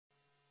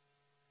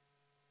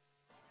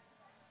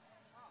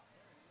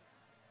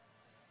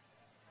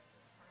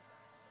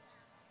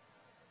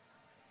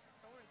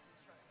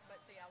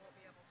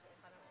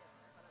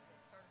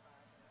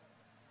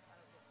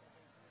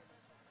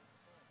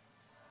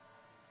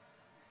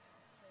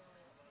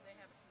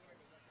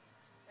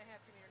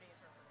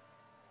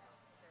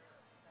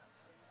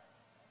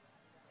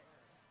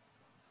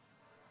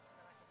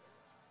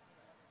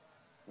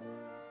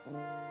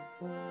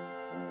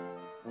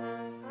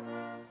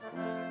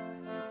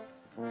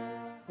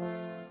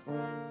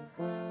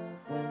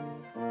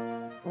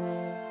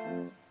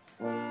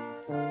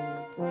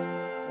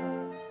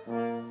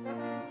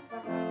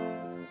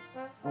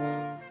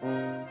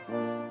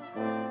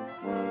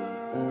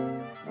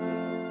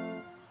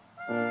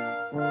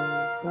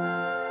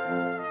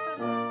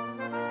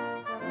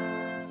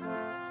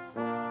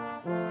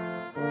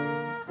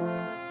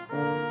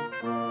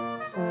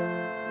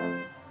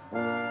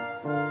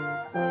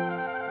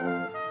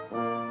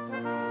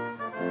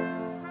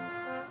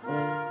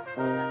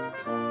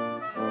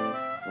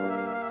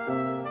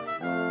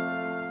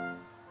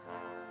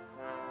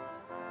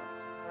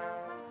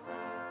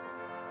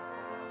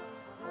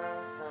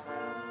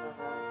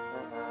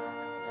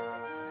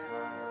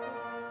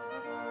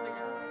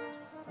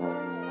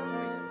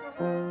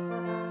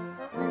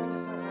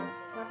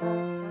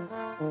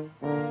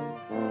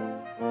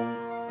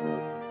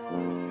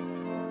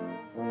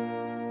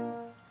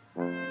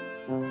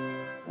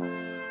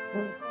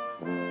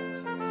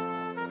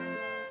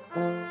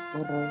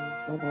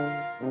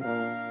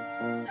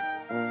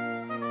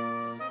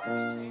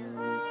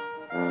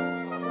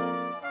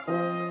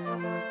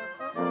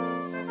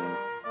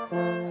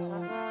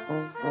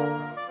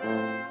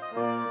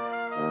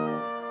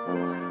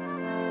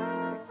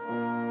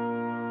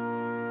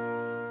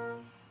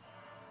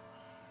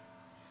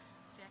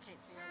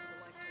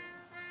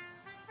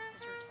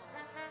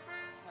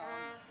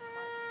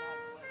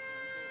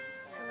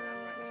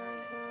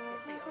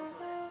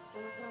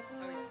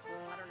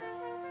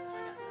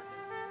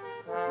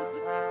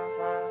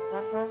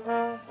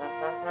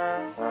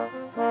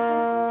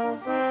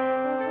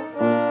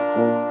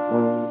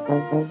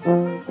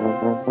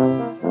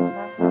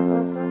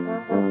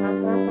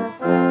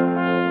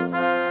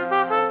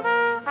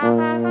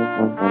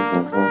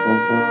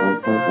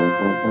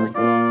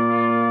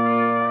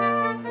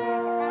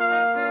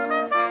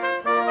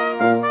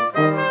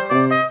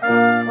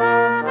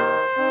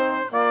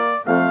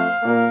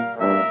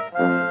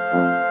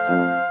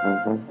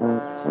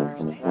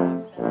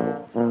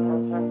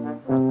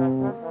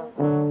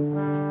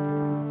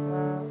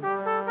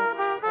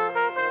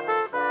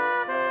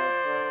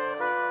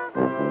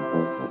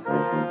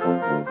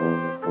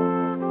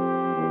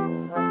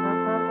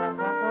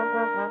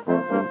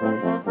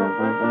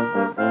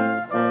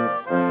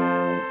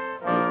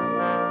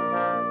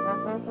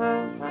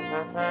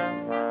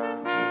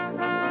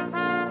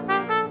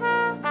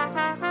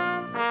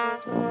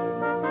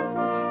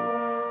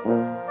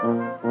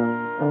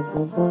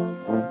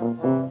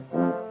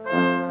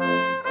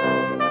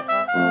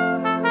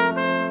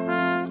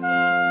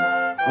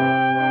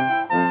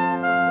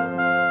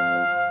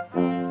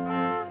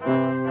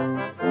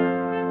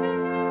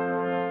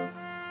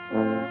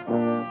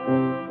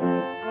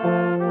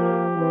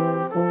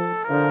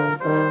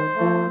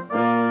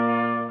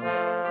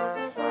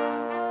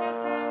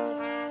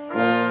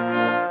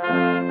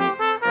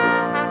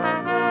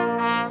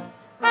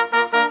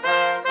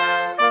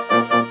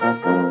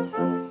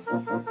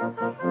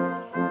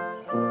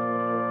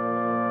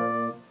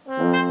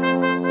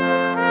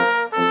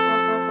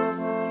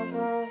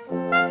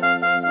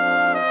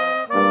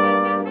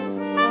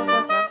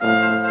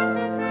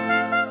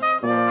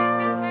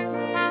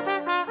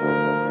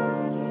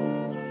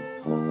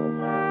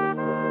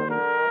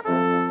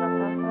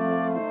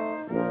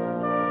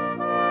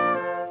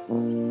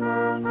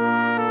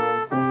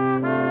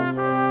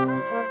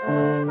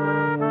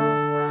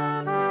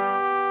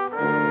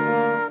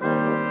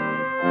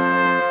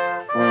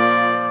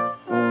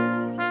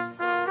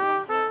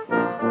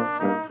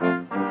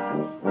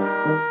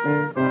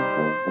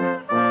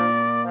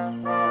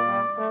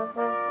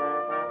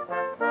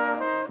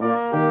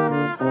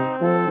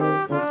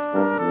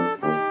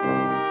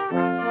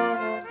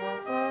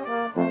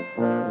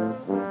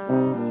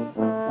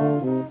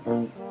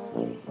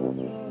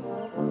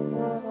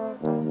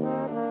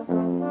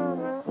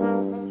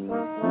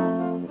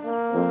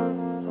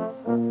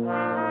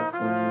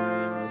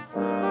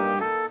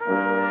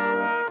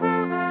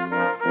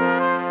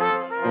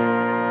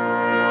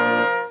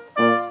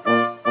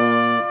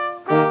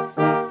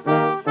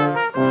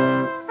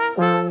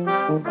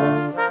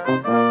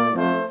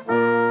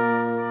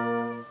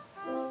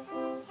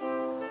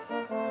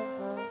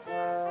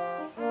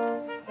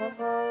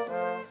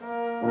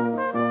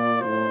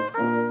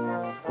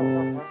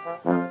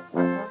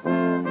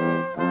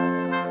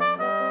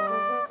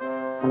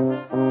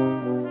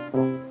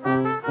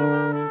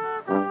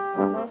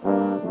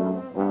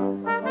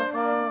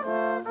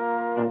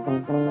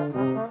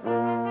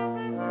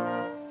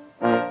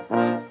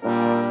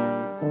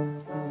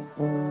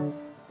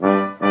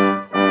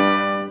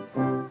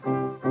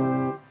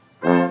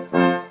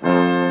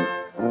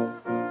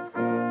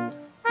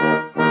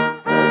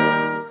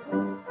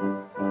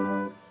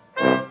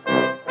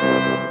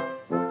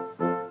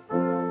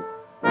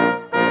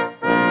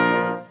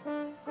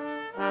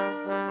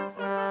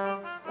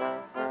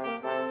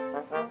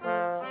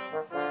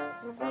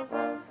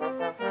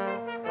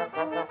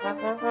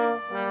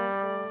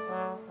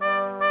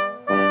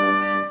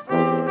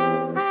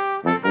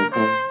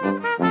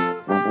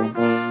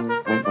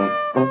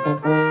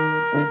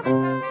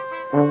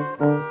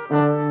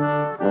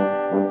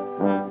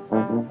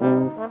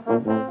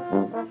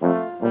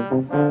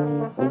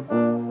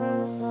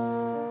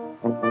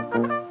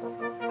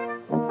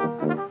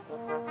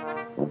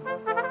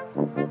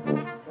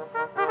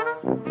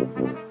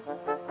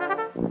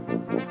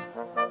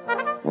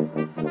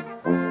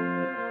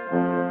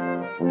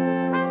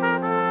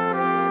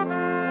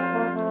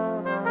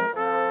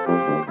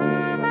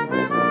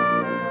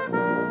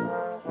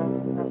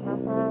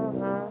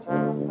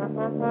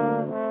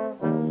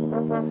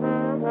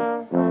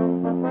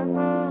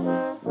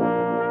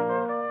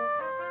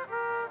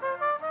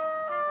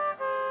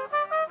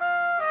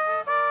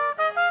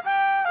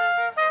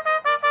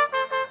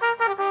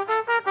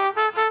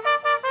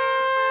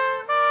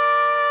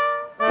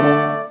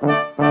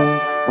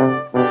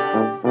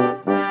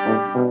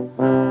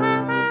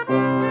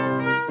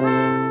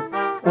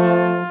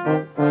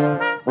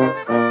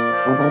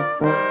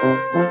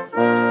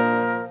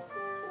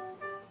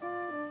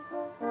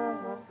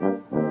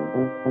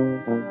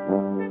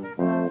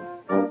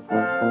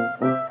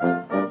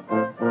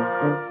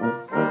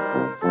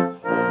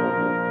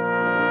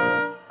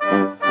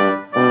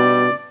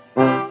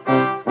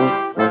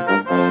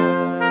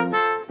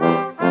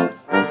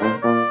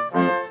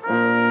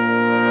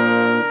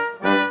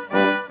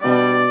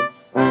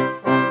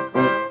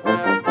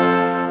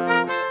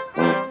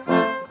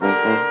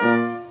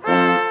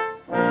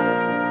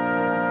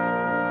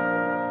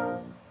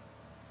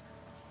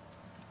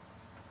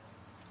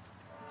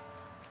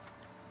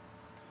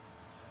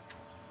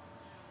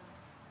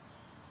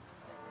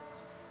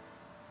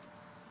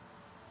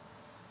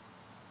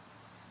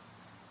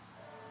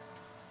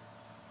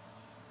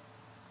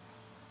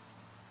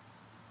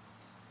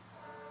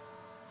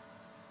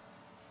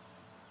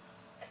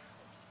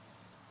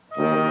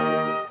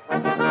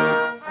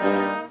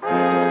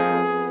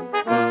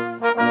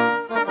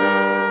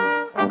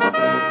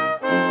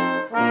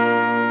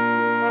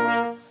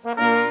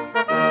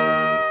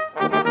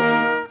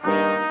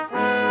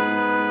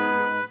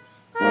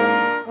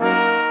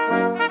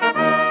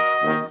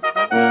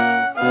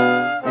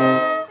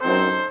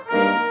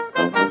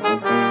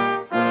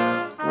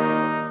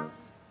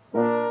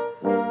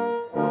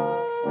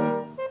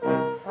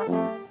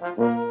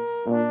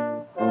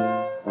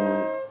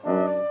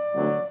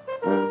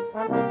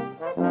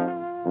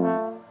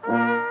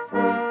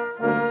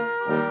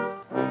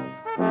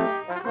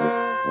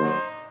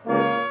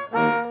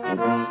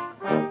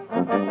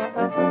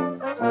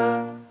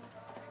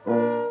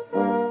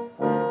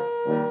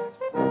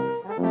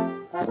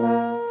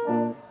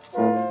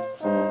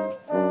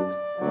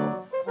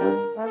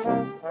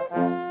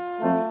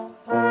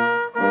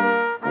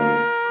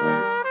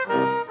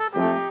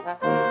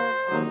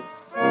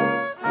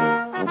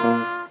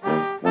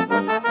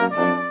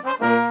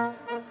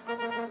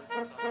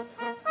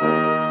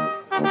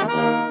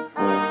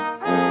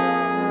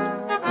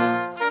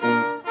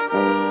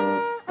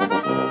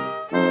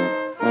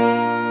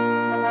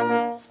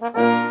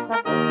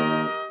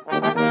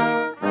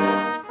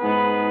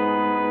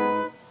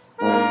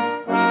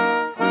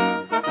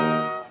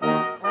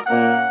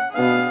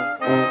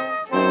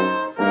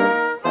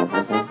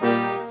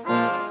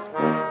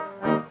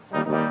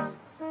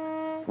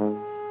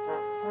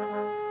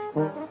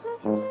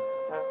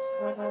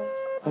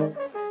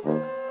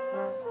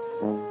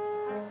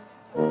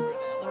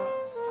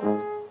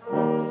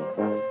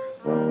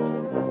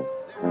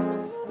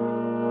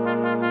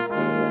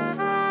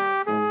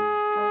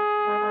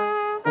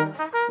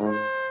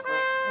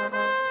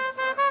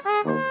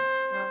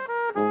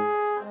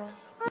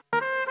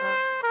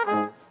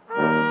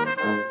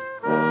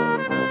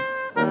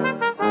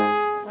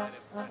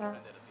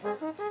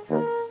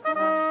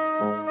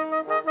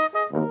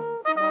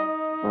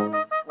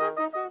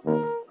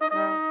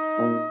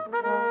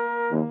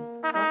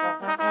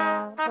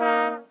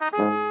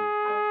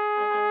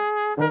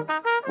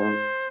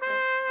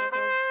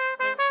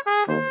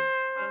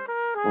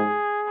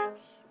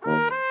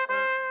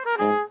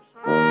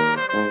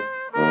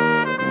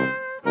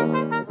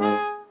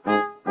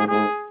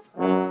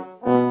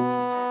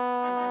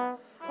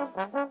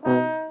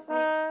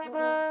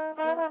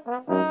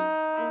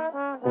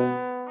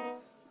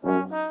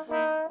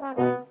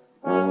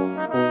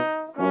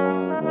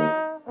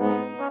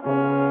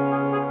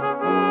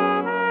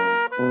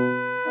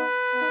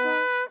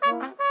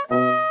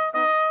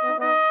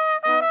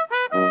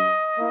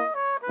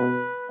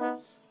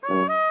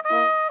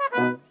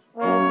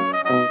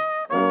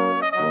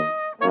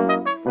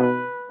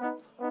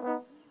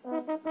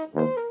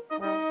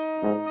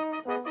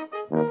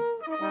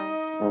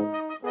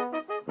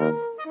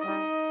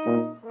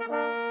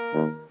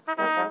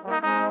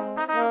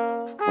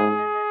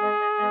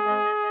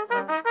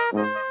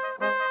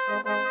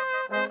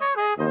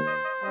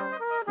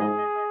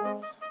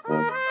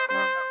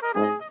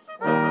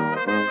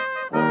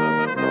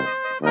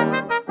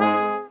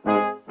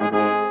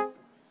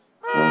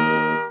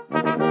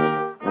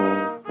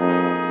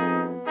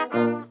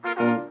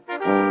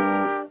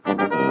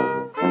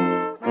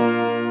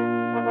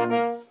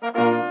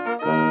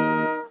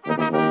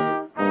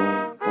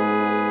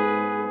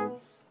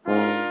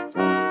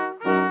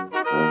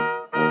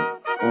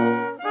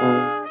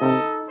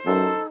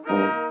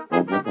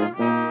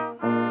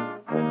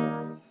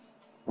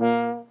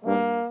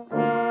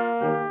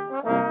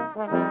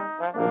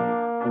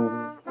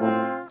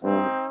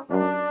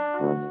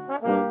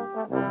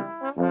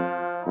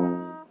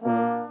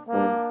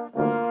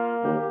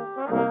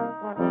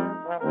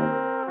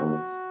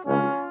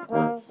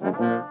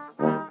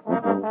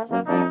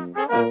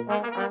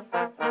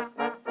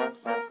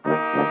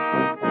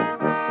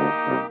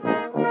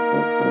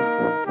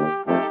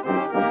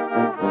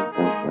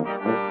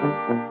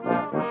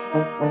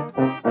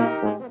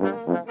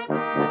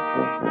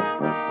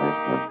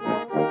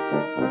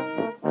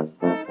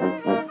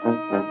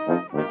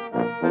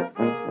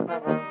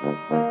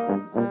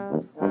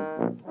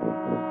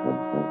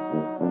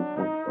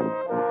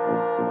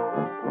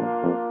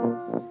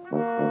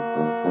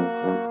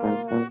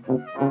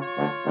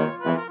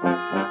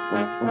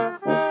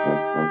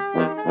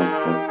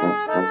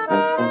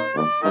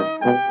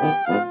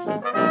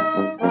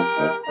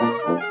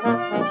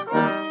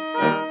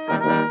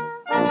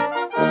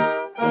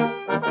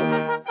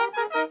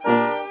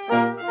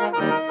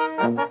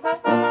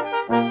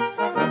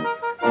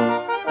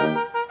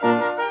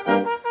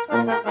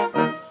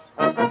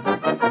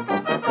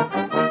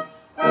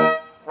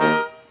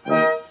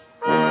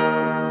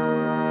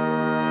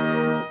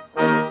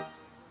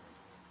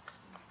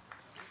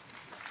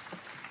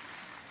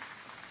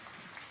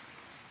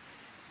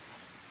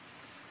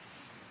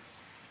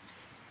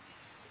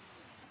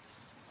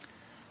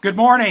Good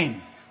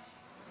morning.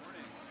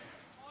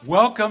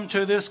 Welcome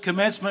to this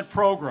commencement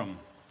program.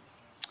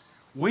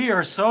 We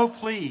are so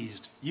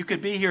pleased you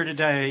could be here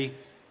today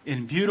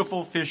in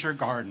beautiful Fisher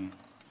Garden.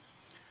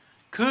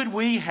 Could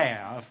we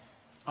have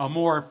a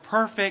more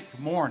perfect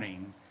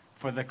morning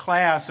for the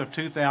class of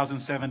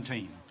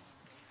 2017?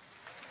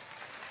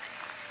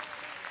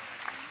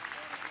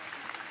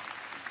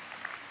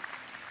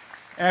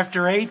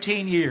 After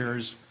 18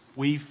 years,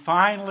 we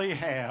finally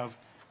have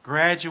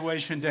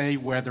graduation day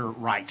weather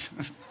right.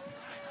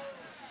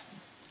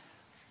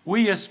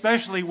 We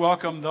especially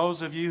welcome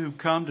those of you who've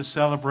come to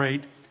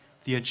celebrate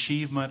the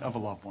achievement of a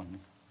loved one.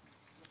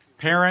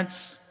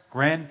 Parents,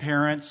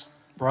 grandparents,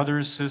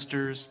 brothers,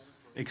 sisters,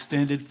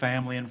 extended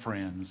family, and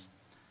friends,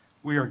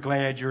 we are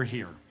glad you're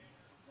here.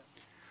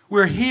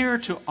 We're here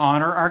to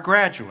honor our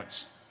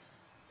graduates.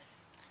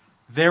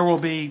 There will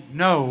be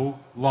no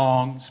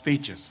long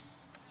speeches.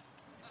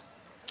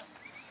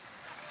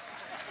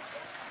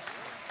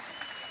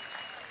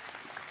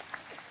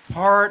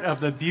 Part of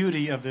the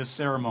beauty of this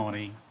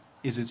ceremony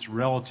is its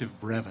relative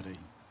brevity.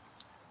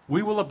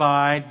 We will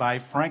abide by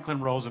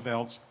Franklin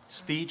Roosevelt's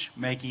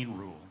speech-making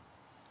rule.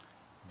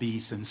 Be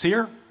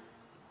sincere,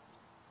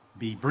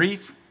 be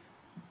brief,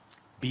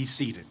 be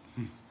seated.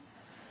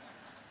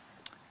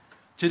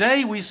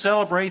 Today we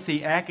celebrate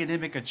the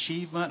academic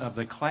achievement of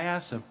the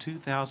class of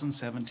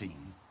 2017,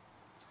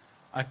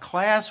 a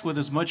class with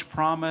as much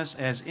promise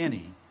as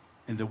any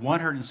in the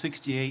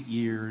 168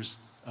 years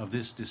of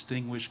this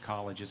distinguished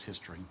college's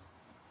history.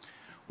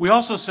 We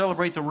also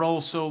celebrate the role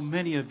so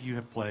many of you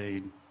have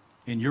played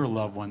in your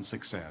loved one's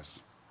success.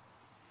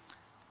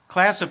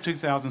 Class of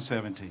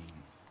 2017,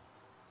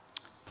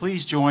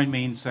 please join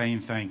me in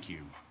saying thank you.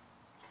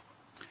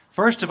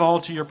 First of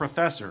all, to your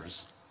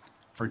professors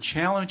for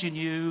challenging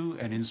you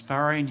and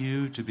inspiring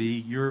you to be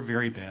your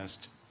very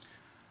best.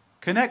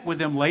 Connect with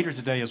them later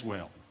today as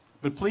well,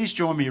 but please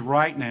join me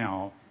right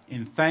now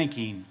in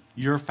thanking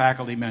your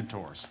faculty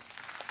mentors.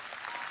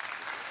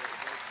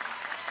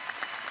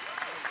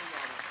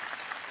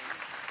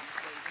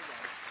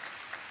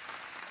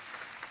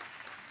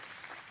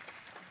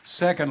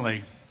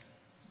 Secondly,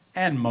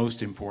 and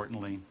most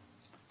importantly,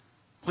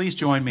 please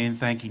join me in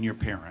thanking your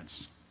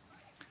parents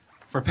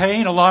for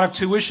paying a lot of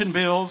tuition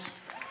bills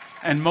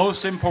and,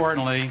 most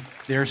importantly,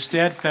 their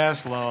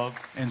steadfast love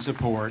and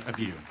support of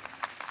you.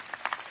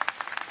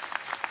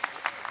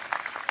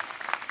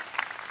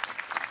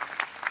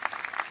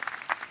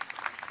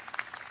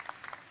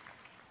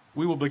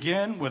 We will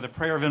begin with a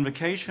prayer of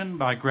invocation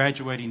by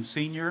graduating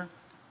senior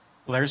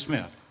Blair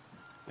Smith,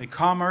 a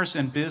Commerce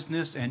and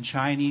Business and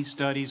Chinese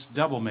Studies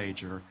double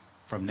major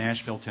from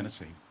Nashville,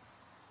 Tennessee.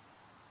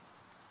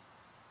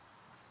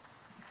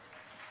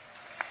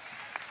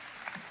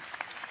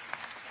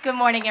 Good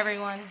morning,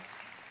 everyone.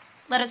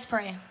 Let us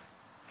pray.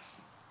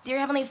 Dear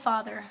Heavenly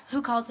Father,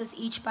 who calls us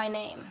each by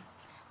name,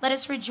 let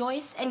us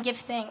rejoice and give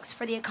thanks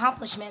for the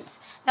accomplishments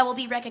that will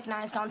be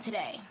recognized on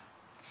today.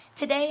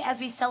 Today, as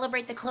we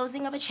celebrate the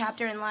closing of a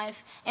chapter in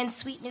life and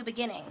sweet new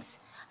beginnings,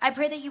 I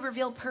pray that you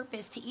reveal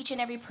purpose to each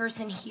and every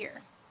person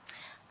here.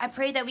 I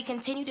pray that we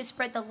continue to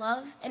spread the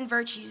love and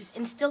virtues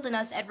instilled in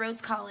us at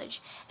Rhodes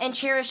College and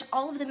cherish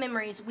all of the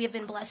memories we have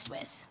been blessed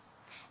with.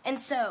 And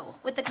so,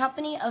 with the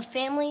company of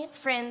family,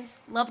 friends,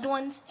 loved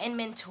ones, and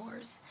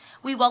mentors,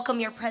 we welcome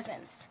your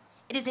presence.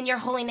 It is in your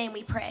holy name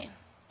we pray.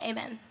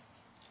 Amen.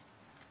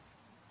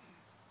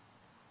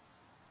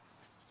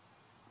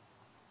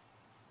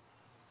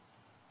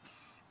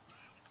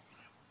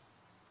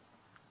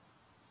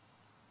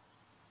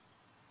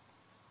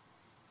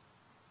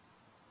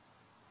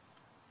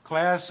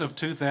 Class of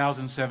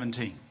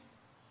 2017,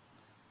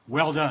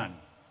 well done.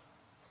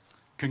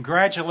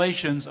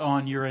 Congratulations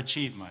on your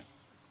achievement.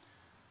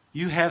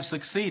 You have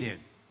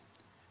succeeded,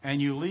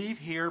 and you leave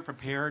here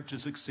prepared to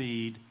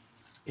succeed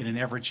in an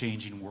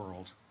ever-changing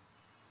world.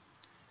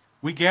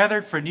 We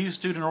gathered for new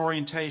student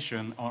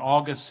orientation on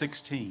August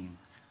 16,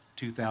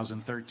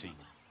 2013.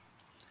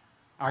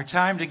 Our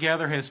time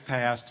together has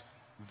passed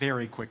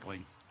very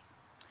quickly.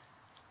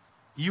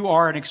 You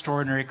are an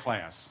extraordinary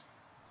class.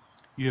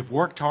 You have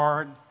worked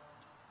hard.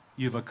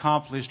 You've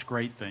accomplished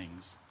great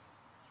things.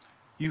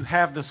 You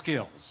have the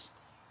skills.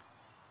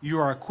 You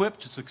are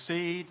equipped to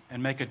succeed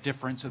and make a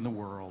difference in the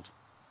world.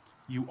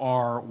 You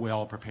are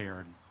well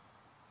prepared.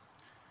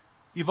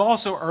 You've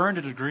also earned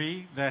a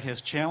degree that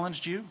has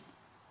challenged you,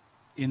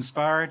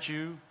 inspired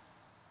you,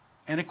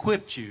 and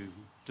equipped you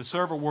to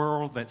serve a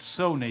world that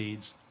so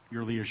needs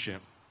your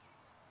leadership.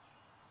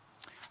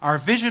 Our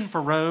vision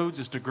for Rhodes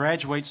is to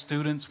graduate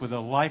students with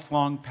a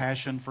lifelong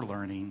passion for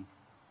learning,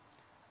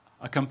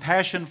 a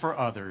compassion for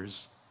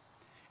others,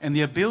 and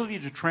the ability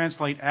to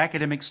translate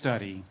academic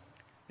study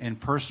and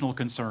personal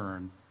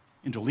concern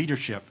into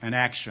leadership and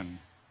action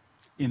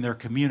in their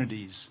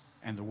communities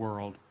and the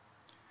world.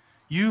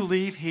 You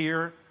leave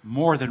here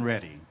more than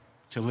ready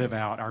to live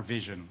out our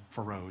vision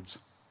for Rhodes.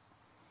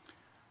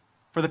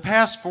 For the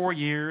past 4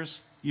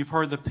 years, you've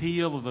heard the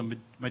peal of the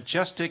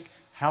majestic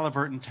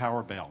Halliburton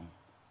Tower bell.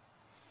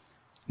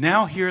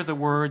 Now hear the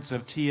words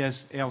of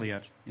T.S.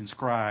 Eliot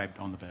inscribed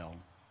on the bell.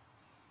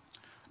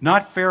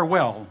 Not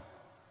farewell,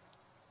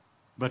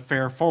 but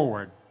fare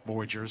forward,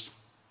 voyagers.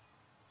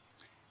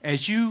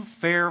 As you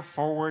fare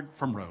forward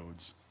from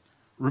Rhodes,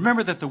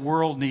 remember that the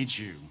world needs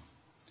you,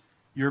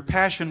 your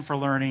passion for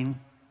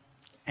learning,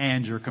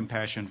 and your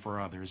compassion for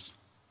others.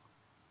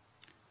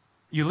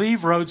 You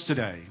leave Rhodes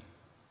today,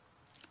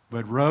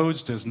 but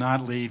Rhodes does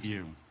not leave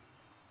you.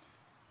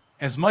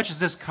 As much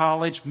as this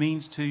college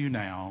means to you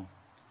now,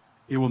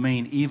 it will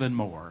mean even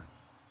more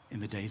in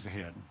the days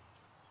ahead.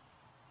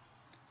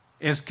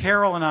 As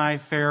Carol and I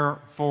fare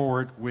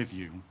forward with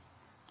you,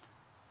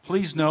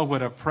 please know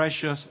what a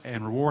precious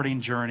and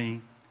rewarding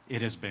journey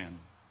it has been.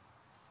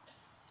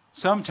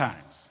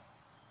 Sometimes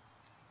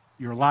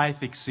your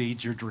life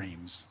exceeds your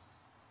dreams.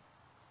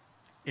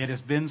 It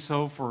has been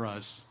so for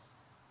us.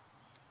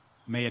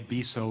 May it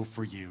be so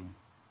for you.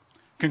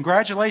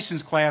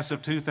 Congratulations, class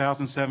of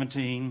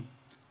 2017,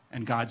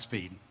 and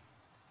Godspeed.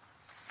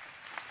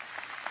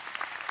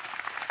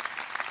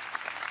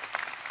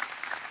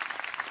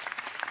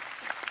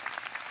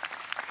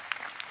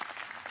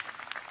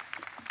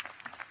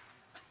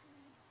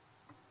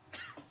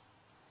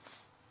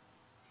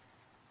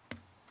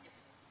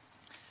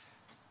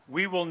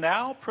 We will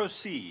now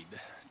proceed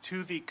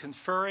to the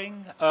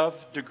conferring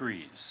of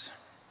degrees.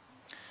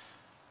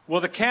 Will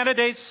the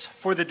candidates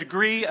for the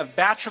degree of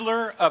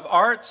Bachelor of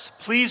Arts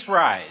please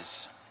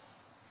rise?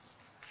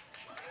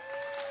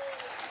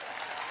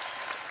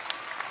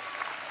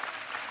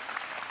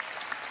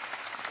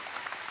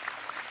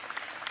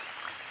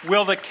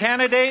 Will the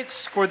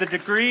candidates for the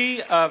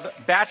degree of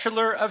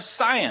Bachelor of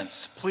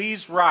Science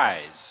please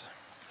rise?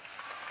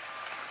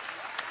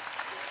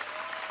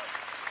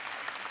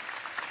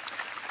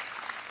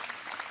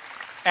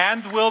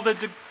 And will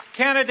the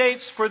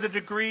candidates for the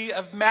degree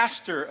of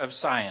Master of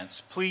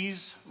Science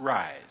please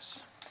rise?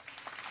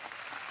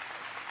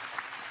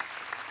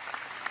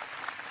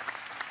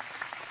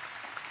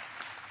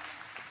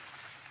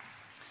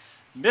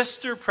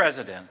 Mr.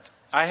 President,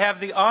 I have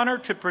the honor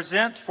to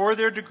present for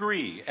their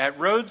degree at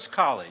Rhodes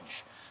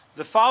College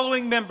the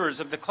following members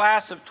of the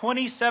class of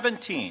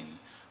 2017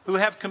 who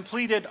have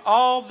completed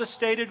all the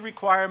stated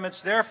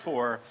requirements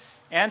therefore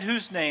and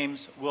whose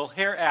names will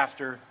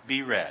hereafter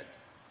be read.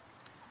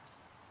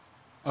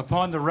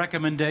 Upon the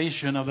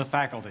recommendation of the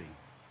faculty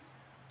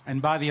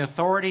and by the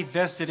authority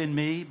vested in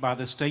me by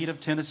the state of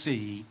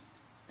Tennessee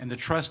and the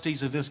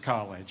trustees of this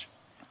college,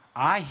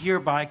 I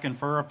hereby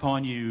confer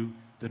upon you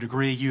the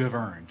degree you have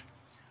earned.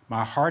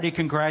 My hearty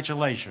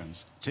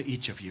congratulations to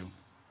each of you.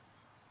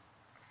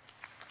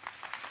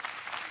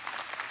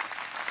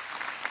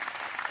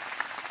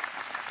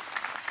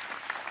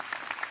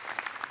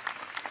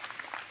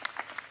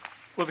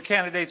 Will the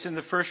candidates in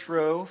the first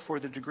row for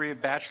the degree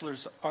of Bachelor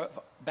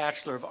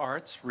of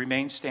Arts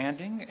remain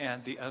standing,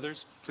 and the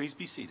others please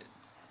be seated.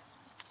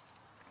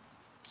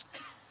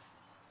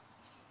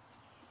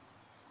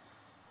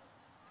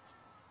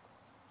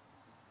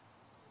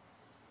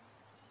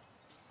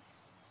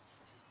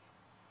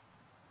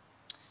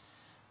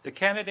 The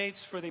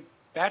candidates for the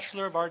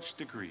Bachelor of Arts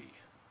degree: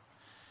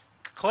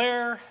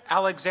 Claire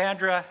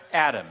Alexandra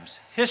Adams,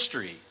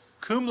 History,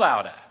 cum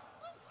laude.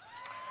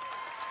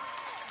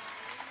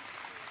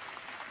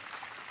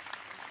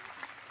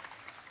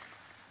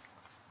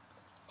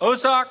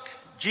 Ozak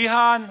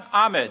Jihan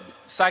Ahmed,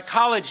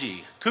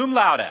 Psychology, cum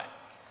laude.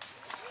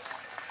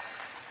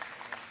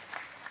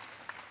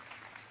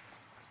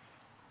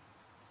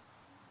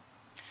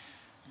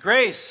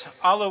 Grace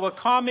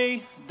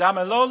Alawakami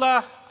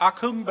Damilola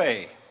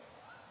Akumbe,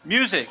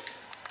 Music,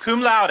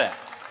 cum laude.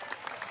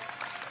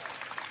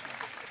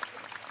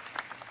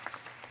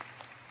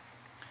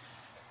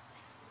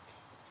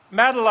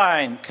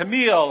 Madeline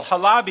Camille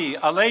Halabi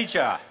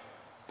Aleja,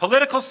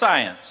 Political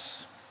Science.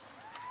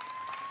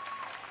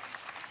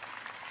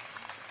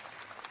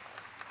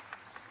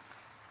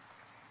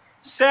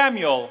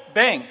 Samuel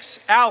Banks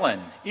Allen,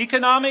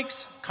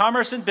 Economics,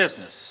 Commerce and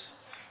Business.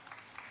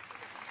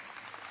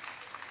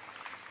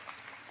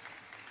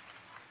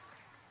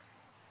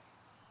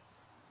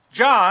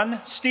 John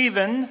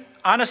Stephen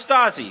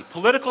Anastasi,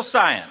 Political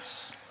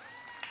Science.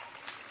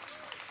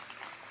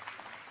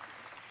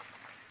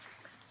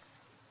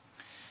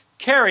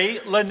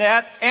 Carrie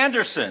Lynette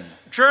Anderson,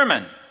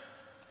 German.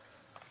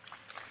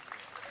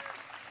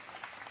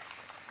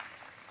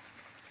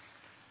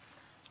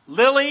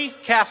 Lily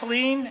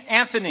Kathleen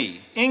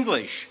Anthony,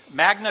 English,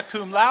 magna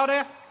cum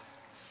laude,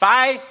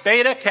 Phi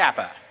Beta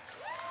Kappa.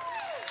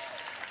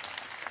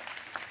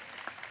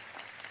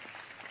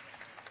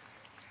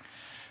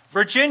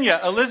 Virginia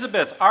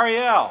Elizabeth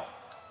Ariel,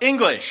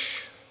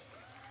 English.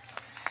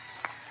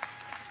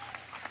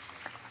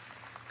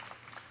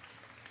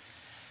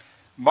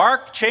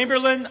 Mark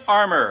Chamberlain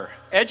Armour,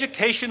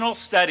 Educational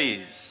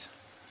Studies.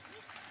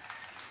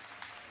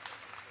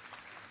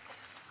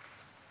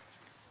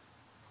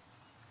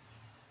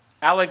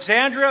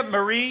 Alexandra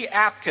Marie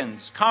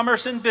Atkins,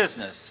 Commerce and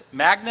Business,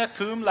 magna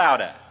cum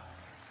laude.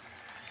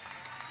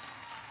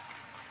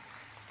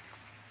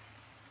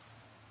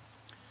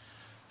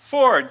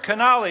 Ford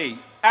Canali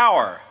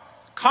Auer,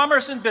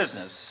 Commerce and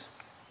Business.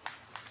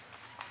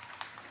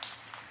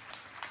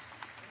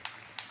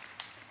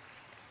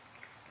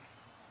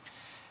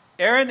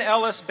 Aaron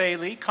Ellis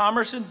Bailey,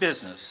 Commerce and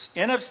Business,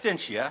 in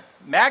absentia,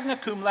 magna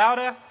cum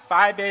laude,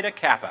 Phi Beta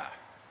Kappa.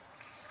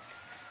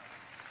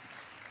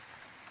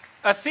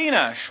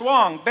 Athena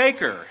Schwang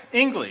Baker,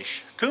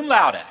 English, cum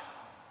laude.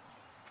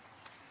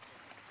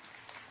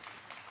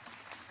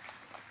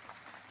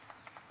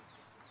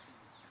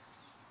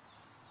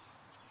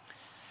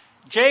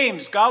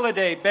 James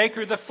Galladay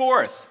Baker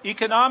IV,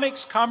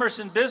 Economics, Commerce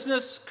and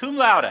Business, cum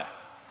laude.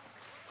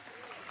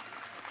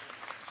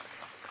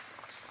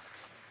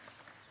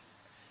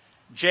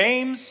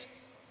 James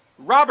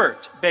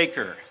Robert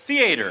Baker,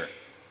 Theater.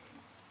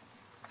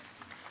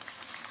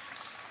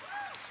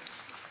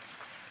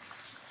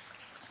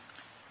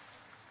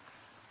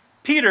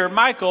 Peter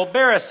Michael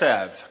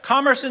Barasev,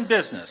 Commerce and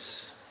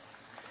Business.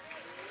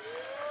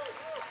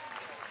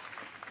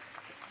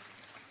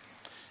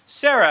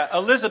 Sarah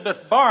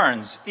Elizabeth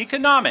Barnes,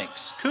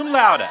 Economics, cum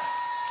laude.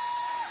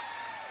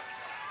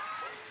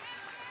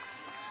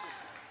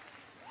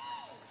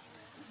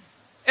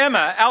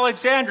 Emma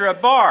Alexandra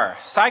Barr,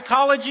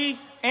 Psychology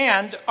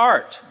and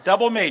Art,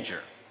 double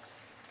major.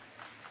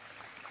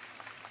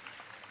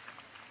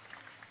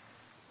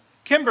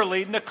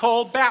 Kimberly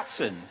Nicole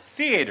Batson,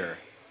 Theater.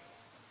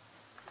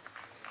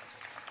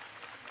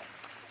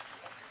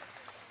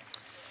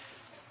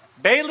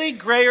 Bailey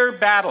Grayer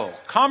Battle,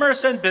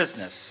 Commerce and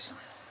Business.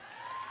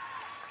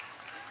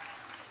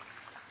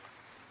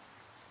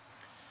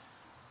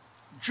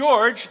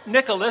 George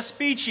Nicholas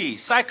Beachy,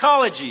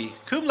 Psychology,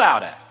 cum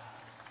laude.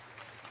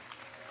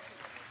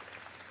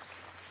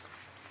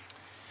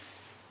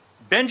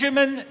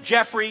 Benjamin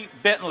Jeffrey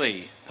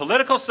Bentley,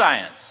 Political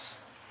Science.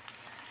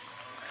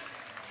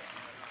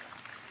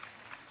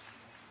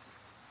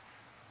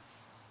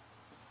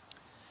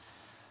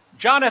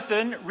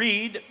 Jonathan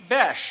Reed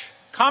Besh,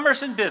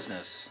 Commerce and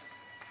Business.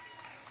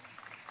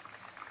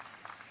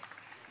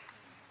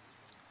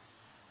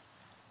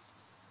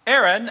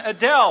 Erin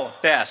Adele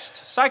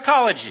Best,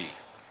 Psychology.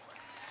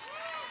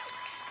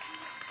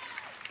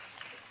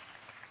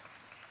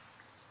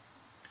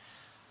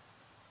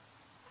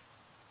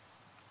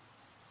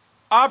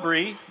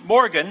 Aubrey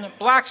Morgan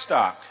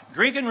Blackstock,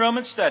 Greek and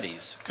Roman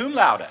Studies, cum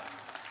laude.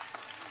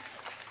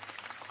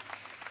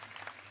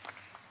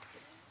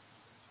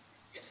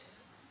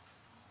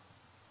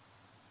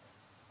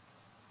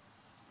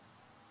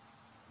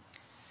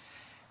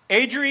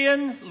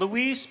 Adrian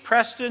Louise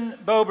Preston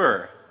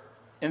Bober,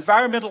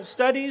 Environmental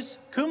Studies,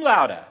 cum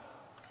laude.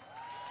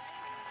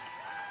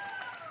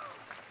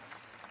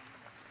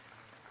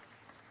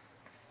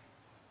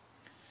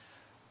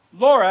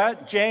 Laura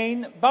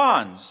Jane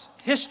Bonds,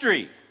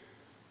 History.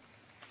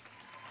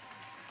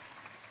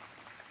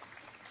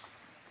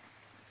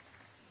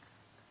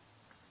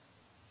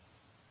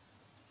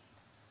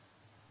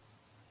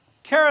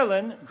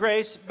 Carolyn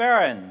Grace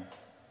Barron,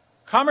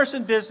 Commerce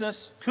and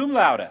Business, cum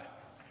laude.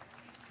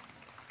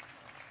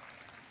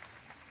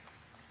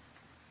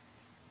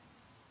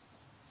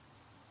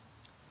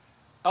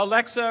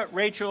 Alexa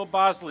Rachel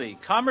Bosley,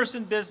 Commerce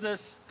and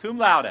Business, cum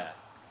laude.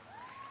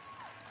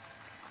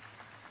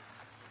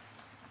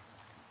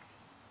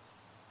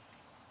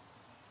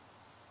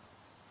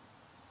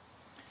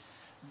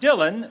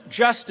 Dylan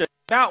Justin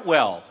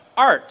Boutwell,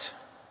 Art.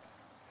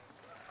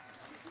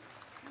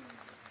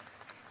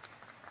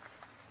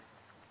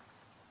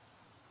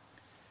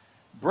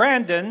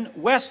 Brandon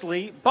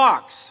Wesley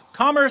Box,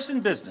 Commerce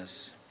and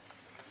Business.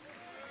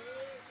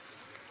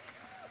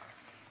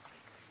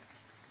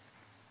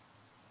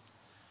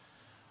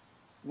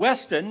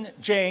 Weston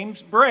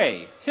James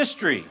Bray,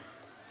 History.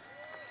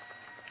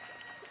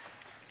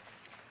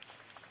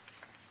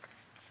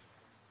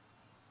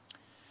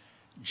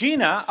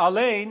 Gina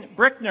Alaine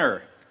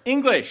Brickner,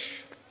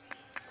 English.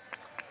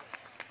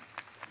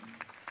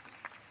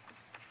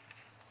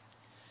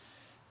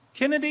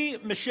 Kennedy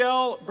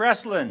Michelle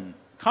Breslin,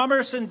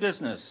 Commerce and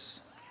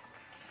Business.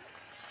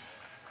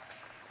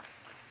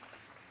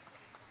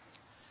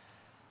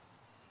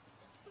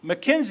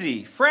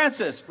 Mackenzie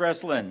Francis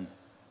Breslin,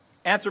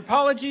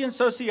 Anthropology and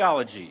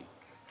Sociology.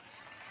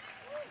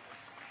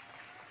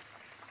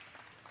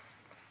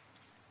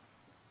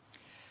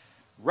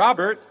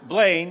 Robert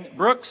Blaine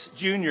Brooks,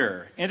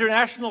 Jr.,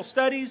 International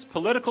Studies,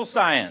 Political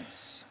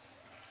Science.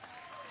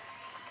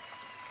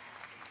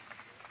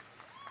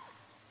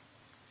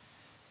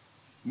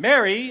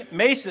 Mary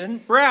Mason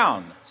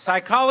Brown,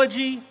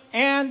 Psychology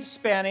and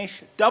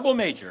Spanish, double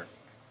major.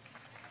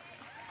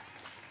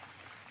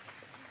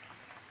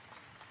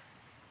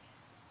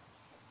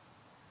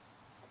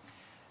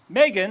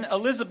 Megan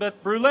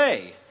Elizabeth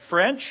Brulé,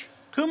 French,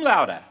 cum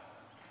laude.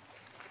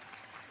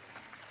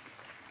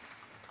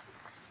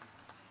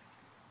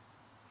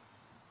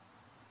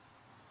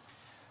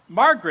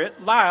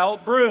 Margaret Lyle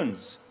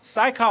Bruns,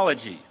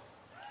 Psychology.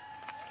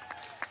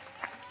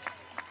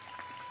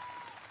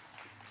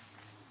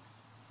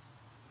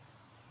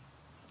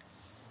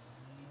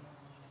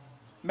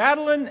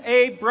 Madeline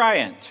A.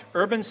 Bryant,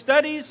 Urban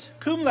Studies,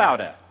 cum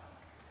laude.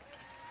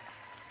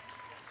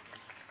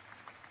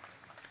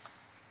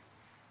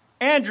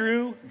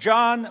 Andrew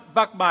John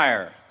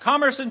Buckmeyer,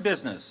 Commerce and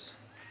Business.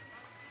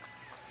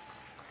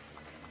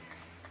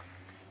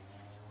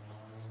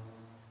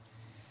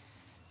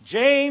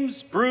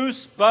 James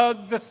Bruce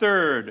Bugg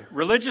III,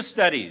 Religious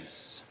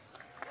Studies.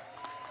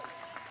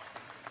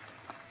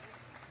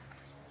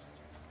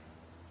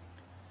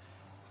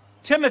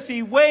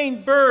 Timothy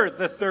Wayne Burr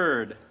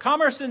III,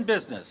 Commerce and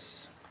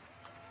Business.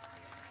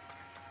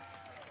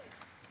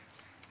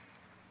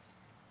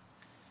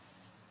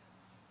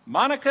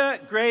 Monica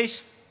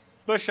Grace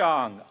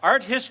Bushong,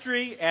 Art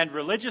History and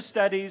Religious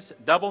Studies,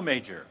 double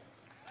major.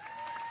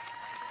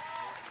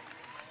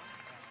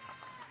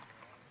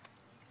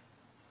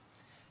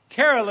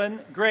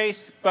 Carolyn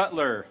Grace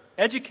Butler,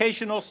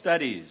 Educational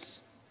Studies.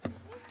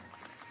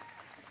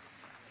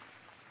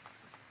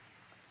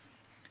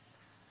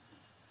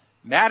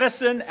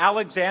 Madison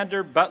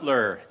Alexander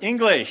Butler,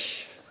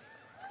 English.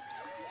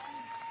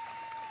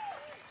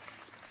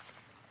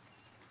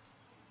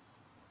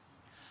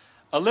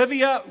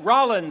 Olivia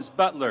Rollins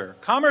Butler,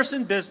 Commerce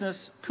and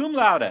Business, cum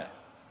laude.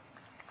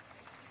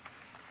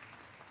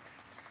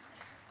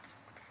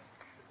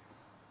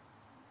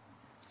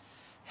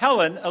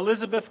 Helen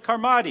Elizabeth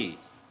Carmody,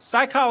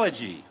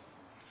 Psychology.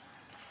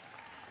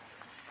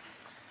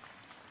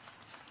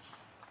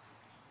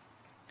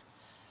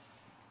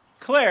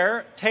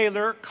 Claire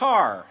Taylor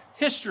Carr,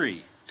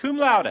 History, cum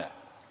laude.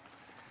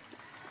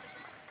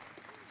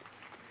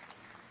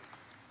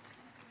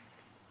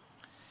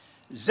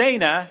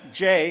 Zaina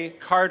J.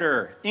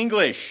 Carter,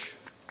 English.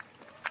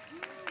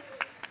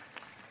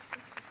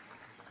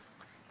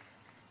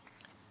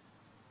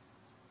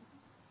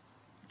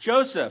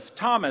 Joseph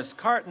Thomas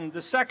Carton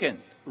II,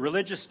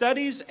 Religious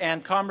Studies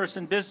and Commerce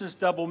and Business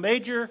double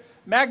major,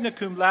 magna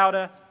cum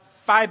laude,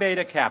 Phi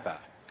Beta Kappa.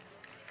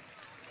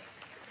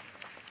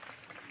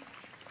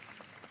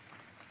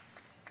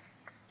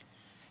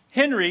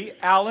 Henry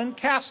Allen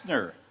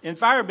Kastner,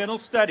 Environmental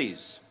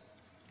Studies.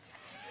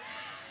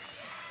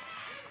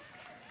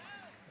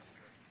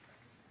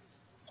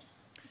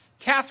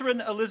 Catherine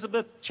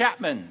Elizabeth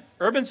Chapman,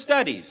 Urban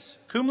Studies,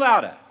 cum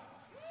laude.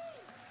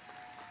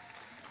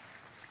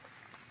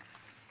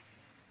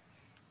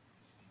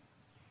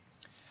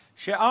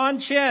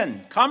 Xian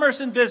Chen,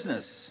 Commerce and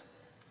Business.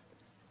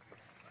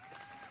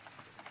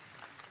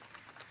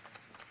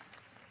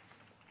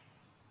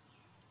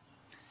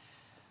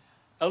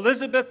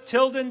 Elizabeth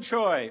Tilden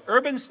Choi,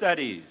 Urban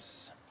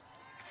Studies.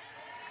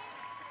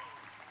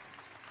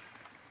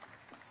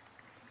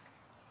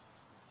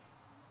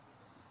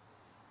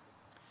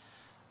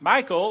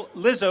 Michael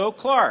Lizzo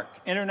Clark,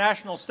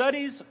 International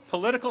Studies,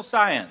 Political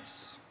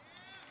Science.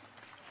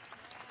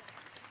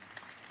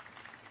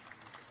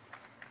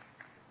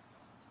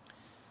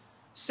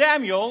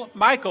 Samuel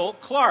Michael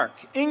Clark,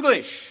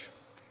 English.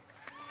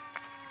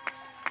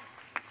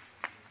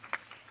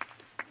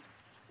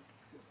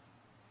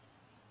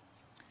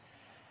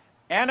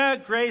 Anna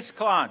Grace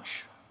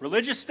Clonch,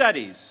 Religious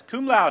Studies,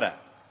 cum laude.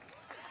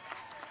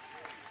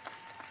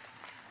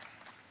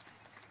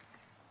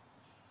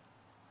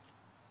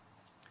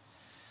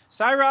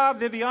 Syra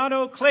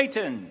Viviano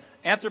Clayton,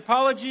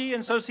 Anthropology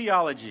and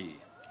Sociology.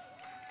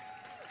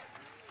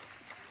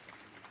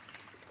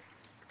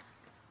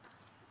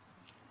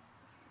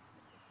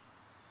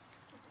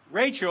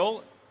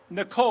 Rachel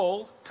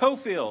Nicole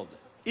Cofield,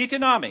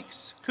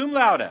 Economics, cum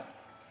laude.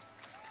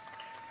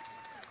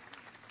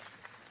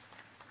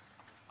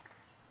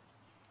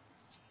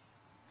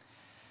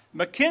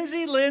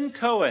 Mackenzie Lynn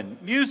Cohen,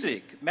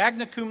 Music,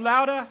 magna cum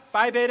laude,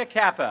 Phi Beta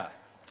Kappa.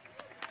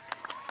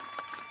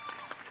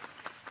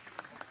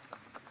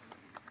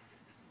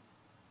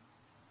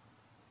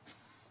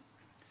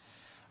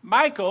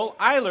 Michael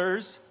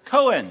Eilers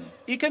Cohen,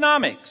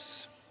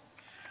 Economics.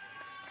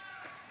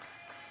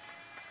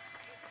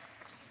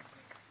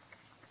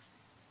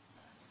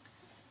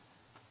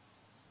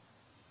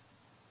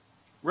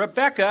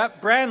 Rebecca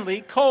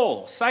Brandley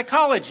Cole,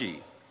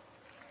 Psychology.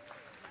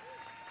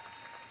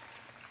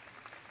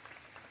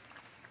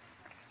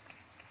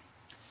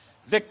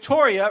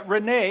 Victoria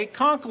Renee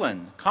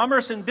Conklin,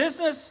 Commerce and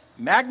Business,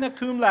 magna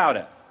cum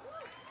laude.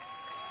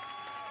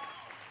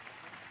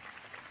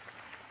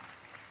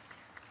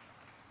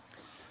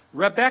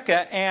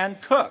 Rebecca Ann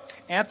Cook,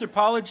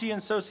 Anthropology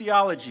and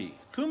Sociology,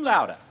 cum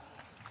laude.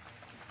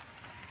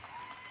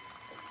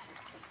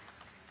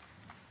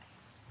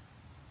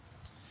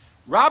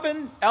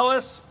 Robin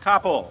Ellis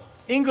Koppel,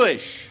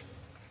 English.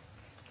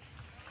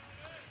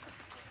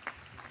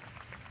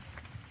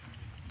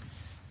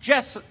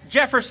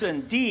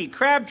 Jefferson D.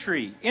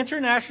 Crabtree,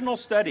 International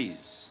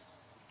Studies.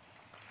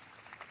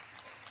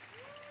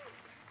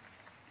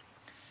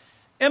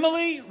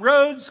 Emily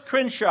Rhodes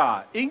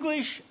Crenshaw,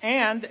 English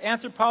and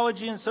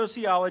Anthropology and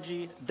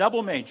Sociology,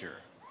 double major.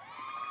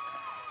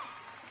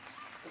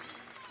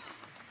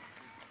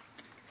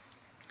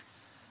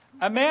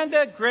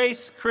 Amanda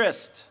Grace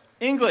Christ,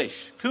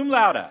 English, cum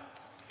laude.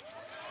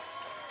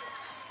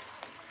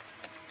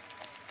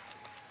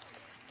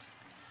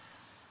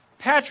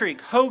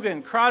 Patrick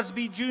Hogan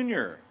Crosby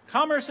Jr.,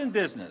 Commerce and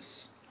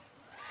Business.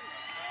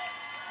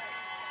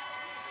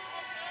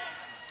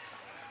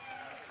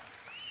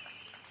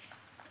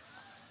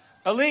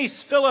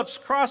 Elise Phillips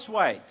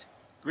Crosswhite,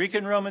 Greek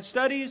and Roman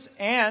Studies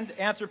and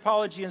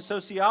Anthropology and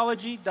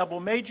Sociology, double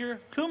major,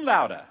 cum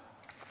laude.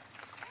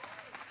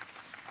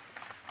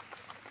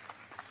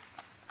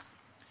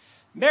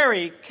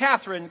 Mary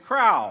Catherine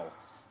Crowell,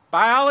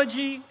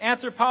 Biology,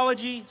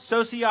 Anthropology,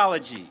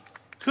 Sociology,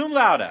 cum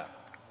laude.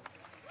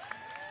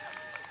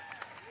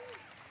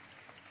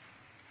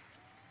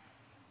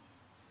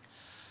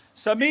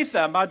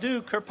 Samitha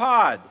Madhu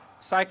Kirpad,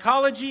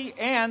 Psychology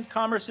and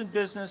Commerce and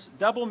Business,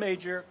 double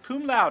major,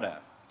 cum laude.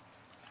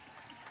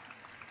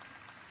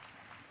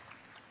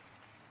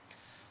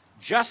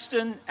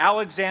 Justin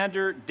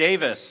Alexander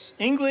Davis,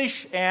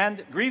 English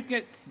and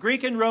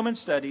Greek and Roman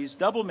Studies,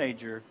 double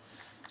major,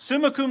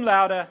 summa cum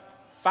laude,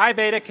 Phi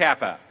Beta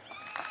Kappa.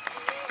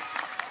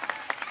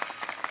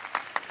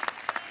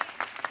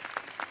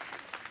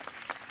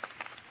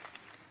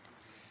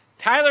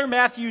 Tyler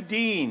Matthew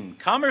Dean,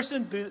 Commerce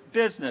and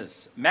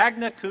Business,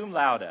 magna cum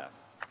laude.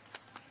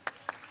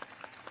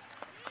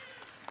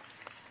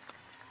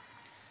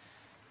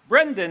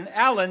 Brendan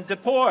Allen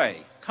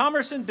DePoy,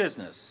 Commerce and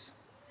Business.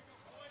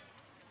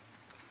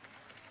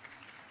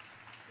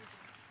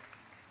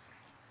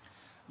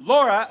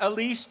 Laura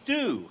Elise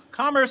Dew,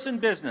 Commerce and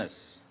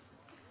Business.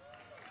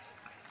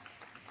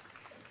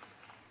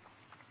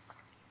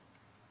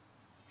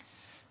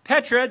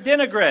 Petra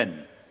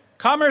Dinegren,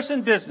 Commerce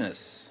and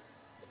Business.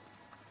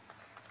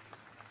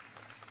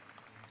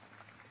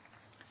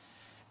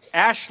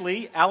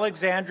 Ashley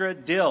Alexandra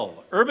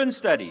Dill, Urban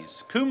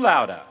Studies, cum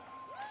laude.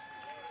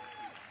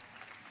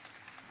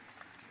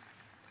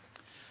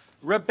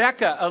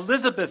 Rebecca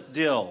Elizabeth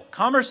Dill,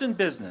 Commerce and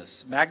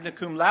Business, magna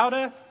cum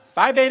laude,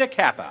 Phi Beta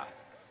Kappa.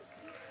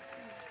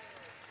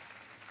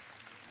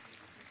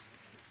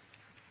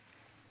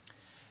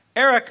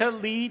 Erica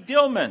Lee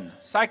Dillman,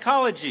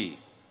 Psychology.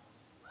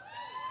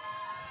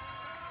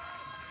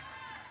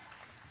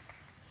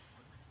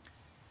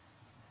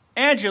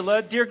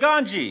 Angela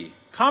Dirganji,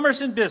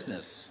 Commerce and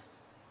Business.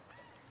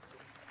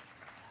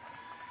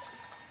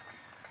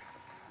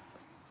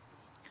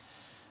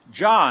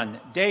 John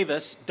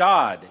Davis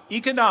Dodd,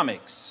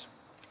 Economics.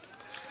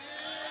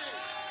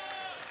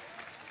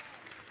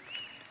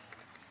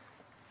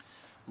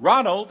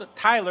 Ronald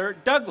Tyler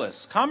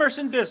Douglas, Commerce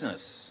and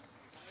Business.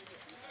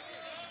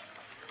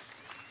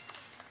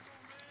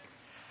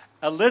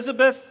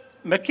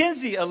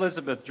 Mackenzie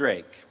Elizabeth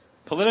Drake,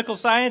 Political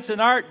Science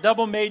and Art,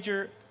 double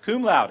major,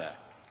 cum laude.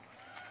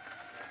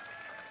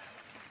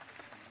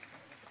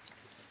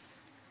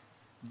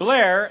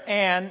 Blair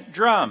Ann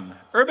Drum,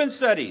 Urban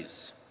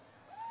Studies.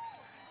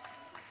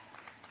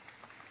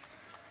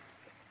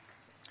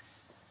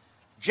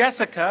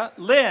 Jessica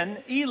Lynn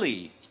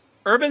Ely,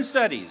 Urban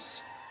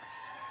Studies.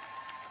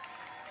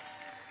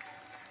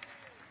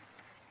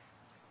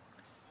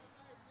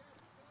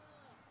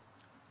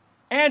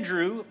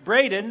 Andrew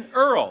Braden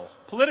Earl,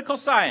 Political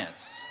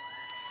Science.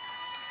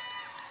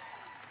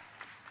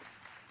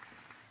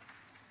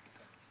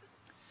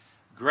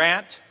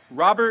 Grant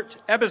Robert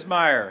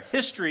Ebbesmeyer,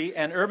 History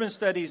and Urban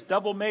Studies,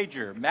 double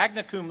major,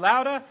 magna cum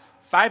laude,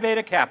 Phi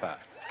Beta Kappa.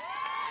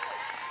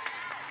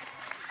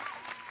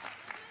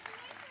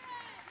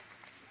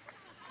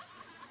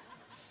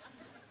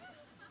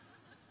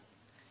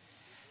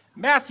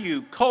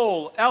 Matthew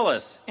Cole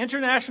Ellis,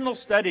 International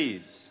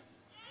Studies.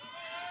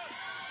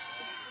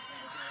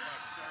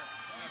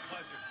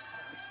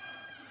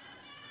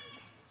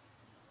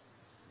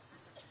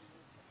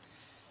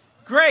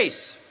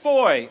 Grace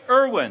Foy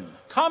Irwin,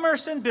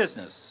 Commerce and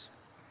Business.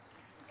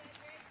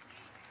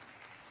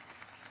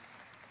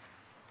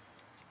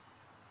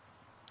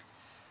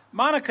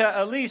 Monica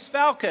Elise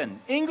Falcon,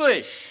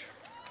 English.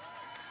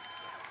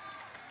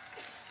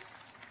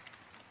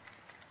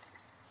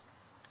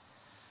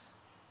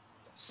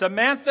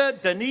 Samantha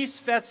Denise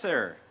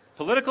Fetzer,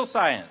 Political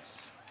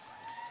Science.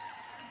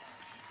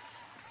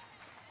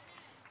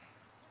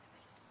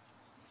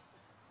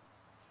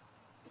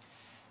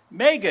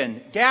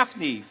 Megan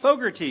Gaffney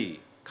Fogarty,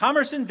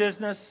 Commerce and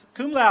Business,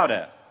 cum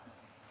laude.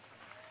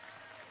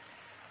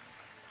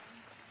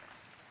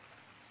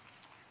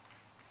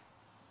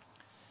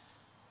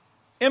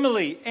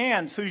 Emily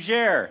Ann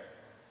Fougere,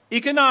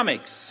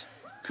 Economics,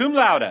 cum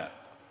laude.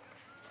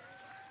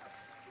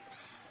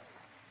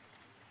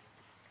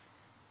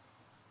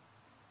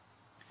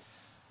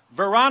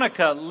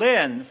 Veronica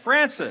Lynn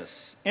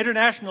Francis,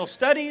 International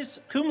Studies,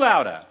 cum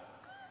laude.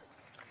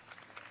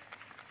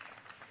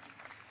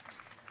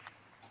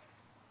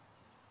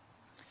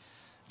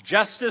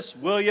 Justice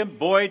William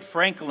Boyd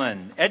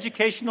Franklin,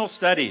 Educational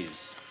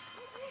Studies.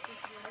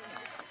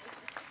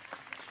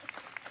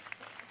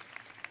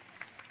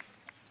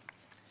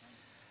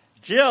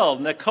 Jill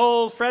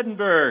Nicole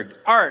Fredenberg,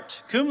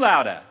 Art, cum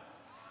laude.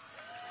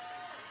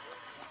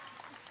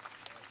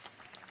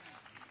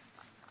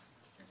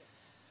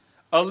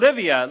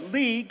 Olivia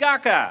Lee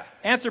Gaka,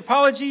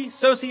 Anthropology,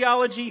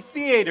 Sociology,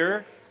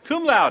 Theater,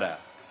 cum laude.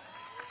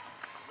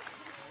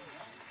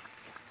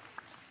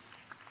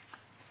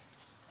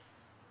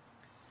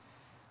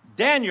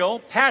 Daniel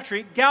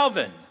Patrick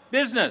Galvin,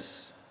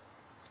 Business.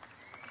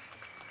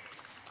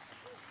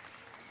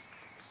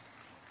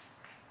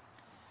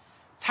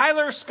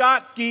 Tyler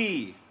Scott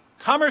Gee,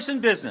 Commerce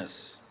and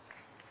Business.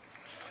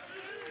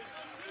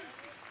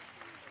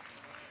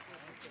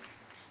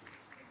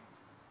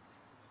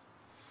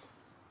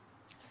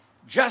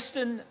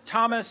 Justin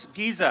Thomas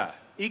Giza,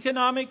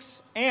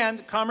 Economics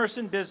and Commerce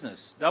and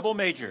Business, double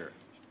major.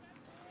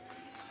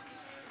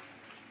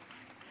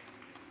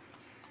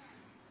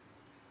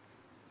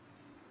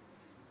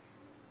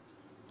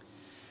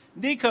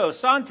 Nico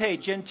Sante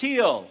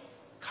Gentile,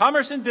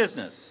 Commerce and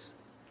Business.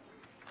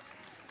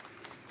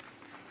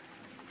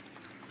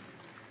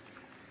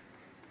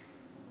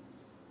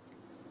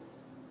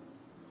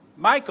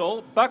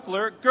 Michael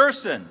Buckler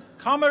Gerson,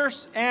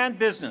 Commerce and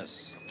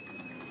Business.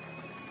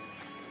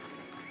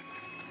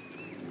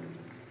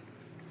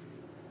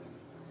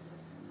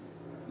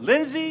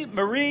 Lindsay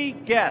Marie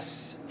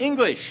Guess,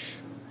 English.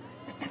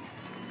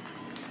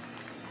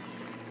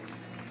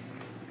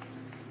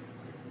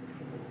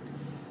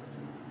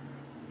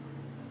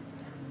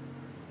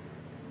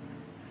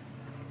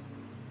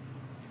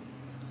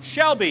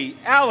 Shelby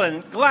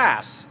Allen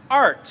Glass,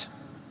 Art.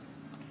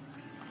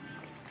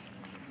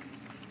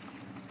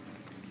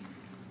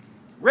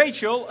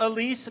 Rachel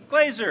Elise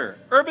Glazer,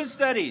 Urban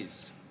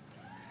Studies.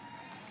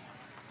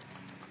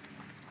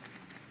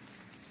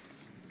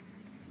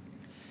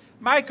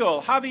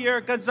 Michael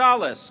Javier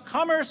Gonzalez,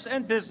 Commerce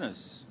and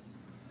Business.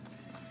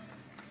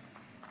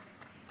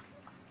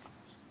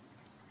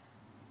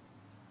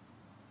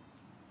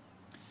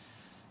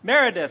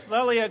 Meredith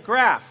Lelia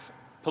Graff,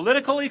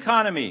 Political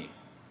Economy.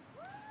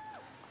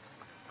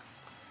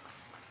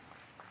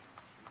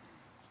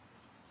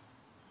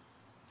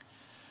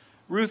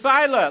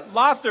 Ruthyla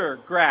Lothar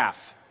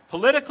Graff,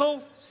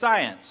 Political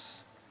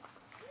Science.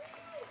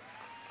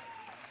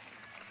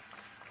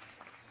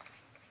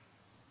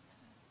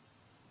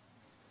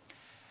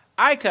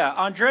 Ika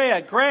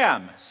Andrea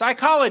Graham,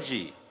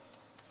 Psychology.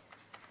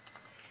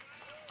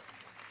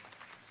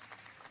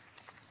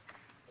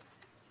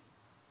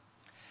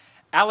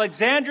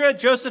 Alexandra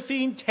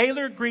Josephine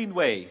Taylor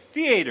Greenway,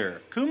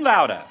 Theater, cum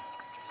laude.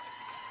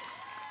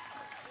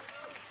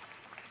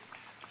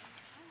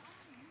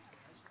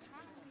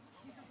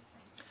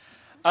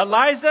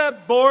 Eliza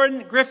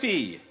Bourne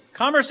Griffey,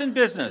 Commerce and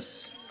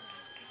Business.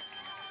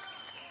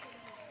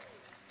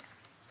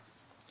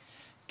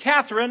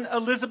 Catherine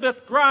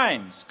Elizabeth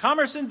Grimes,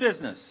 Commerce and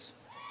Business.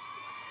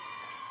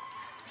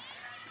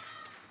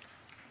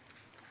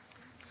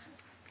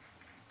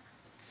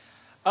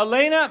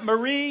 Elena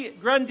Marie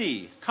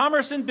Grundy,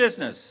 Commerce and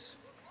Business.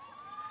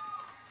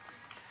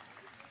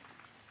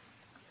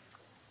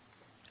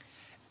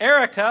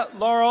 Erica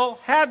Laurel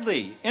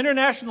Hadley,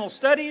 International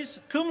Studies,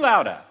 cum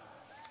laude.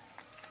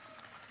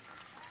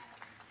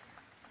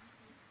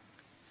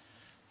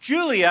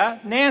 Julia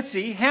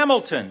Nancy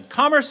Hamilton,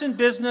 Commerce and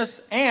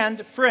Business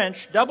and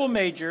French, double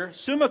major,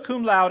 summa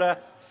cum laude,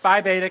 Phi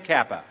Beta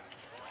Kappa.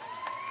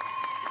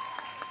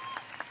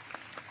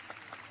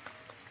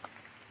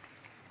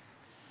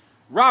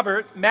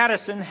 Robert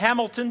Madison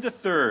Hamilton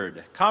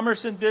III,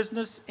 Commerce and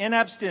Business in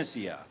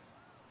absentia.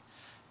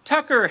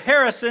 Tucker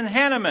Harrison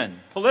Hanneman,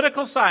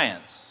 Political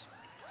Science.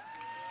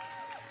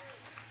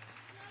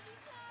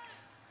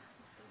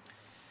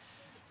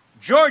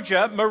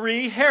 Georgia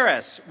Marie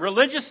Harris,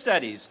 Religious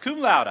Studies, cum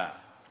laude.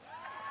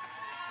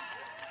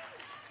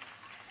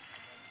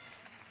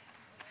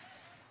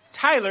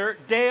 Tyler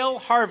Dale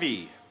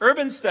Harvey,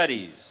 Urban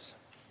Studies.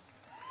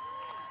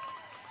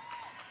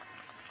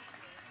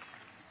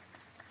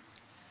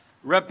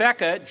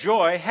 Rebecca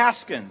Joy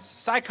Haskins,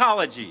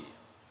 Psychology.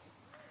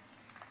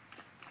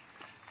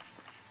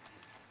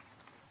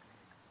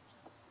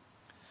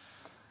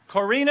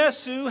 Corina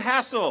Sue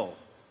Hassel,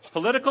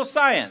 Political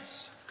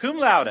Science, cum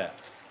laude.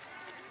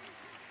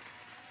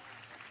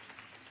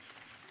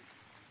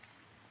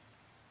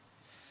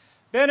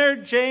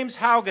 Bernard James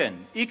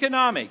Haugen,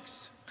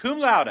 Economics, cum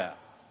laude.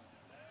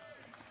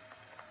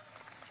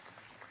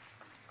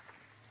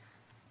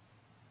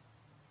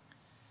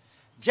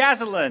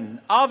 Jazelyn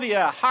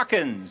Alvia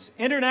Hawkins,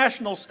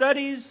 International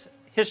Studies,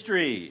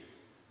 History.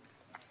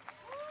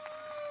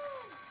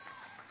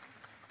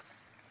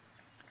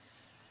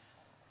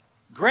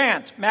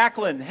 Grant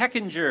Macklin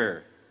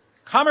Heckinger,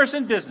 Commerce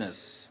and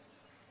Business.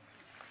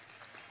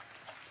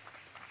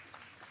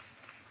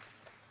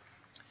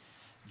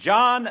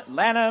 John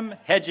Lanham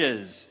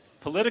Hedges,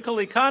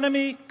 Political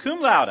Economy,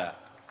 cum laude.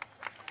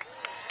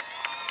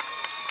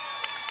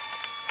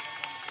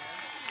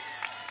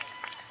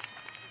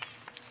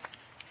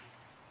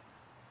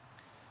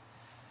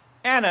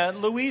 Anna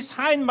Louise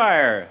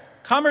Heinmeier,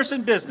 Commerce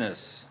and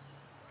Business.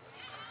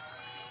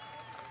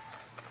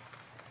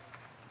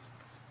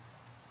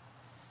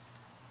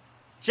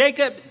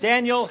 Jacob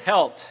Daniel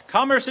Helt,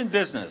 Commerce and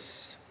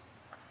Business.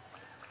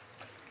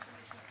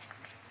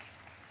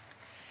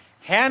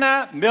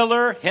 Hannah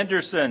Miller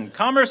Henderson,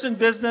 Commerce and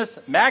Business,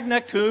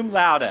 magna cum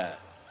laude.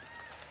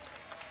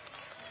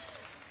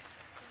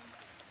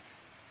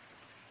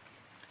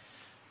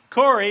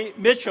 Corey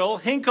Mitchell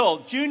Hinkle,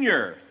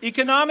 Jr.,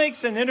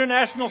 Economics and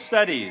International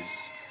Studies.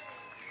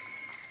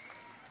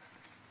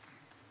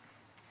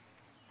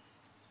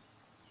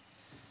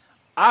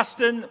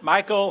 Austin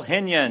Michael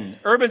Henyon,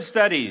 Urban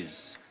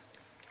Studies.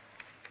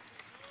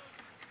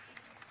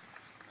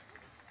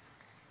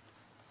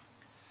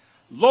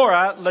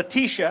 Laura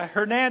Leticia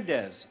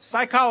Hernandez,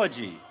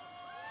 Psychology.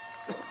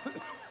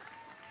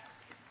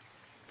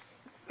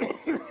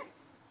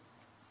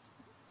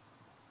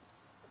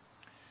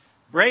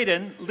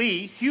 Braden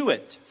Lee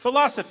Hewitt,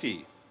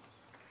 Philosophy.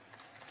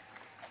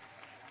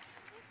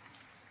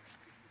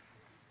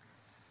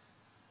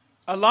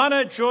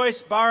 Alana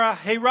Joyce Barra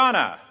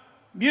Heirana,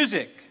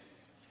 Music.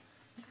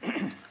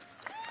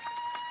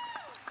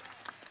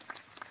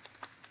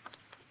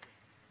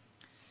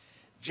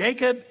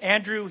 Jacob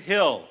Andrew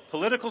Hill,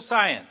 Political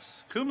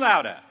Science, cum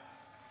laude.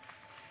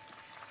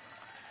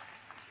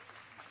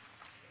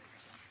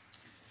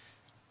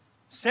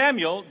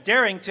 Samuel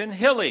Darrington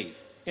Hilly,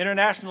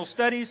 International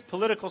Studies,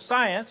 Political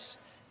Science,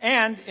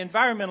 and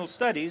Environmental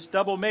Studies,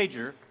 double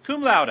major,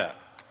 cum laude.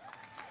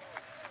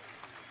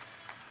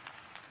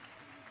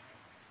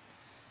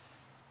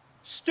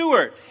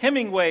 Stuart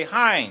Hemingway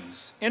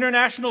Hines,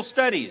 International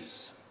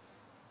Studies.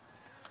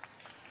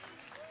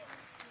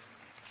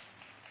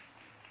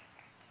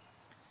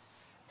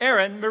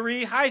 Erin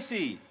Marie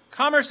Heisey,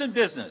 Commerce and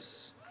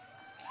Business.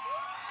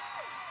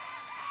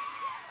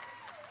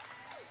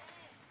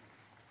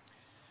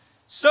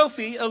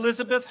 Sophie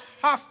Elizabeth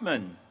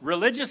Hoffman,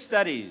 Religious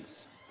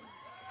Studies.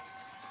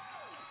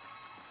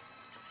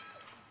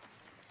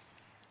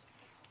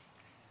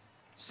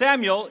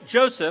 Samuel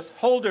Joseph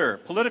Holder,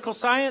 Political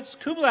Science,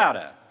 cum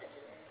laude.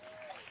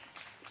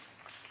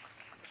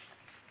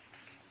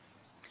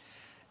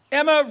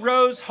 Emma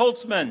Rose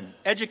Holtzman,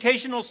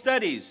 Educational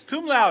Studies,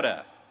 cum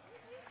laude.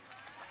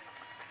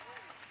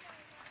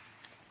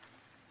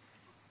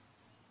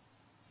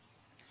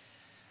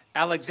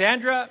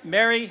 Alexandra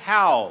Mary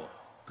Howell,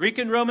 Greek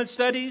and Roman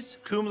Studies,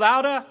 cum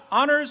laude,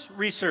 honors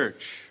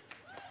research.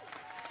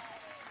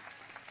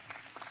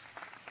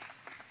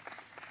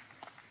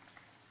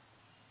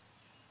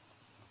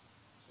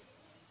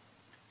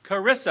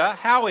 Carissa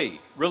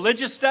Howie,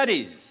 Religious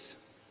Studies.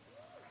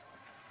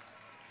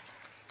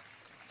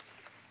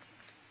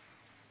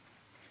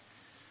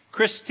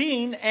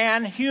 Christine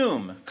Ann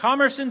Hume,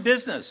 Commerce and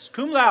Business,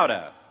 cum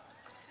laude.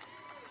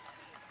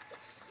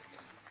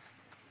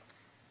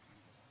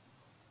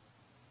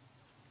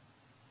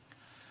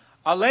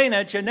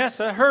 Elena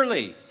Janessa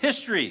Hurley,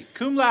 History,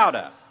 cum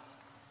laude.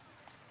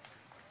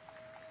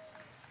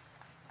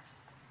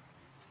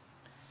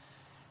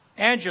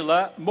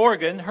 Angela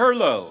Morgan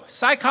Herlo,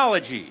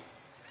 Psychology.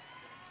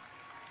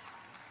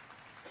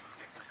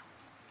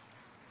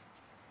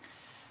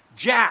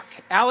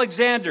 Jack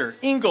Alexander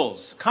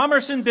Ingalls,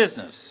 Commerce and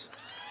Business.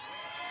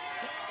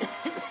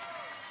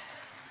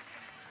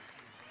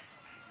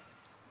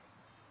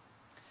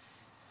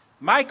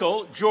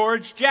 Michael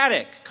George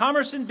Jadek,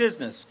 Commerce and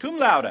Business, cum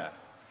laude.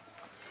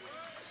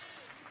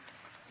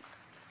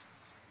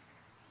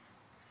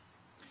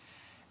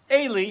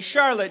 Ailey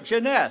Charlotte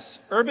Janess,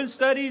 Urban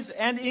Studies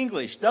and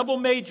English, double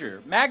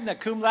major, magna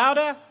cum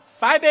laude,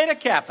 Phi Beta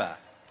Kappa.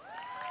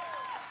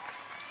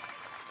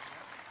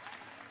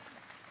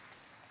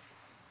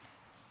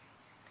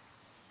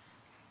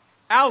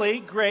 Allie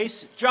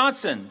Grace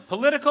Johnson,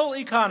 Political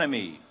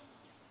Economy.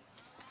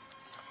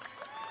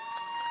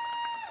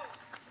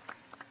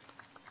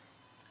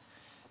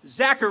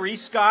 Zachary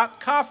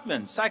Scott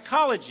Kaufman,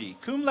 Psychology,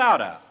 cum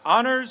laude,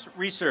 honors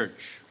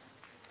research.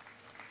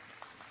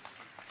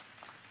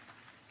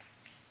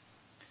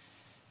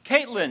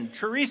 Caitlin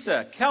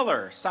Teresa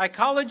Keller,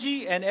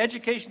 Psychology and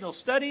Educational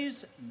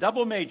Studies,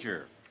 double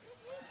major.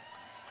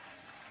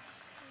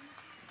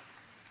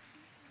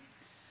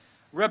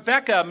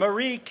 Rebecca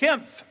Marie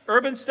Kempf,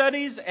 Urban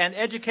Studies and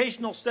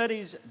Educational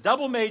Studies,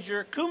 double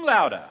major, cum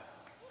laude.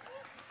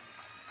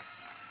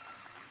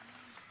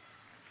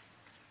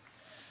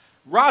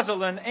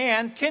 Rosalind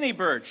Ann Kenny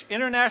Birch,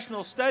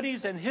 International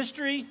Studies and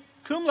History,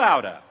 cum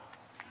laude.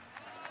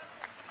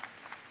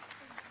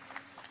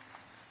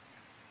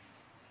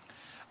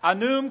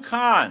 Anum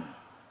Khan,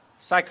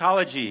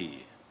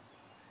 Psychology.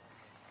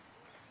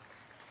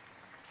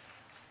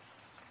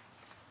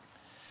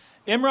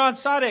 Imran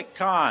Sadiq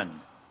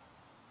Khan,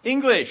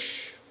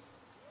 English.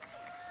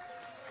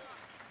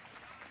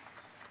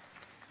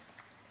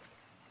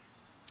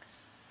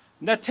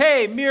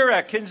 Nate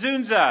Mira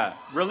Kinzunza,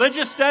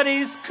 Religious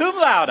Studies, cum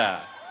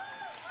laude.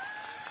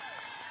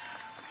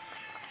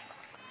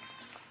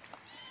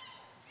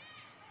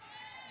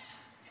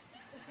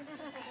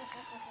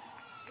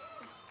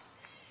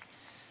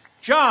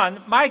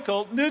 John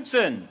Michael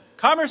Knudsen,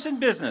 Commerce and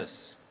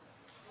Business.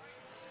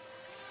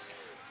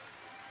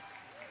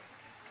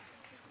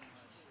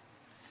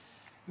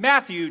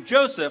 Matthew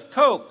Joseph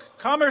Koch,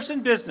 Commerce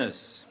and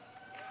Business.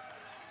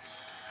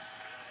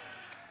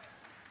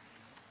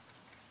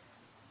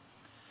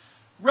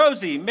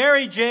 Rosie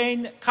Mary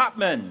Jane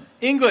Kopman,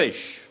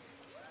 English.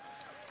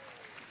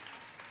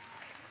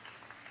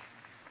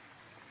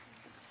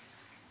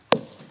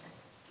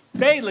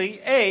 Bailey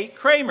A.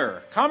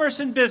 Kramer, Commerce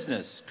and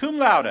Business, cum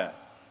laude.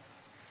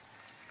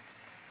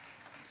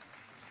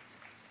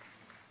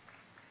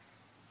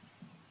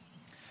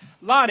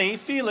 Lonnie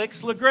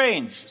Felix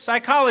LaGrange,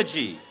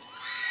 Psychology.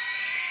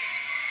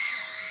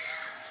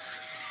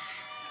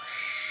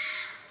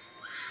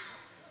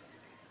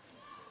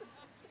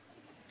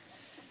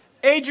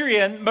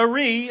 Adrian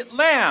Marie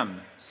Lamb,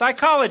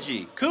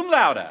 Psychology, cum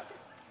laude.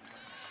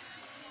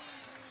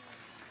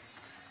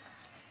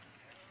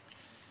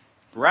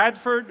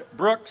 Bradford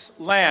Brooks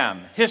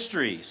Lamb,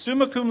 History,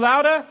 summa cum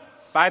laude,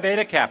 Phi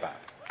Beta Kappa.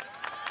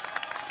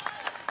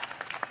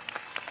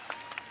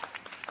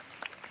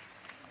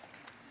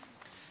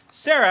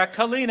 Sarah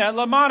Kalina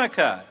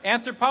LaMonica,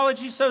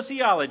 Anthropology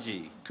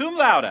Sociology, cum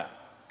laude.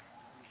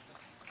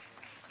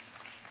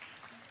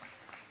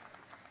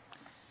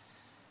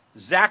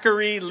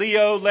 Zachary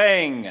Leo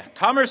Lang,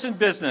 Commerce and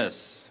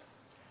Business.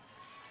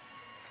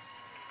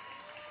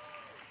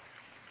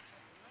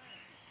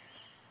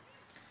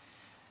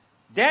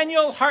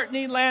 Daniel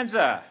Hartney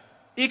Lanza,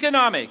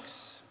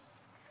 Economics.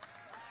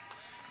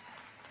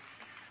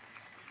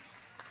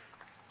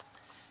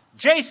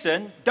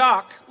 Jason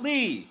Doc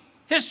Lee,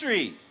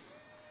 History.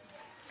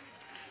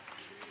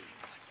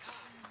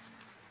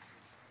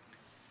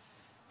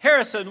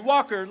 Harrison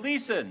Walker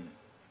Leeson,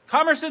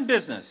 Commerce and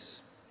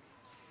Business.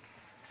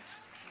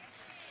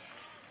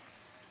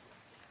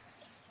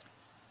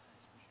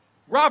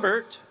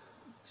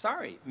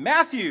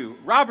 Matthew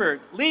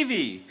Robert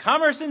Levy,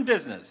 Commerce and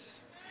Business.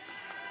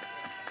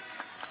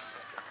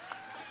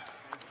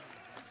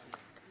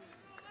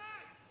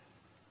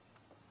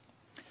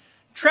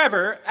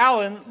 Trevor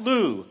Allen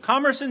Liu,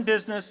 Commerce and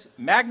Business,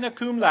 magna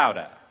cum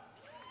laude.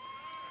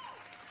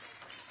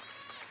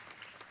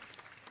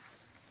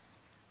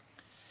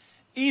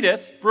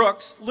 Edith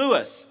Brooks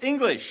Lewis,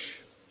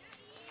 English.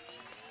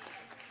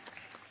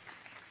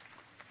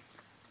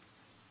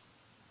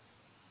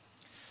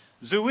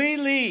 Zui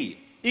Li,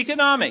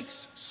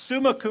 Economics,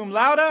 summa cum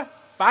laude,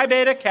 phi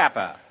beta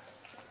kappa.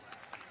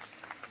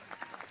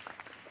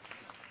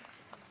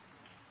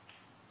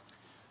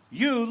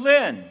 Yu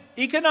Lin,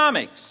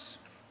 Economics.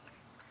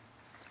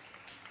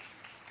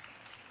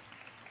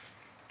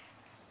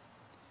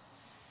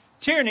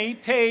 Tierney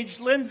Page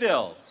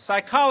Linville,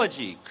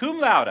 Psychology, cum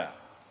laude.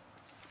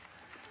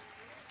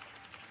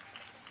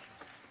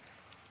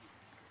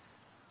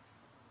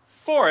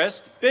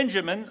 Forrest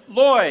Benjamin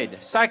Lloyd,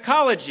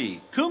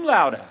 Psychology, cum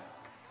laude.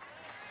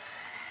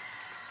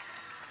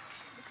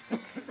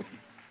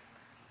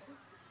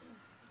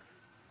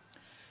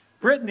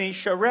 Brittany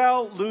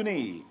Sherelle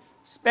Looney,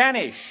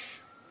 Spanish.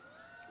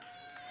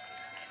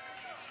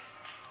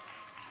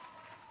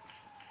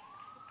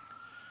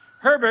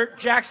 Herbert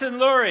Jackson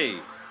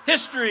Lurie,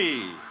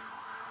 History.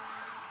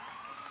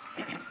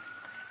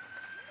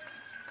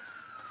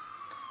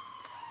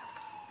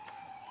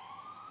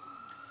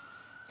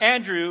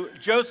 Andrew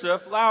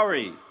Joseph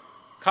Lowry,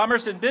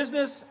 Commerce and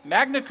Business,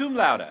 magna cum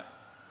laude.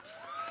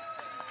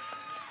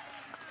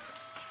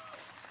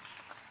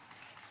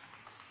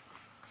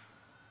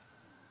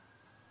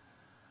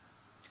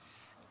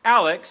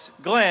 Alex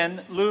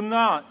Glenn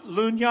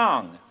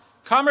Lunyang,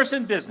 Commerce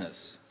and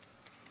Business.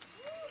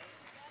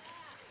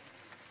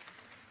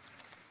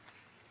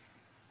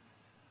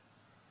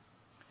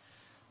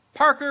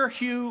 Parker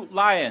Hugh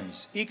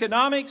Lyons,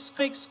 Economics,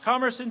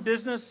 Commerce and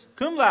Business,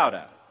 cum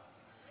laude.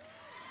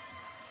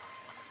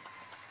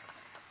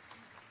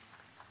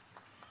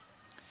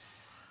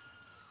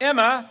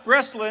 Emma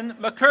Breslin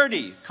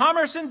McCurdy,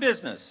 Commerce and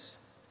Business.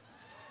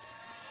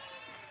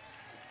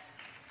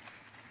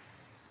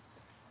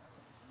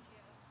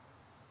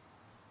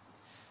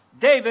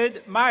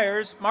 David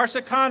Myers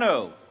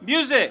Marsicano,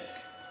 Music.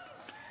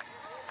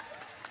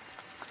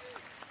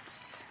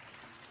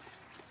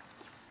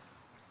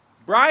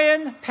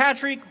 Brian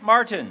Patrick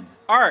Martin,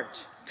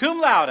 Art, cum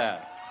laude.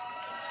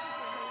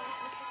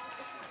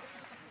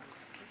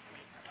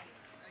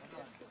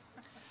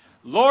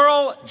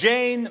 Laurel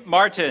Jane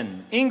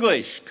Martin,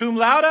 English, cum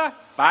laude,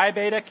 phi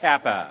beta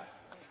kappa.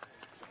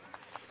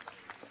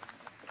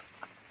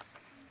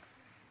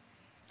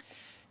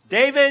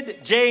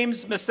 David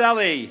James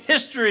Maselli,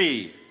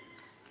 History.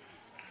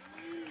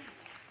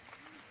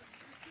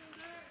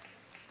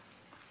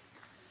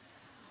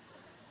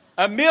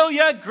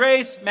 Amelia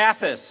Grace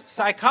Mathis,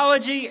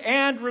 Psychology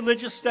and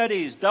Religious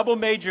Studies, double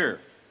major.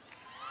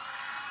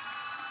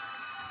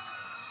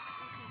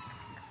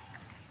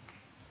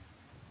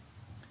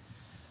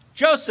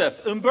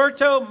 Joseph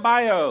Umberto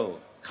Mayo,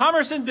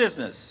 Commerce and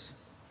Business.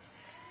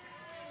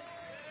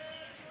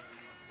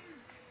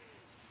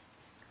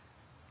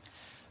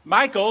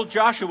 Michael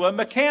Joshua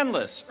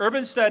McCandless,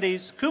 Urban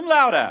Studies, cum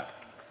laude.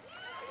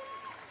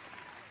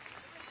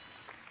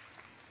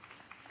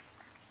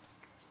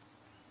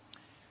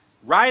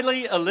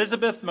 Riley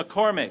Elizabeth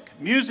McCormick,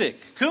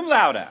 Music, cum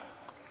laude.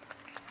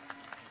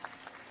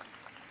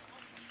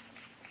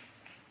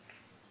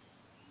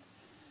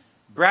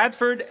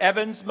 Bradford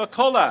Evans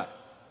McCullough,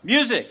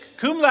 Music,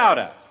 cum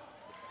laude.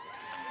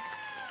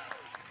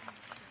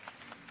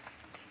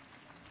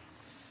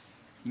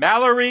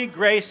 Mallory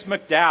Grace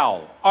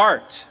McDowell,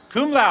 Art,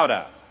 cum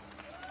laude.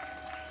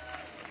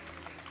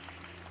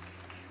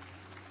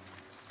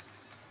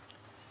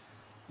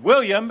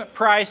 William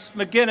Price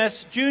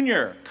McGinnis,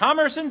 Jr.,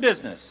 Commerce and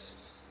Business.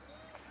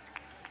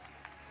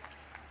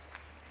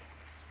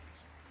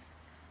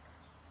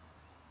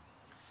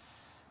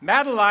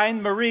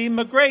 Madeline Marie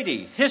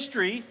McGrady,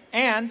 History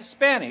and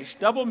Spanish,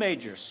 double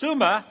major,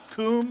 summa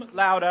cum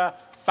laude,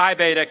 phi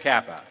beta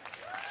kappa.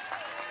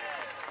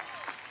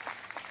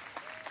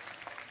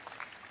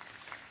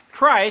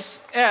 Price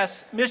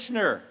S.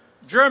 Mischner,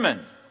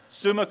 German,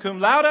 summa cum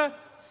laude,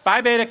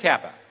 phi beta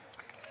kappa.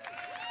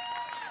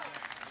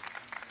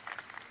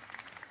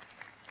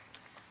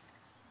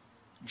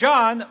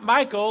 John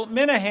Michael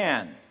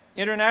Minahan,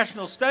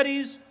 International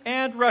Studies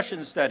and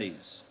Russian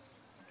Studies.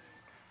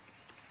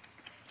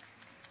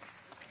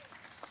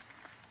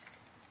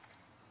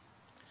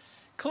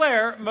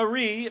 Claire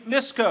Marie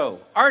Misko,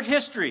 Art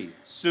History,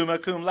 summa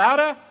cum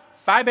laude,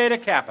 phi beta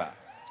kappa.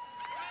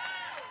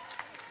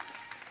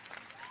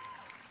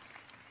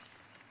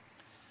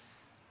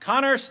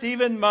 Connor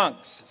Stephen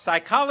Monks,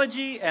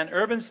 Psychology and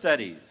Urban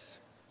Studies.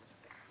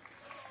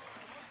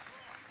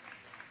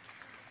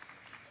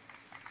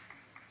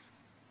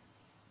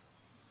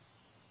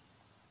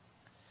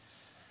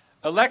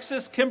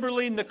 Alexis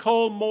Kimberly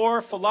Nicole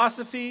Moore,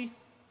 Philosophy.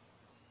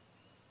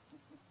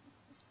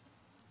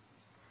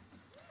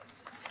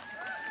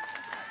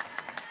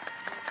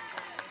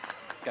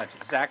 Gotcha.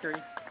 Zachary.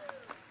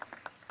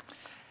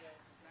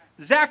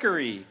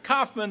 Zachary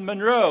Kaufman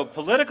Monroe,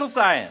 Political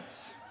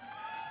Science.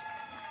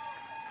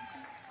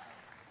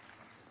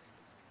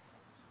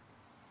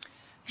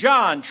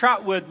 John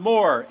Trotwood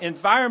Moore,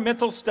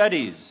 Environmental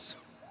Studies.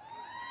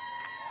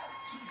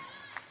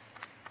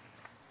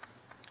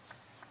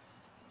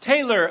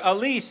 Taylor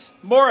Elise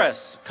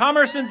Morris,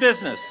 Commerce and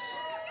Business.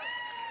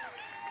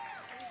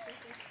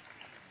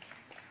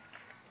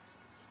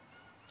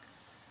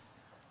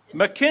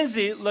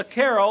 Mackenzie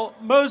LaCarroll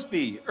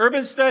Mosby,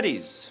 Urban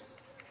Studies.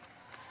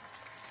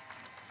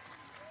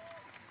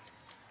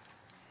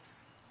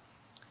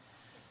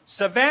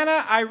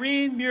 Savannah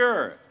Irene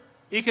Muir,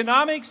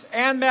 Economics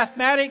and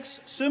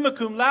Mathematics, summa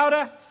cum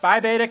laude, Phi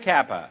Beta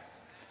Kappa.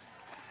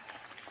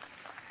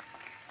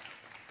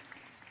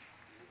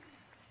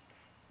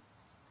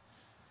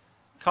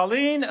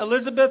 Colleen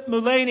Elizabeth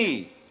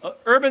Mulaney,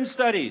 Urban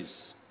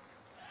Studies.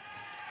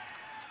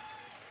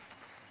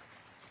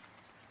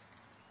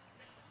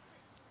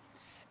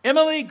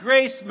 Emily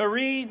Grace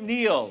Marie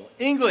Neal,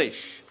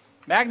 English,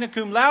 magna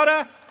cum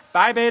laude,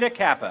 Phi Beta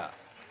Kappa.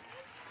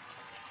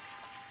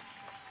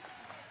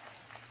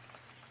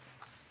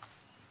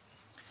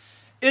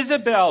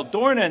 Isabel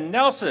Dornan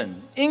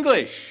Nelson,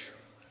 English.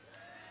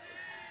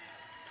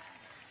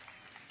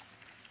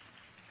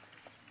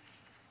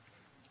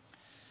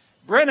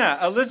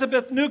 Brenna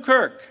Elizabeth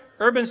Newkirk,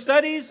 Urban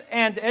Studies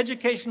and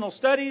Educational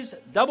Studies,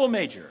 double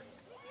major.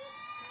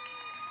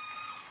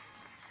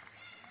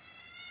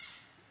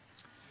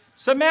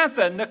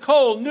 Samantha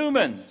Nicole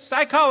Newman,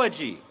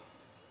 Psychology.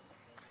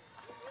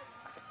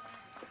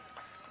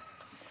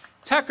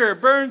 Tucker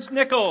Burns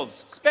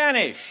Nichols,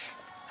 Spanish.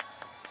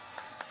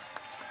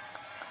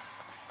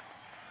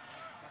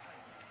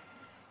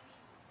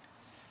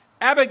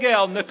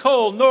 Abigail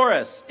Nicole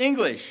Norris,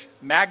 English,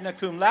 magna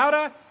cum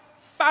laude,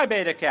 Phi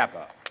Beta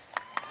Kappa.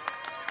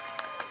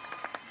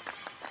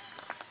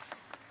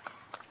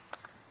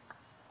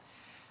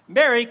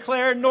 Mary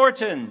Claire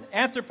Norton,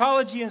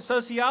 Anthropology and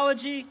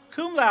Sociology,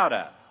 cum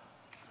laude.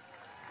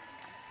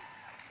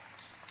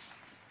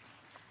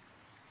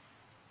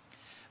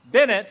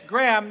 Bennett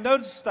Graham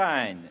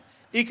Notestein,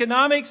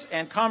 Economics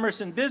and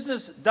Commerce and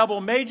Business, double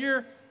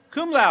major,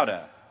 cum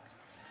laude.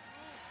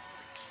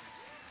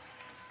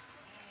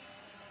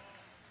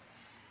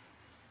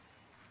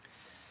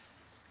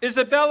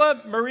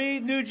 Isabella Marie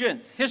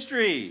Nugent,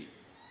 History.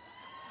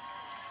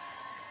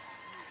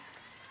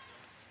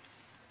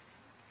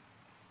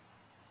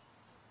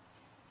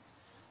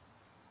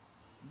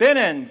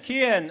 Benin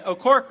Kian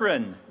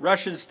O'Corcoran,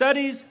 Russian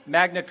Studies,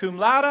 magna cum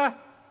laude,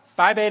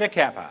 Phi Beta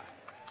Kappa.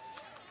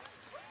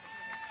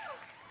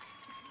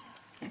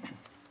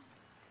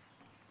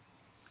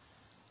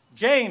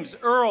 James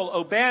Earl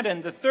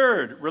O'Bannon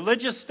III,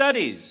 Religious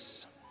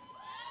Studies.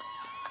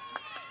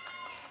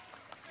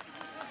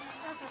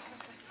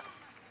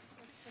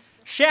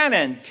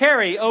 Shannon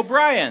Carey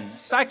O'Brien,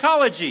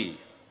 Psychology.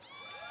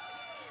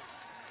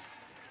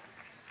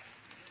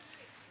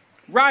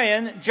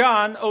 Ryan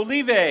John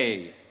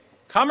Olive,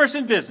 Commerce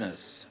and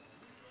Business.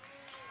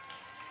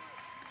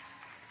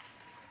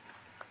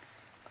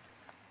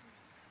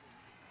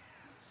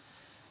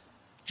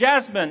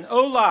 Jasmine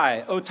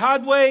Olai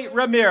Otadwe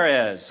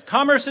Ramirez,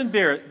 Commerce and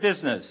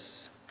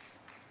Business.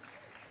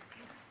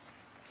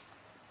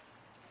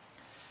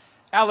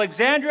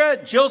 Alexandra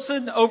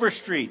Gilson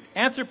Overstreet,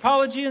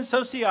 Anthropology and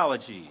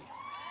Sociology.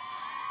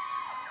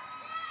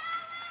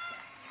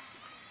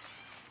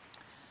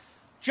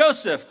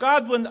 Joseph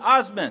Godwin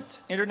Osment,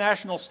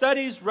 International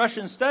Studies,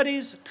 Russian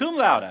Studies, cum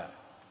laude.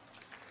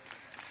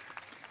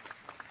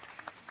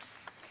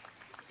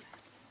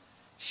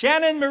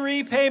 Shannon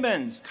Marie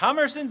Paymans,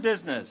 Commerce and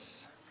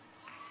Business.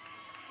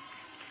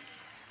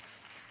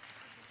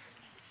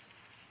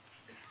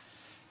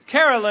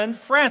 Carolyn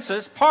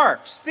Frances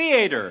Parks,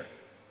 Theater.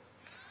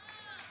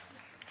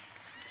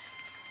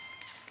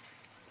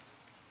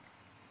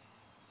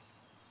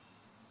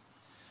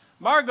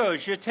 Margot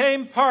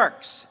Jetame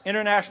Parks,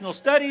 International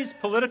Studies,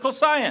 Political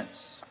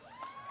Science.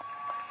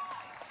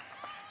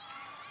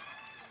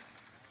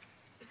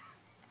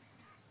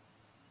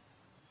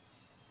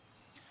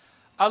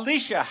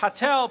 Alicia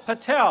Hatel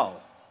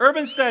Patel,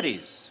 Urban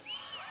Studies.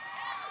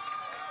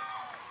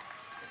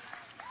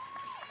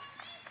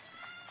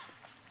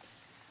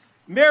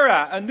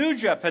 Mira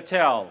Anuja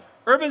Patel,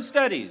 Urban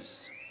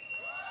Studies.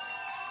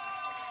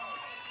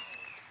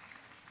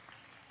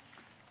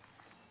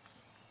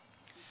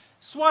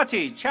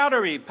 Swati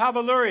Chowdhury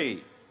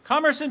Pavaluri,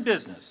 Commerce and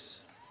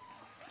Business.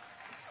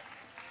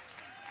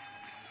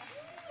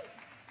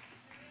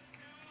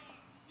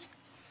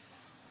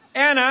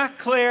 Anna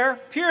Claire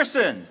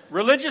Pearson,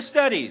 Religious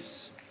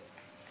Studies.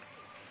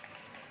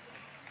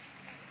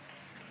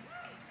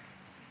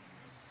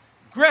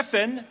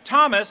 Griffin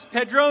Thomas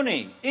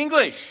Pedroni,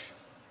 English.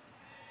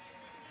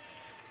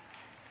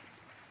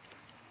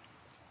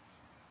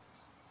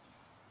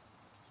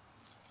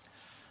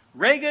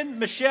 Reagan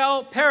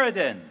Michelle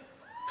Paradin,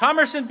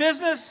 Commerce and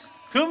Business,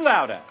 cum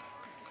laude.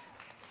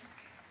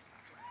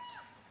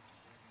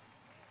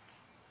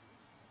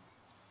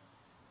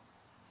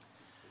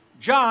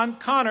 John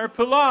Connor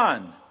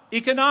Poulon,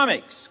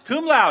 Economics,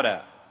 cum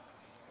laude.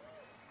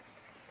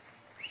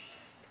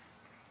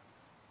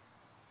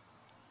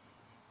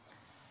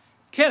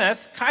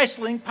 Kenneth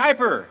Keisling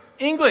Piper,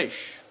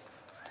 English.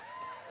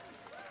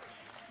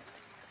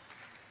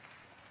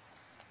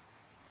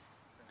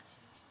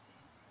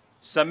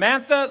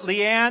 Samantha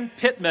Leanne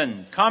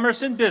Pittman,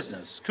 Commerce and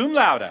Business, cum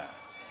laude.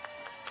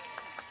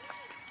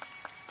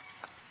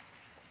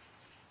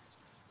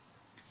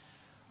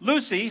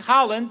 Lucy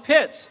Holland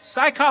Pitts,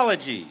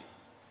 Psychology.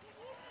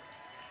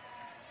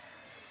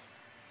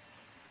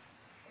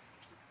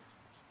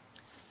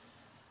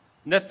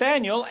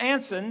 Nathaniel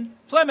Anson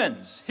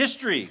Plemons,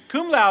 History,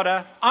 cum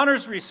laude,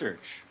 Honors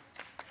Research.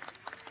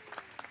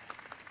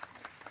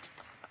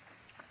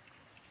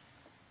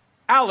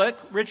 Alec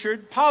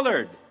Richard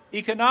Pollard,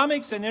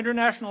 Economics and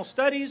International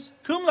Studies,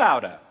 cum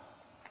laude.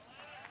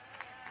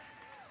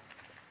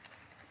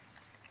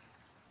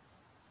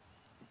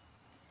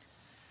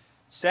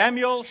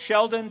 Samuel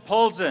Sheldon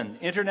Polzin,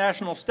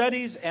 International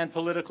Studies and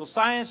Political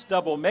Science,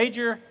 double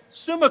major,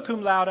 summa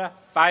cum laude,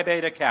 Phi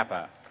Beta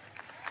Kappa.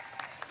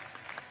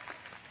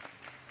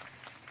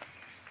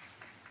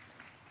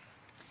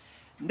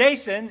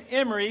 Nathan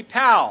Emery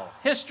Powell,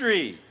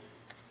 History.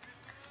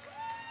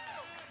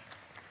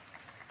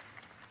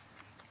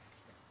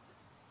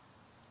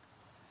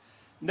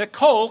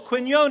 Nicole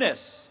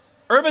Quinones,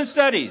 Urban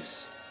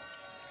Studies.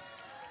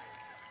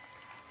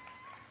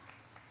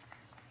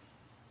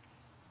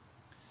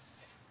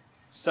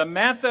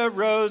 Samantha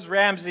Rose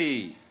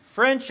Ramsey,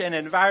 French and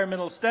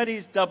Environmental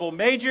Studies, double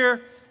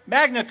major,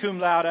 magna cum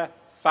laude,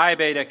 Phi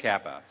Beta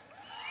Kappa.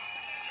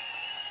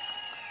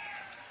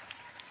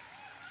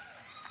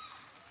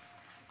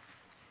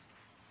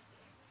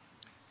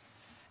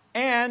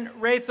 Anne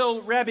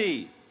Rachel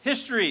Rebbe,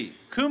 History,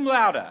 cum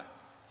laude.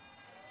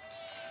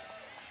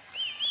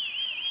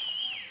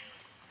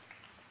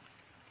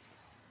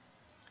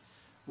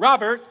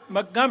 Robert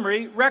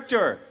Montgomery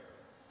Rector,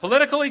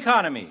 Political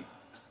Economy.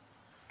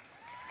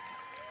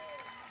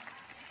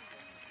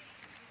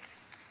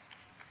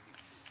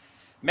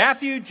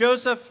 Matthew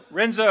Joseph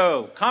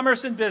Renzo,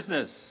 Commerce and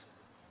Business.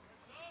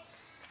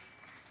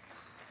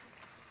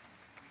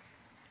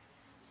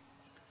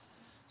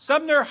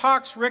 Sumner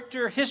Hawks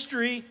Richter,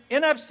 History,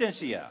 in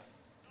absentia.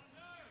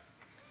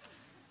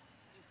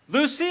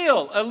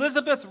 Lucille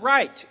Elizabeth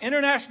Wright,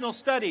 International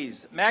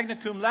Studies, magna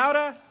cum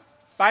laude,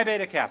 Phi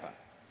Beta Kappa.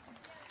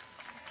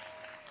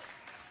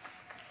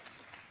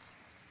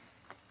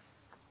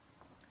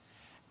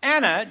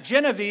 Anna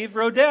Genevieve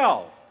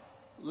Rodell,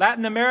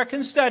 Latin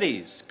American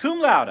Studies,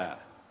 cum laude.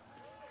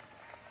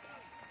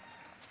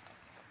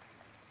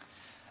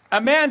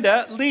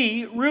 Amanda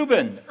Lee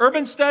Rubin,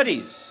 Urban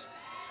Studies.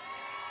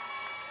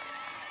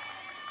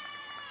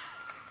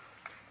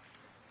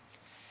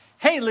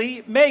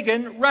 Haley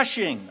Megan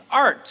Rushing,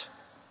 Art.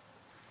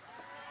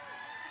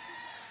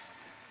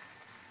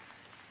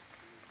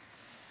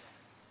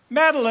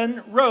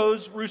 Madeline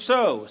Rose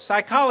Rousseau,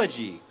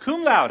 Psychology,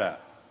 cum laude.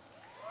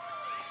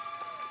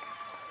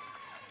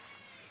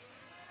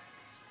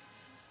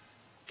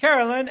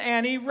 Carolyn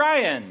Annie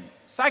Ryan,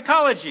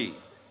 Psychology.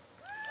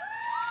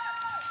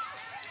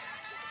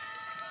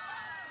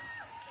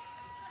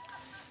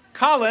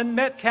 Colin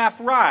Metcalf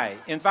Rye,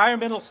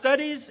 Environmental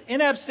Studies, in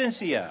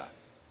absentia.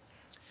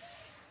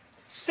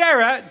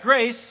 Sarah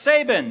Grace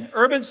Sabin,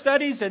 Urban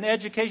Studies and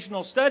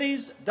Educational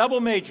Studies,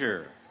 double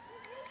major.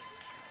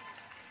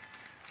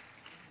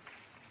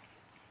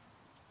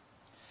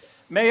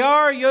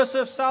 Mayar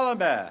Yosef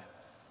Salameh,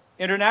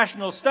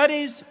 International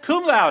Studies,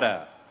 cum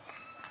laude.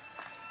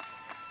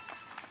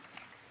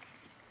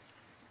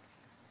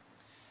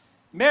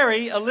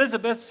 Mary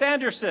Elizabeth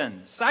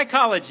Sanderson,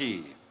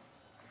 Psychology.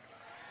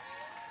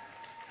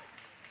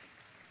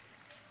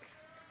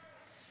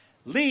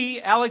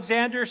 Lee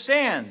Alexander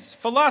Sands,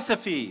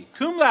 Philosophy,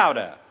 cum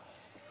laude.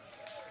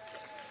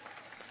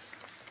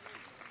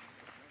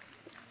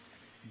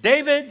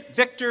 David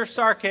Victor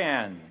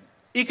Sarkan,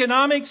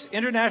 Economics,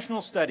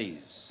 International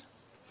Studies.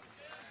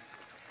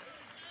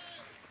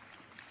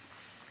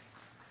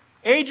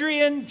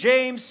 Adrian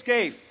James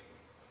Scaife,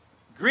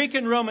 Greek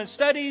and Roman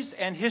Studies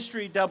and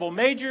History double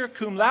major,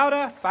 cum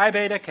laude, Phi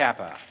Beta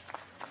Kappa.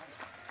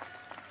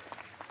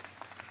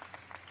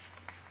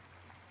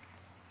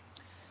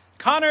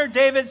 Connor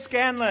David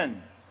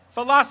Scanlon,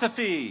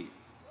 Philosophy.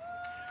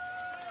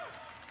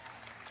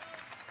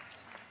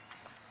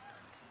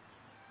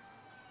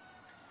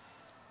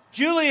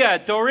 Julia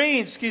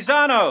Doreen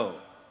Schizano,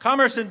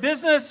 Commerce and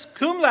Business,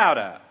 cum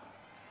laude.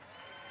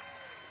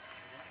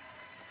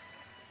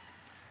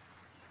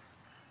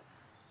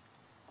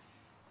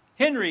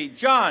 Henry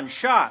John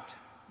Schott,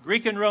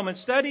 Greek and Roman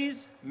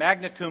Studies,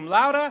 magna cum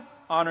laude,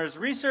 Honors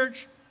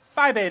Research,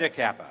 Phi Beta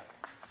Kappa.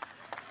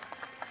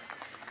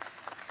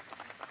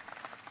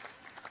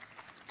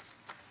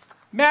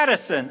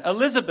 Madison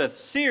Elizabeth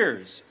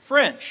Sears,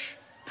 French,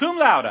 cum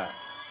laude.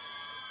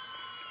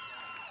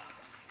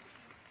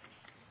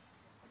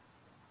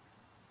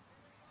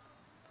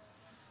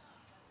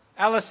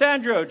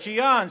 Alessandro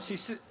Gian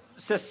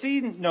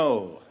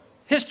Cecino,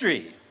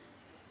 History.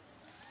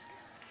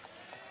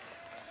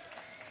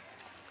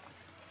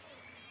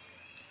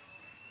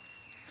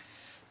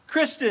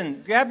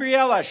 Kristen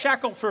Gabriella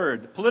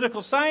Shackelford,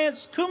 Political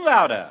Science, cum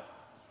laude.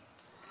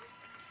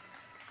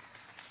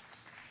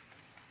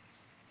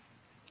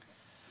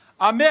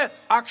 Amit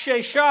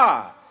Akshay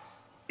Shah,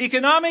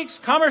 Economics,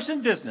 Commerce,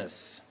 and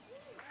Business.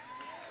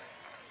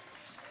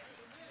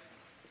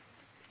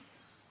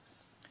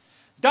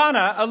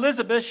 Donna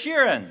Elizabeth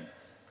Sheeran,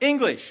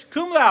 English,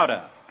 cum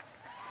laude.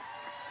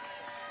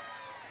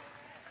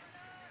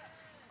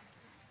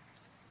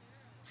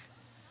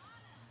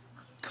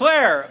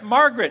 Claire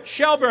Margaret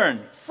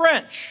Shelburne,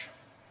 French.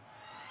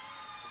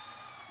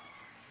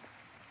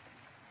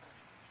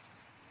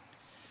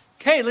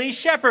 Kaylee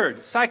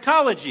Shepard,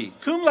 Psychology,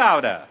 cum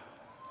laude.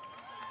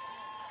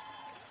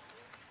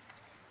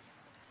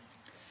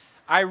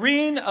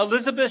 Irene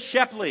Elizabeth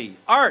Shepley,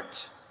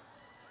 Art.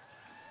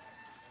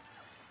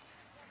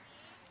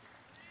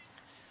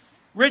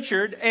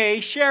 Richard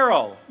A.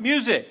 Sherrill,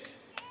 Music.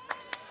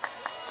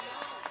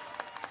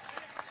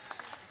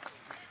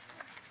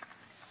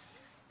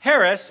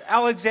 Harris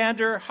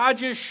Alexander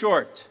Hodges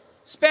Short,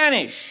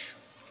 Spanish.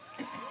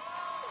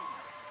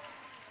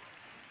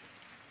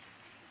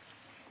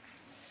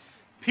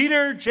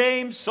 Peter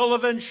James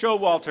Sullivan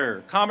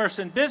Showalter, Commerce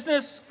and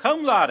Business,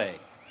 cum laude.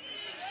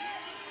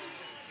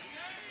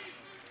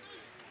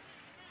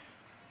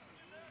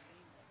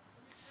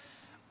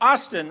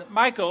 Austin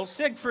Michael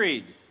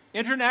Siegfried,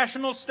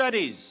 International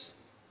Studies.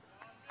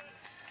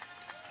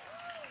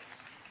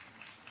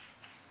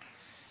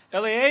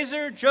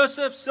 Eliezer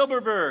Joseph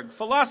Silberberg,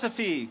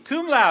 Philosophy,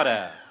 cum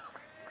laude.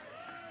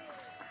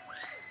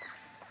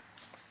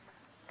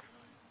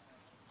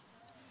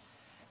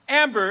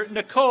 Amber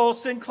Nicole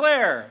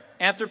Sinclair,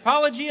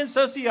 Anthropology and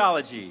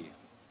Sociology.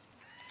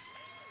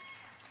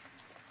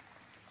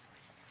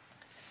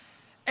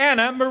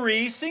 Anna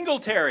Marie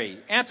Singletary,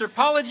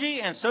 Anthropology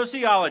and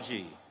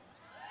Sociology.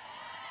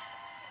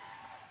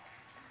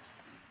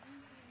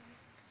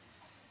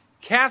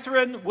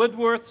 Catherine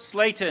Woodworth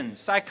Slayton,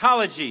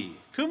 Psychology,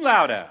 cum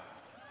laude.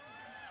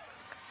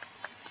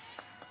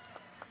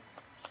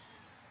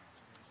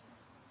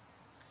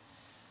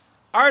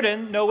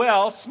 Arden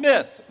Noel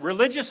Smith,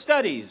 Religious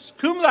Studies,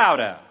 cum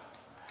laude.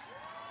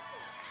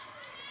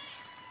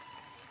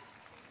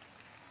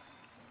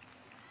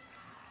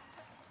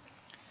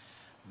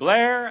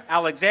 Blair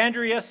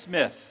Alexandria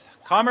Smith,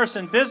 Commerce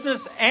and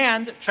Business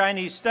and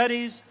Chinese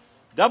Studies,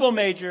 double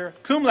major,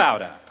 cum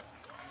laude.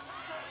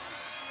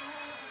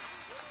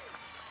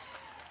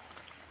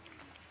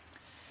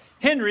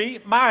 Henry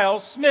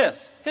Miles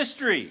Smith,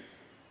 History.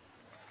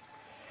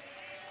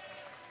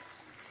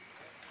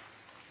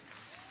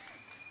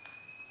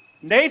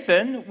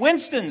 Nathan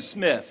Winston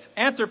Smith,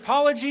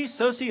 Anthropology,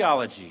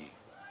 Sociology.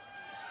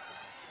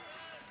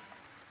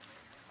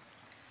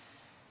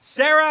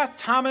 Sarah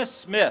Thomas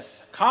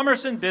Smith,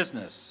 Commerce and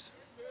Business.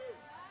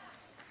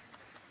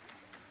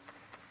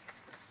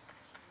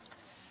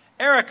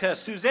 Erica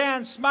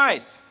Suzanne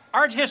Smythe,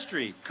 Art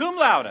History, cum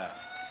laude.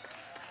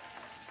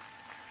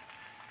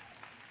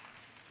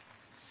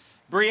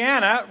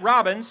 Brianna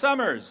Robin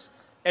Summers,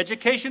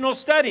 Educational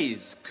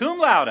Studies, cum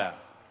laude.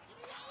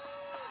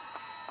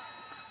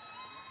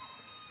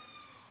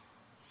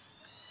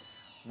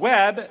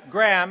 Webb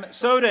Graham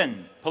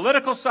Soden,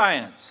 Political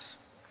Science.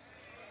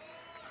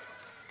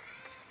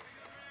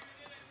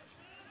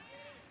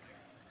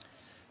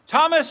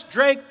 Thomas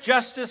Drake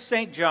Justice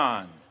St.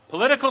 John,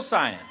 Political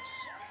Science.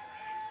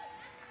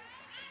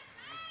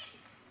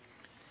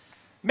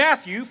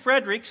 Matthew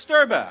Frederick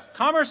Sturba,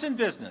 Commerce and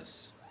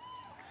Business.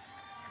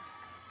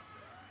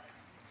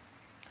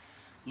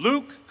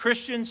 Luke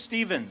Christian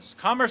Stevens,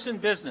 Commerce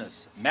and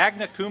Business,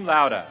 magna cum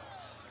laude.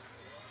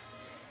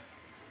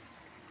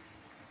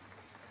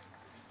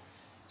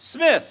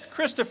 Smith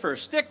Christopher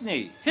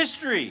Stickney,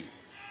 History.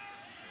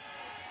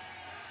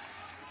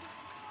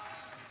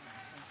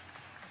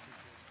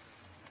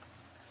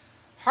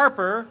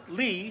 Harper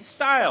Lee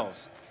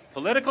Stiles,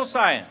 Political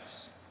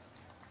Science.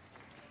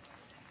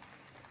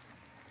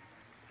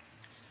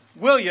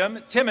 William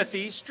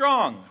Timothy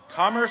Strong,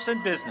 Commerce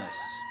and Business.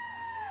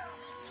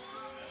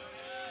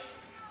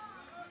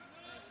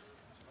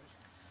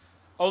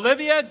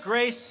 Olivia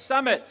Grace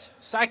Summit,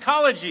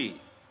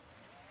 Psychology.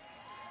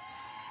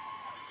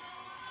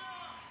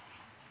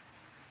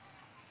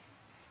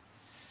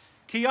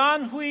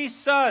 Kian Hui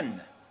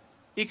Sun,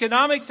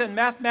 Economics and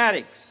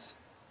Mathematics,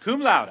 cum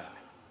laude.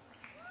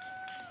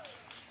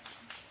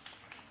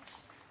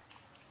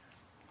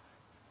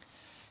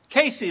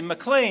 Casey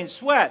McLean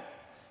Sweat,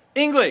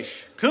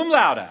 English, cum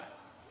laude.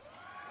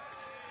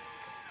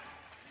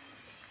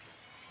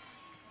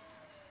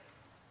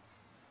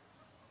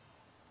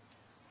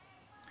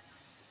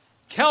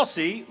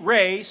 Kelsey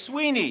Ray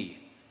Sweeney,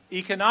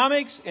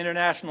 Economics,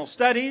 International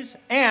Studies,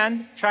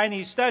 and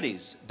Chinese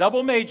Studies,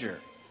 double major,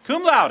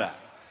 cum laude.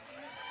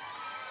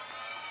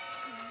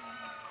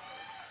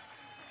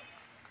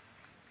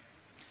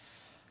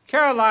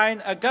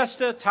 Caroline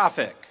Augusta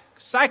Toffick,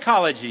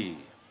 Psychology.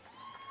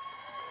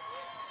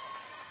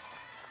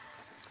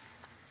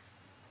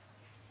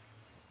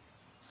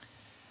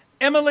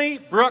 Emily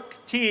Brooke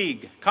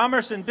Teague,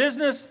 Commerce and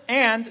Business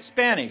and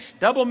Spanish,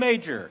 double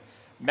major,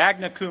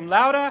 magna cum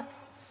laude,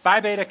 Phi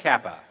Beta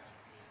Kappa.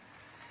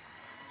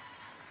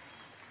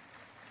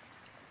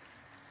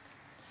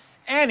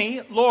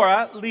 Annie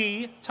Laura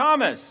Lee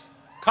Thomas,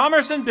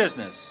 Commerce and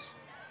Business.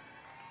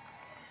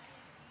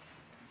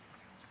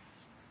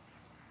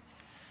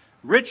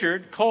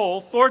 Richard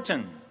Cole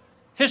Thornton,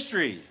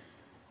 History.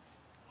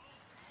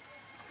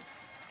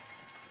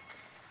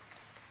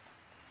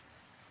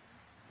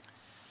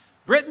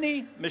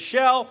 Brittany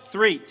Michelle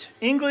Threet,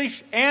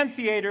 English and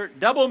Theater,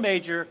 double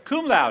major,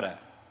 cum laude.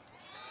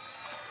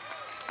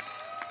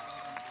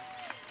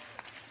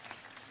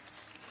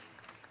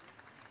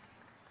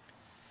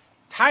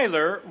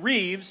 Tyler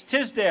Reeves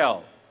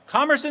Tisdale,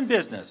 Commerce and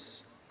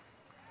Business.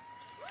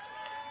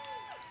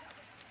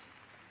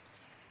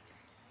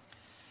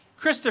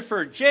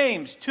 Christopher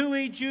James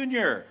Toohey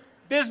Jr.,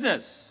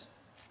 Business.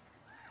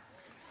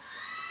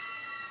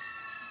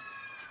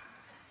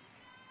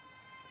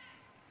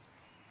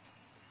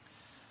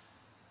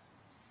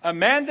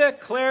 Amanda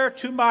Claire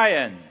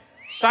Tumayan,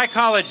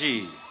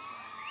 Psychology.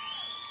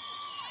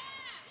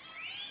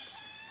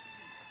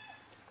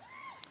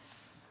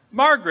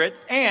 Margaret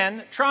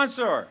Ann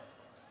Tronsor,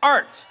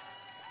 Art.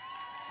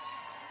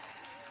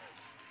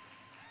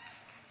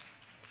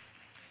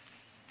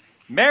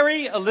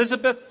 Mary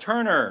Elizabeth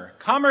Turner,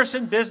 Commerce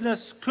and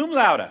Business, cum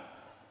laude.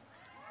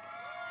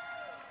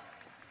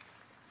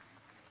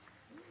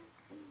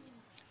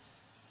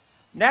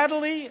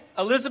 Natalie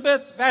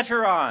Elizabeth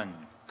Vacheron,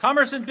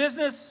 Commerce and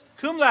Business,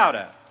 cum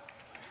laude.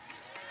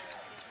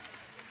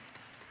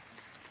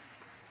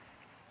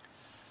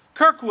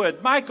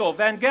 Kirkwood Michael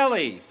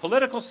Vangeli,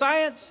 Political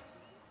Science,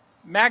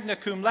 magna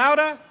cum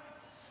laude,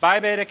 Phi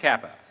Beta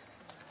Kappa.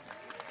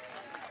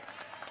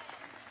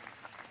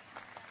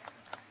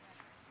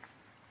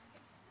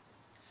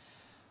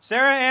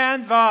 Sarah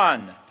Ann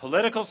Vaughn,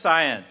 Political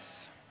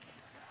Science.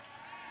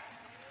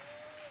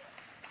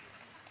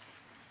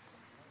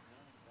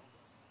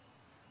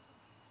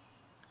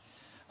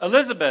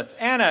 Elizabeth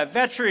Anna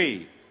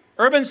Vetri,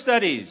 Urban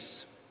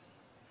Studies.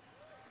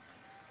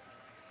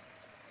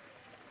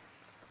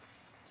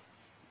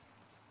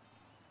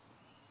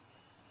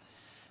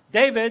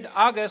 David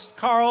August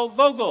Carl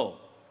Vogel,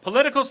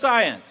 Political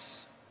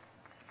Science.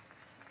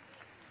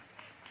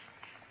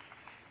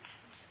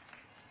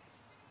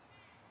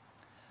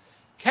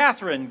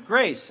 Catherine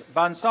Grace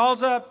Von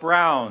Salza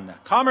Brown,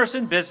 Commerce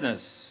and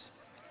Business.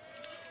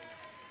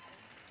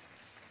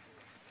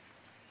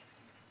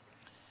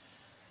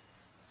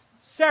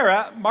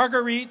 Sarah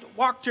Marguerite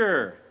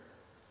Wachter,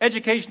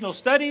 Educational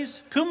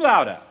Studies, cum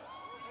laude.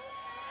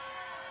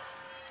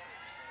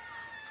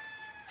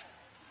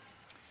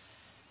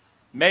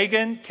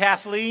 Megan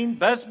Kathleen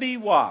Busby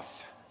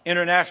Woff,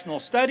 International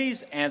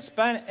Studies and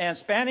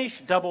Spanish,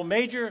 double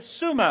major,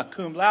 summa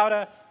cum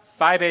laude,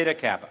 Phi Beta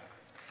Kappa.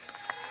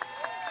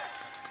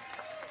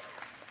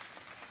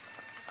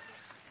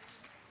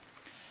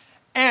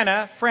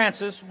 Anna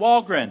Frances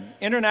Walgren,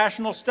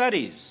 International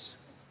Studies.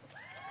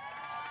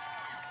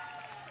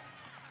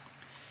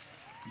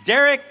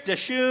 Derek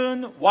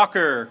Deshun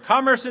Walker,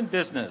 Commerce and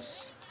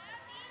Business.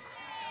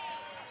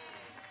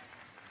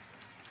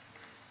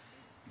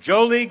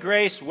 Jolie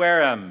Grace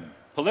Wareham,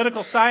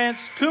 Political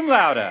Science, cum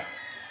laude.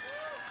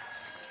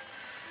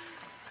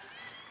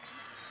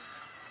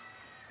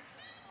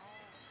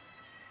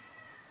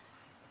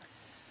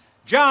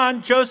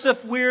 John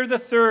Joseph Weir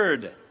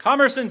III,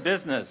 Commerce and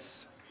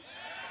Business.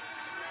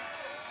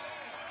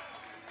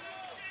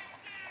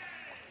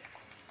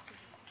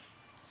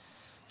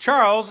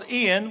 Charles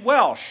Ian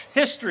Welsh,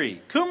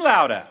 History, cum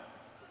laude.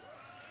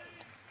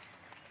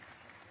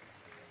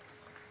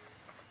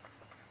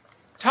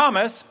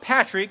 Thomas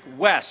Patrick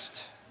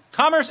West,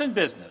 Commerce and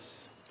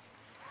Business.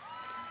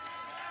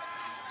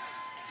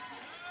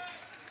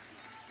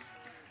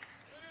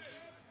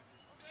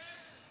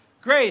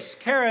 Grace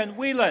Karen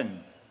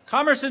Whelan,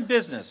 Commerce and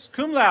Business,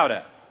 cum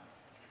laude.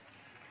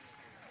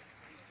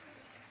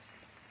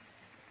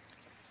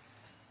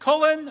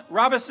 Colin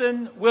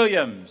Robinson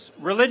Williams,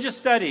 Religious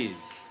Studies,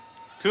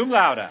 cum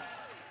laude.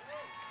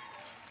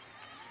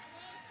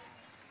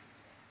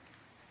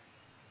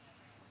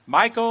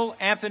 Michael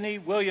Anthony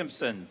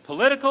Williamson,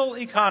 Political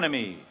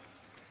Economy.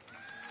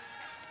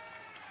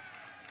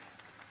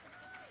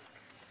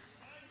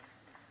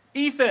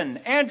 Ethan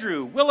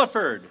Andrew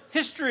Williford,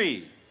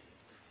 History.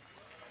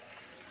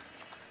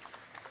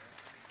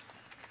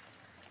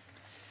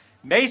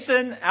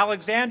 Mason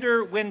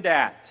Alexander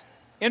Windat,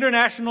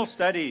 International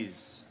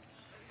Studies.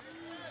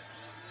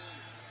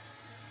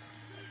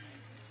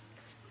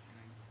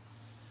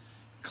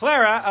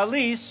 Clara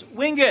Elise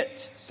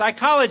Wingett,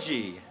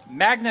 Psychology,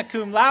 magna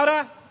cum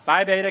laude,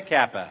 Phi Beta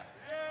Kappa.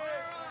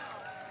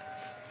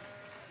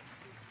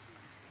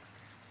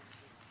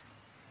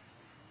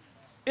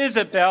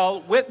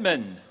 Isabel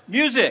Whitman,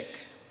 Music.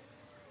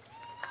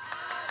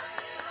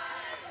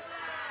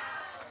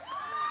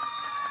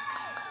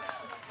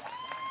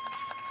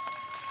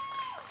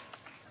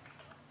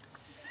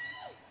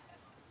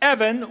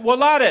 Evan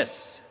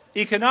Wolatis,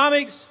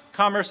 Economics,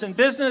 Commerce and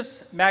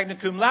Business, magna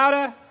cum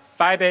laude,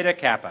 Phi Beta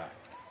Kappa.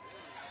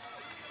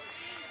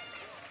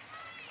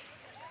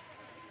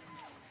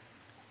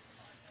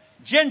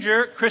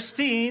 Ginger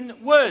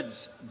Christine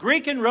Woods,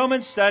 Greek and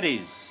Roman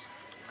Studies.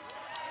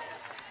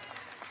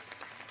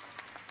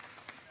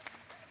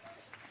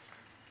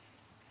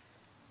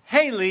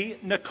 Haley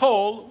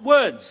Nicole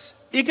Woods,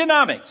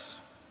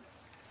 Economics.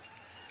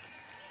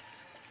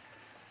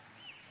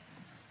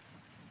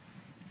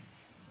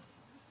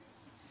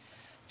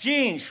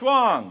 Jean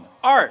Schwang,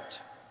 Art,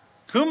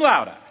 cum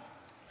laude.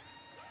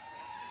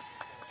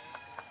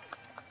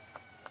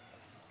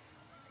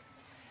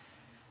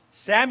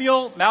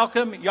 Samuel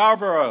Malcolm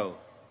Yarborough,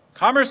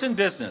 Commerce and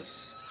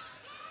Business.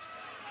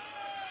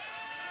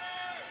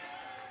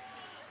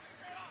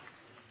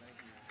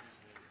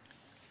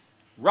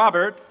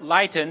 Robert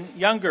Leighton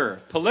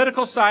Younger,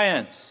 Political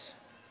Science.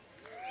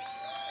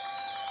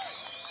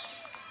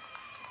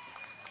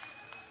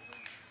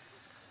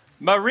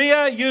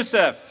 Maria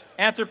Youssef,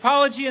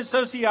 Anthropology and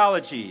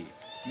Sociology,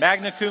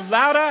 magna cum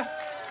laude,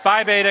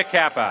 Phi Beta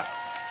Kappa.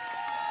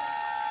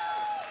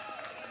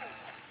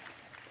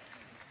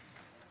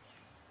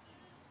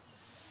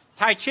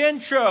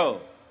 Tai-Chin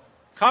Cho,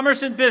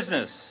 Commerce and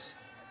Business,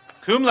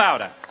 cum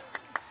laude.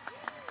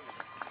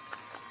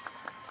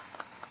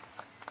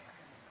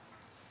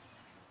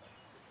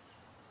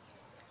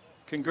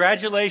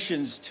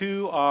 Congratulations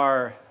to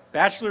our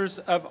Bachelor's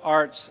of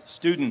Arts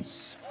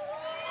students.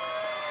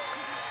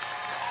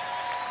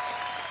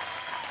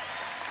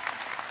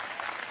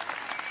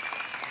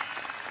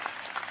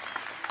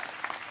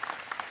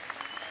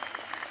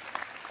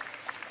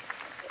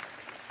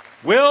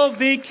 Will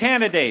the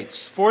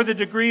candidates for the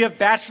degree of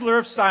Bachelor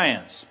of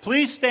Science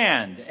please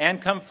stand and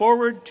come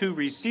forward to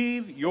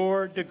receive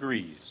your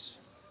degrees?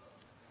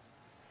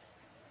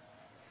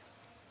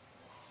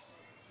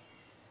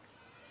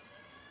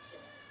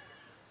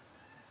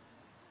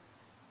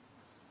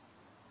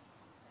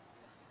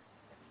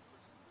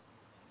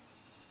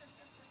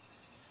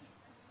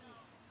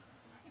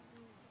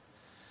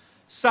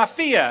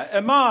 Safia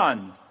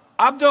Iman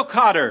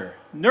Abdelkader,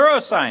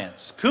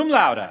 Neuroscience, cum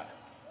laude.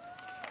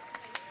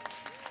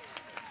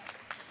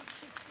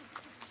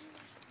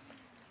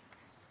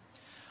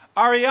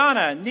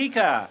 Ariana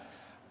Nika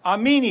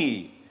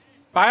Amini,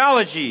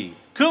 Biology,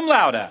 cum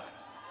laude.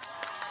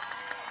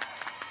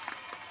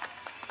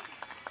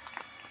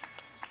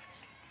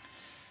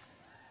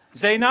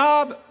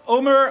 Zainab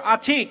Omer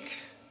Atik,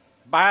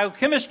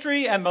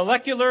 Biochemistry and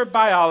Molecular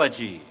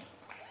Biology.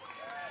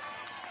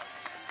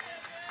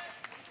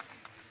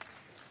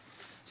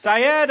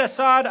 Syed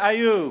Asad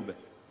Ayub,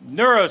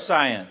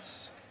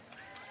 Neuroscience.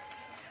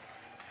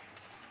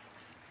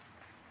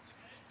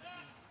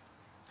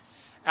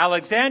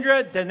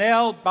 Alexandra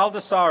Danelle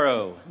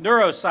Baldassaro,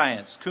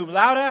 Neuroscience, cum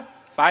laude,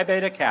 Phi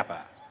Beta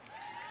Kappa.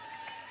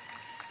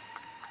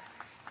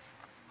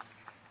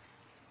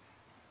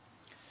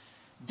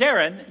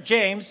 Darren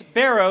James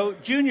Barrow,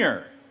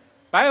 Jr.,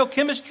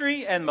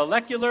 Biochemistry and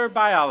Molecular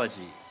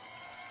Biology.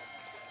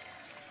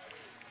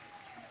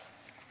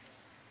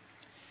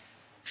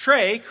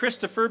 Trey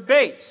Christopher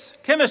Bates,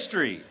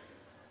 Chemistry.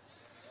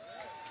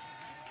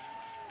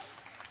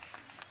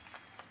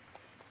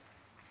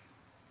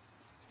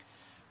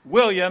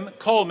 William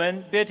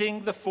Coleman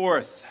Bitting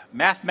IV,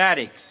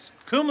 Mathematics,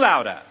 cum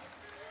laude.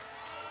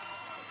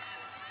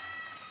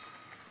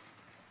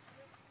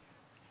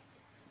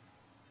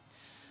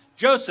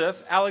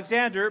 Joseph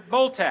Alexander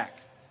Boltak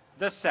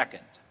II,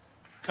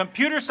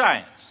 Computer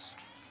Science.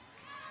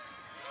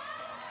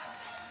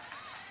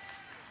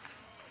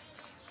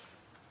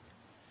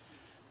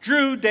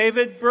 Drew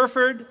David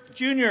Burford,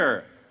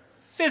 Jr.,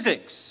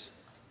 Physics.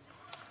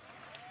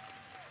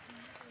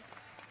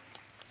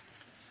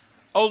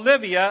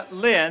 Olivia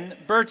Lynn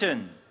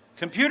Burton,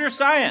 Computer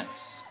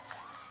Science.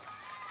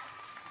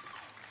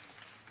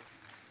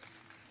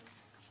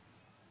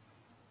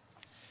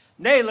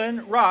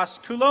 Naylan Ross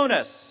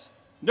Kulonis,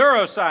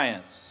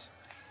 Neuroscience.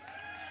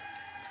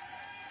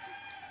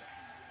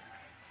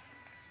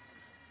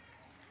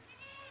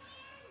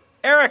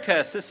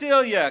 Erica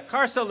Cecilia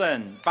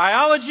Carcelin,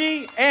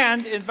 Biology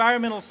and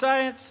Environmental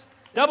Science,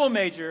 double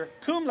major,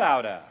 cum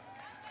laude.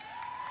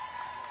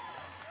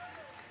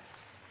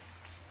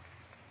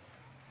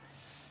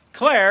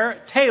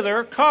 Claire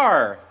Taylor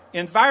Carr,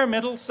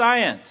 Environmental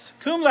Science,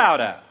 cum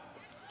laude.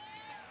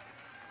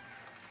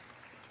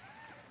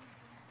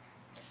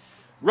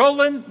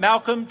 Roland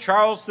Malcolm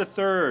Charles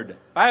III,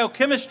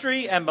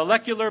 Biochemistry and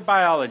Molecular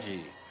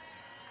Biology.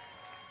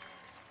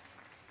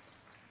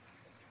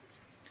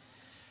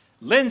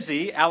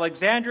 Lindsay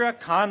Alexandra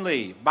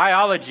Conley,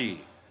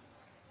 Biology.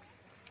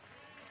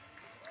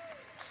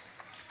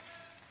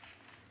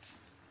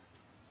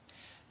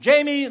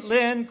 Jamie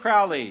Lynn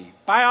Crowley,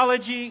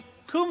 Biology,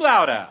 cum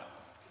laude.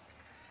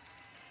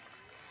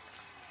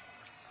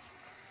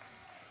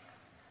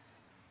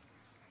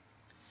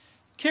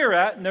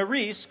 Kira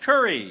Nerese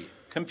Curry,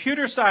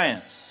 Computer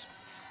Science.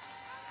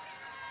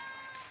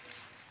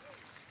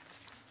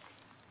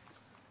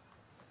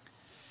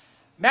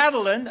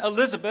 Madeline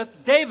Elizabeth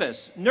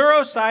Davis,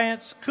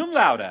 neuroscience, cum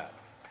laude.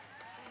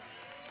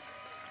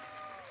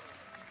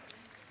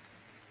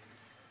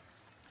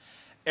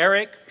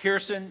 Eric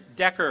Pearson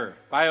Decker,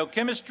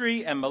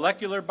 biochemistry and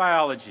molecular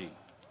biology.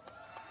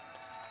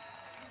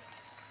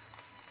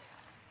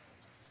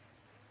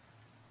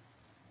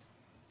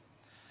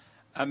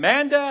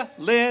 Amanda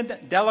Lynn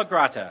Della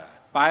Grata,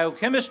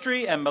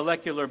 biochemistry and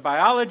molecular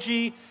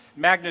biology,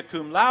 magna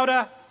cum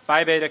laude,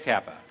 Phi Beta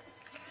Kappa.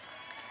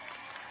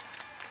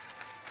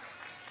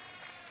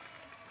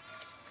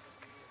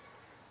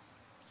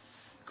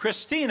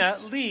 Christina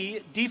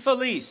Lee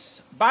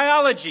DeFelice,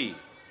 biology.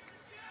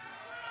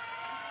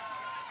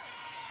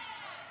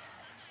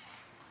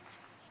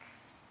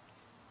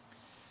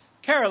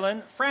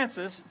 Carolyn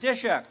Frances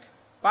Dishuk,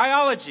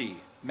 biology,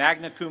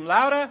 magna cum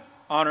laude,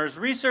 honors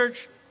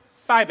research,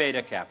 Phi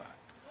Beta Kappa.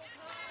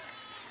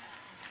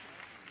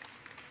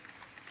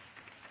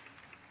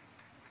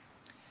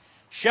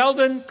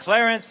 Sheldon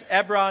Clarence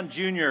Ebron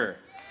Jr.,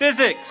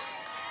 physics.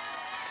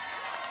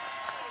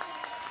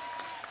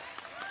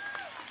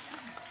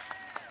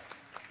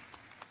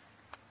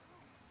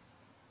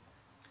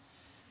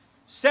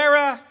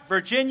 Sarah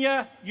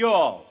Virginia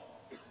Yule,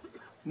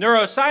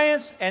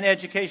 neuroscience and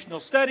educational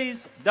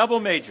studies, double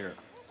major.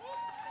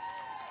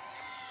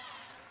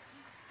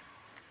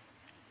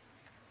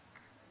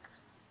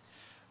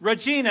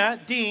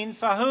 Regina Dean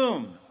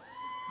Fahum,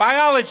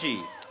 biology,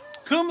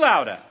 cum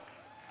laude.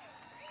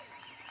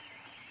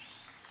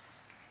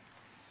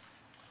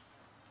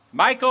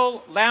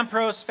 Michael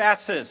Lampros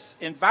Fatsis,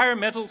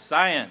 environmental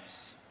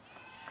science.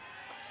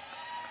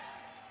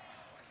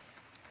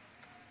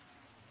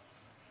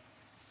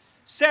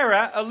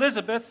 Sarah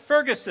Elizabeth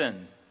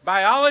Ferguson,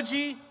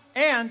 biology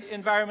and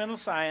environmental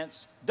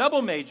science,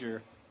 double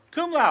major,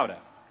 cum laude.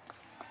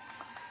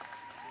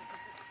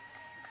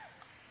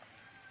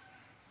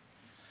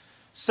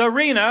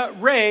 Serena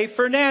Ray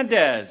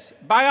Fernandez,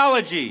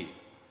 biology.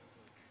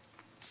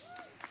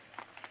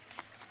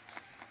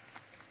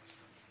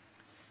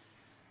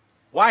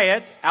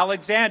 Wyatt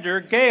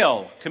Alexander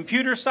Gale,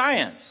 computer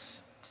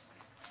science.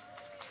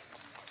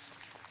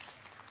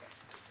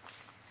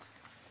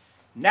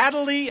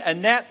 Natalie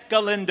Annette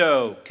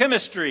Galindo,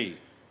 chemistry.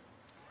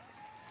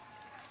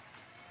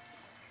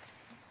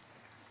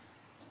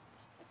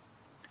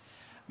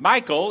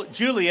 Michael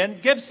Julian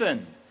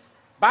Gibson,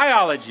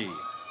 biology.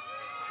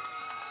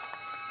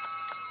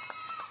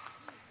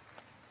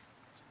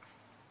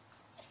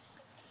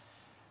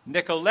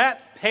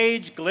 Nicolette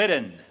Page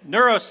Glidden,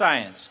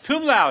 neuroscience,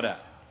 cum laude.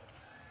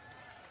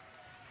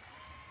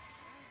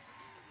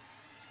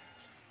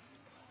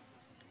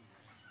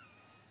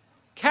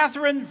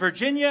 Catherine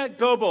Virginia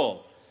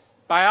Goebel,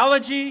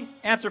 biology,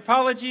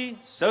 anthropology,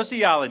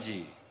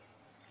 sociology.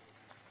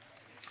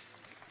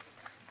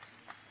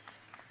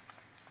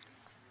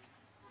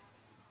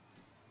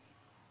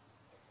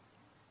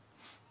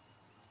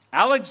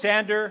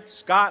 Alexander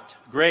Scott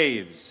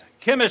Graves,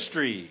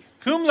 chemistry,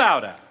 cum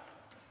laude.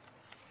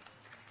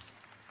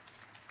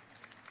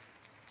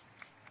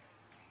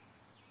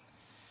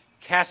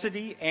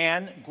 Cassidy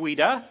Ann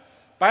Guida,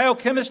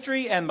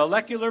 biochemistry and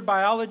molecular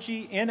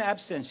biology in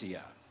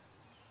absentia.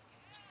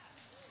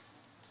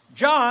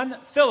 John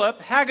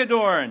Philip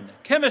Hagedorn,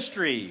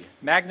 chemistry,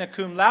 magna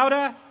cum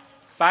laude,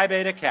 Phi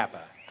Beta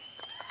Kappa.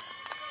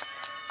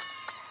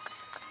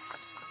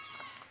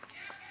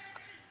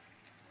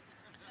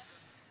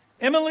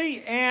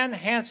 Emily Ann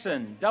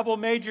Hansen, double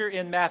major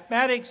in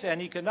mathematics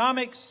and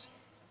economics,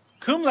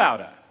 cum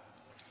laude.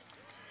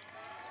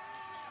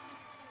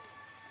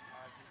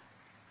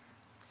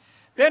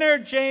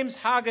 Bernard James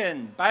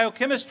Hagen,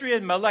 biochemistry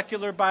and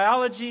molecular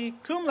biology,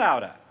 cum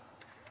laude.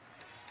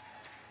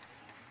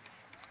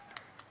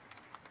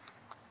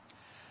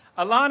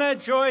 Alana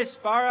Joyce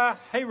Barra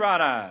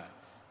Heirana,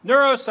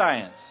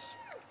 neuroscience.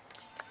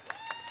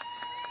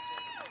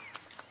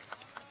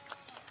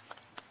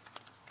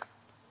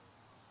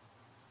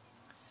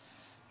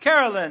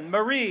 Carolyn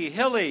Marie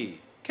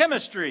Hilly,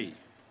 chemistry.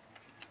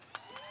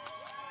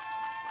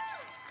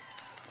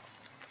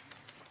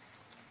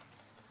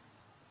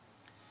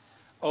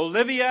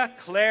 Olivia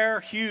Claire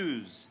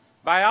Hughes,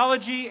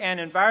 biology and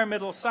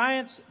environmental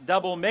science,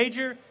 double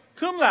major,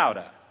 cum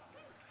laude.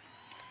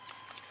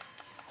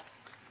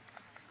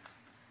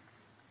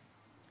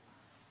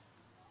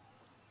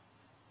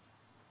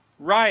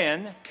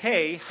 Ryan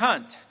K.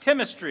 Hunt,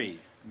 chemistry,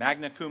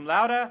 magna cum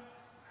laude,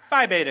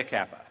 Phi Beta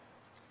Kappa.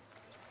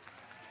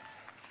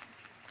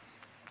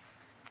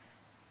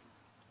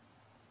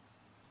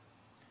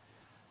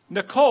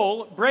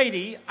 Nicole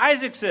Brady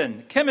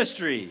Isaacson,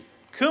 chemistry,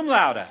 cum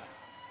laude.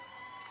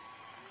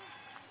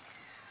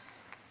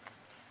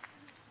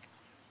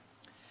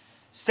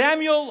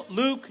 Samuel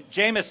Luke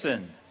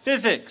Jameson,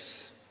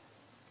 physics.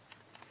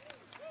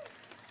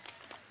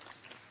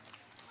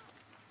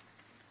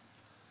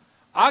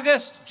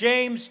 August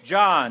James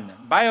John,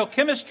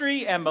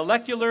 biochemistry and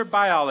molecular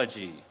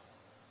biology,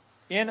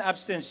 in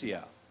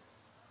absentia.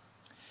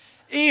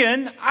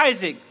 Ian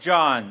Isaac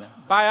John,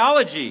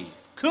 biology,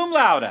 cum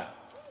laude.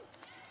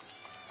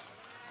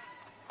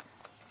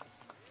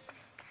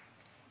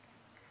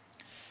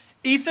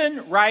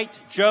 Ethan Wright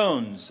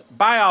Jones,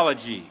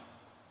 Biology.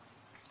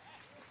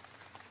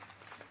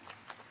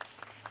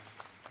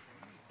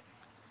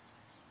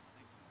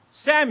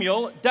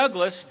 Samuel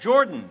Douglas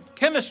Jordan,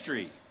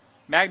 Chemistry,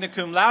 magna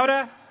cum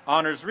laude,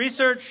 honors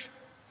research,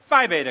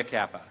 Phi Beta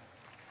Kappa.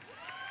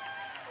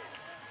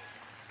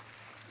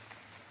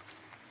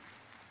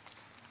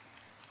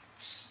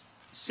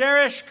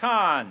 Sarish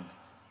Khan,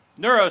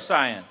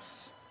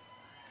 Neuroscience.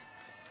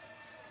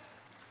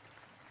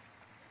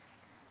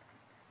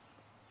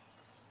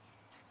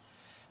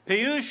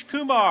 Piyush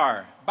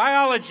Kumar,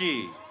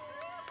 Biology.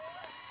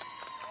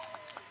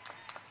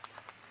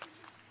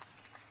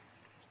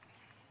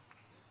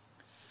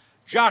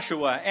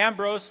 Joshua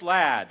Ambrose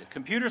Ladd,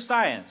 Computer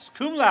Science,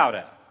 cum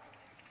laude.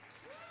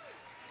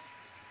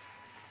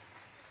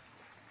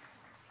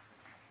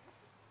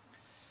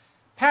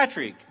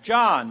 Patrick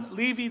John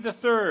Levy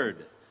III,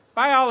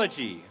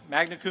 Biology,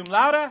 magna cum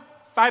laude,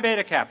 Phi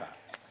Beta Kappa.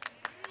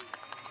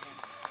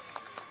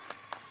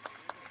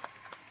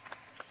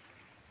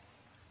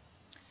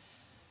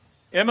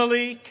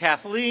 Emily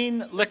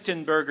Kathleen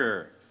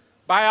Lichtenberger,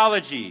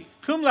 Biology,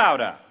 cum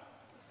laude.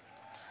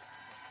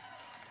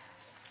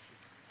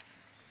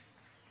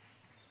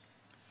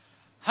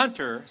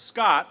 Hunter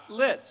Scott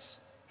Litz,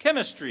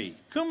 Chemistry,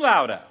 cum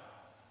laude.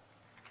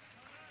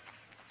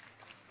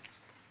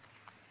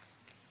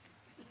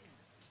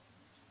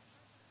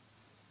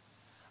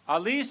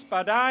 Alice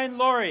Badine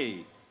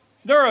Laurie,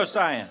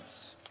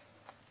 Neuroscience.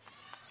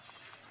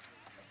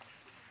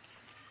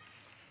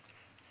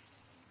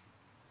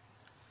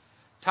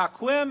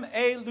 Taquim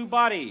A.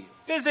 Lubati,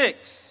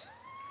 Physics.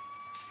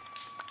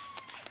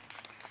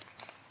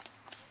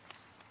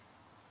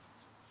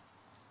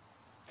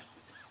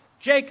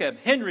 Jacob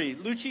Henry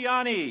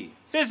Luciani,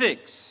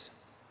 Physics.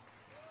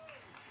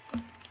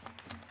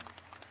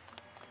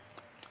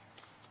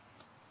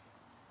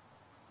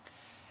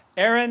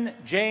 Aaron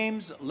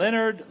James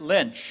Leonard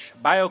Lynch,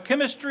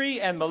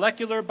 Biochemistry and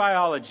Molecular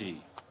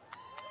Biology.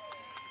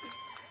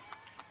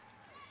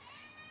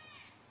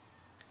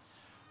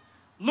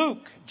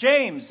 Luke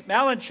James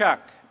Malinchuk,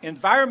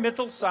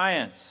 Environmental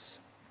Science.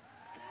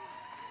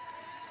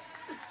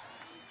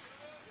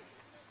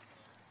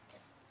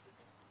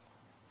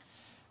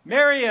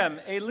 Miriam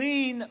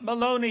Aileen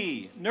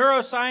Maloney,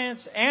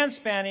 Neuroscience and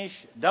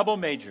Spanish, double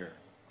major.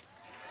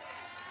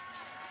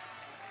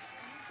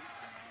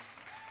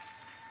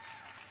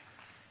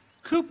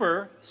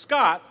 Cooper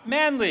Scott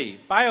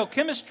Manley,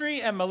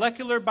 Biochemistry and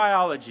Molecular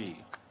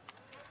Biology.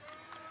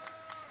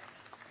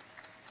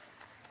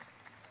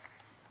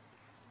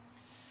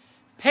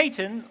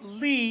 Peyton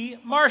Lee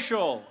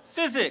Marshall,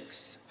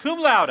 Physics, cum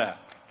laude.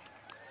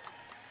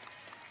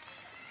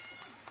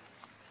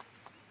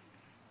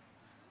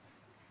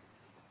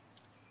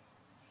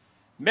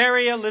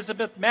 Mary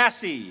Elizabeth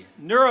Massey,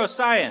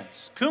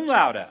 Neuroscience, cum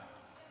laude.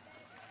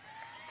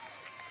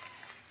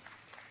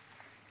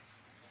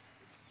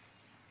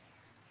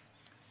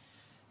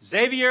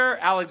 Xavier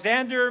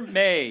Alexander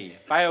May,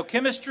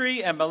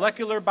 Biochemistry and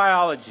Molecular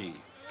Biology.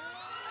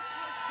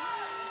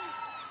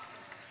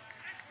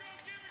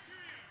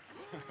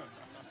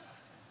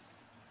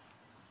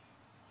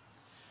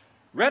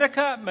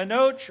 Redika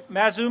Manoj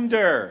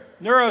Mazumder,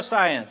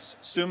 Neuroscience,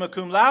 summa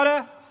cum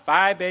laude,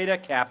 Phi Beta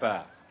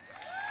Kappa.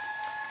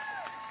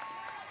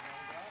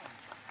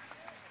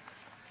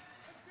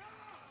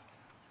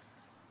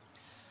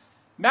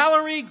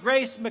 Mallory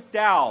Grace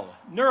McDowell,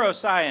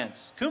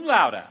 Neuroscience, cum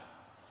laude.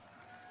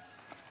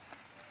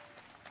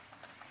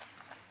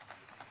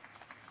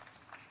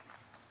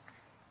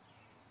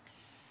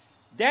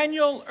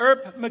 Daniel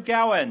Earp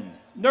McGowan,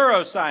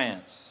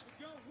 Neuroscience.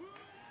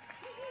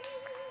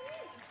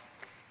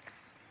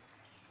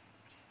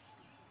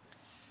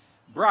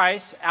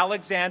 Bryce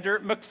Alexander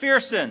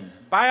McPherson,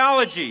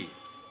 Biology.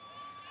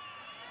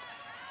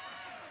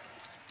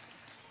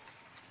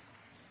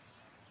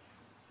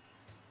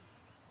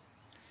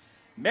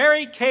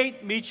 Mary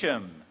Kate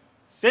Meacham,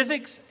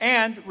 Physics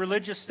and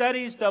Religious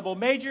Studies, double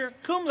major,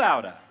 cum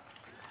laude.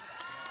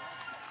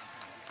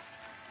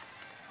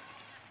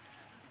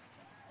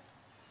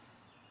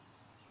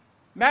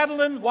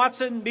 Madeline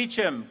Watson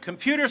Meacham,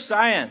 Computer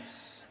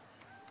Science.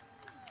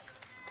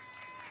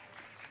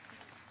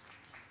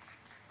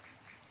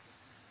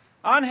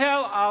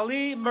 Angel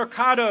Ali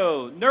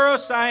Mercado,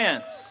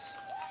 Neuroscience.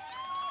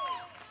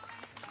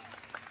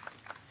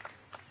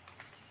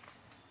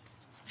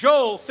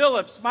 Joel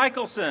Phillips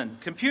Michelson,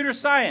 Computer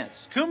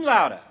Science, cum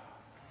laude.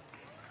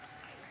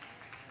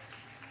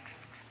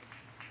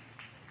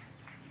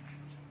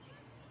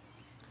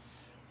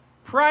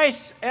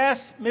 Price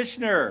S.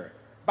 Michener,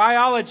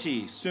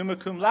 Biology, summa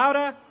cum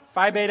laude,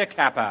 Phi Beta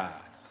Kappa.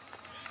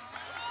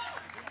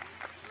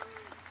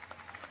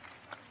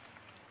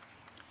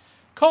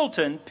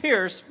 Colton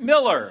Pierce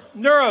Miller,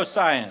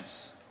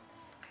 Neuroscience.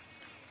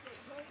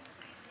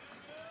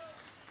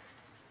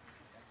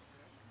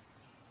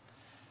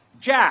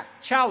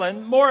 Jack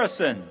Challen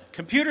Morrison,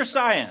 Computer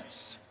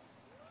Science.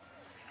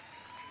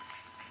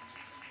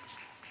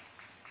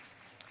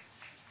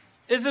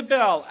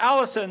 Isabel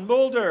Allison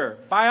Mulder,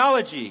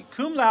 Biology,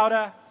 cum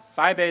laude,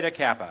 Phi Beta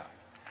Kappa.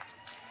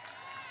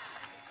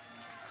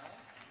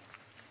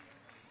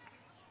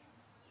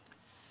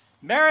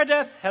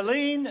 Meredith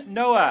Helene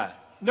Noah,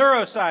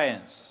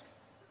 Neuroscience.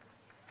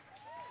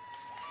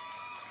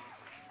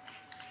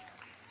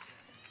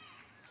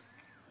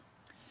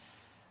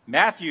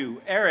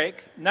 Matthew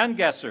Eric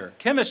Nungesser,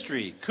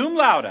 Chemistry, cum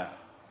laude.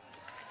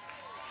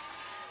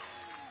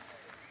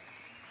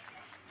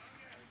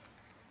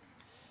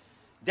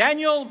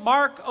 Daniel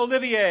Mark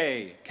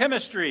Olivier,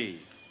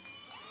 Chemistry.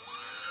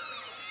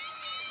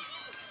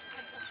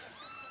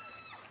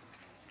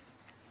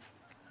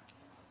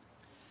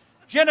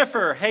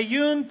 Jennifer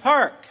Hayoon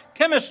Park,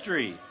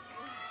 Chemistry.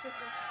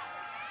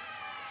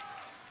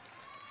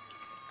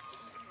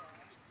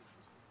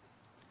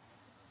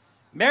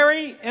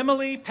 Mary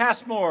Emily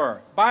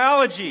Passmore,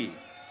 Biology.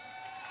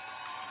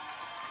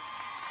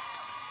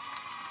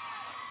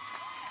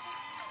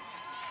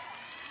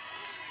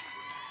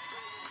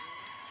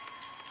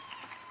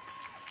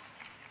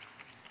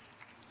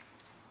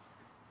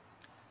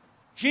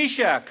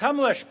 Jisha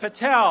Kamlesh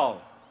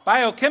Patel,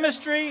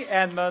 Biochemistry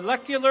and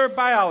Molecular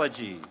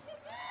Biology.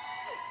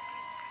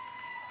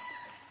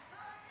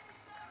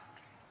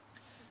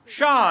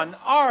 Sean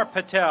R.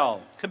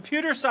 Patel,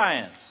 Computer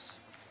Science.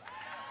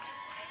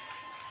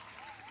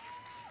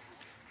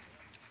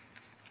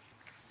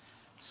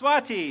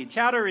 Swati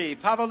Chowdhury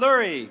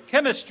Pavaluri,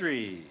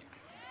 Chemistry.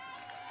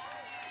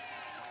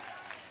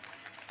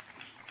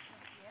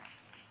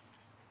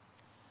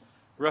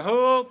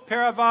 Rahul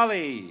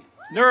Peravalli,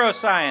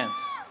 Neuroscience,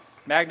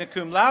 magna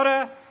cum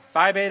laude,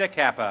 Phi Beta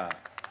Kappa.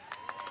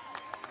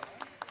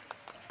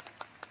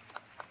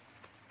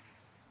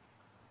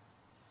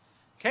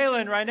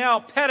 Kaylin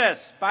Rynell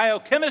Pettis,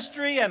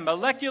 Biochemistry and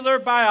Molecular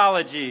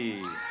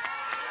Biology.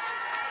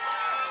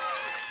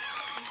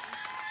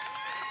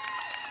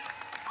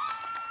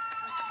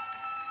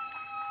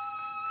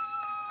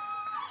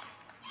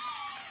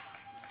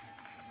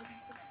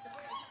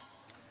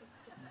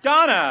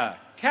 Donna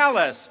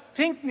Callis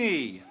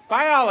Pinkney,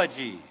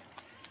 Biology.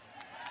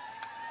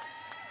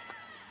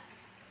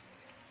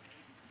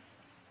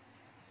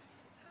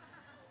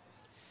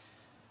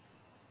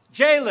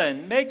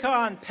 Jalen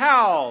Macon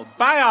Powell,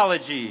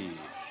 Biology.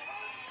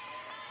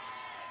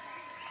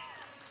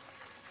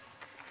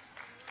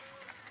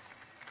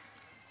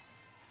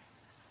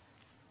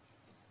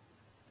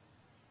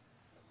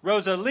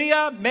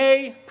 Rosalia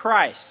May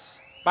Price,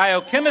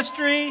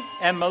 Biochemistry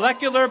and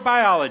Molecular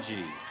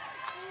Biology.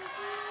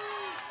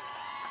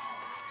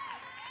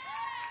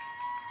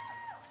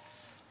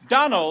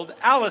 Donald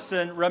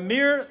Allison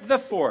Ramir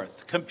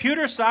IV,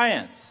 Computer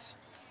Science.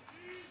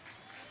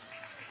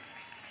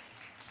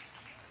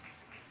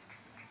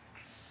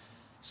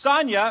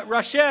 Sonia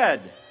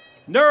Rashed,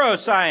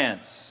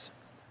 Neuroscience.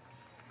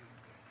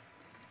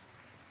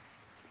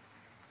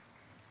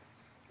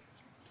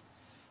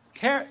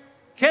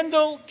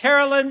 Kendall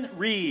Carolyn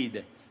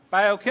Reed,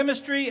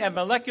 Biochemistry and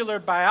Molecular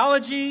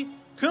Biology,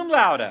 cum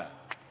laude.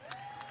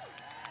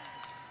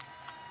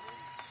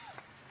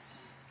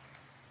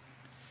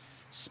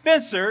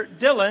 Spencer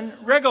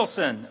Dylan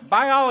Riggleson,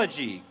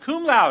 Biology,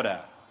 cum laude.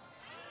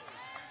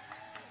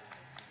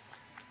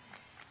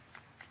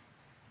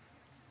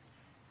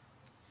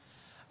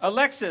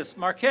 Alexis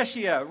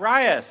Marquesia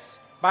Reyes,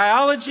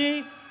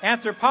 Biology,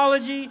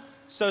 Anthropology,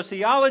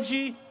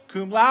 Sociology,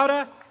 cum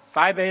laude,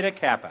 Phi Beta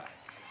Kappa.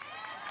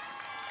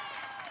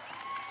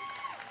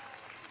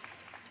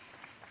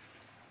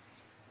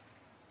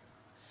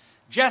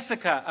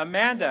 Jessica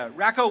Amanda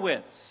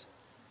Rakowitz,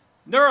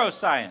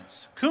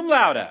 Neuroscience, cum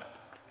laude.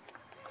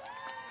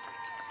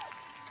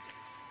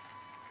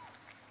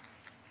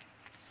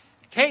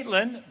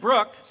 Caitlin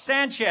Brooke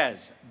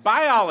Sanchez,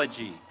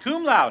 Biology,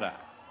 cum laude.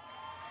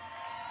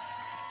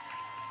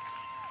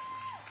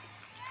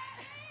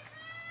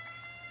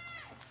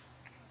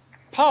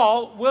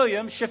 Paul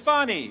William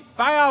Schifani,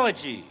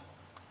 Biology.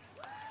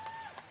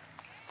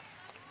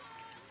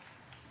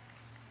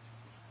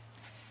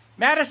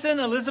 Madison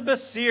Elizabeth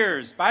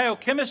Sears,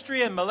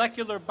 Biochemistry and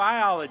Molecular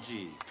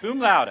Biology, cum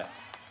laude.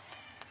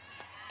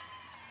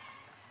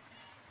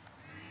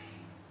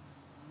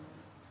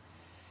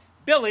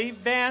 Billy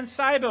Van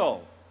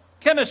Seibel,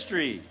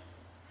 Chemistry.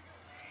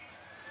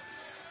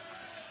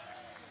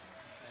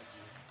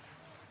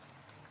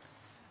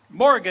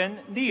 Morgan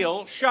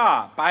Neal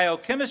Shaw,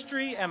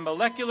 Biochemistry and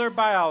Molecular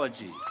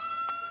Biology.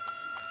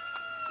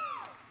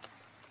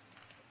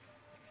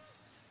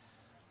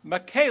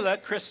 Michaela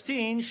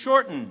Christine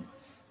Shorten,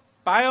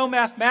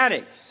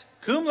 Biomathematics,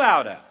 cum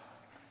laude.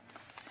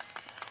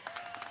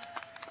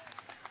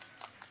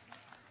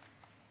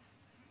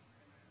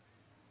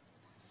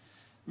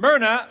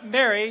 Myrna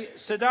Mary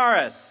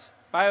Sidaris,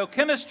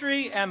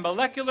 Biochemistry and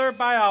Molecular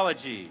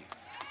Biology.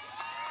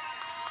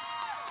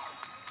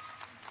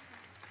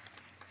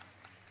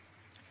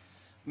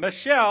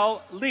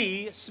 Michelle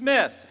Lee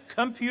Smith,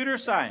 Computer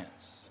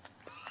Science.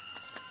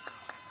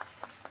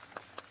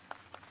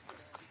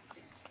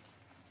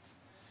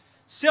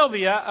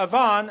 Sylvia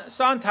Yvonne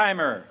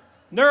Sontheimer,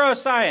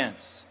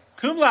 Neuroscience,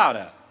 cum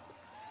laude.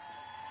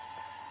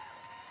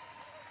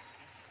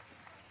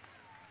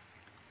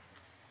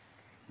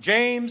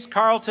 James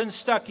Carlton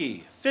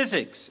Stuckey,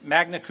 Physics,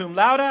 magna cum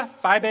laude,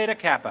 Phi Beta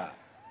Kappa.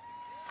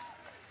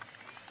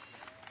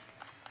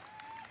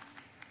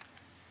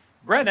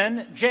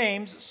 Brennan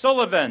James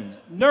Sullivan,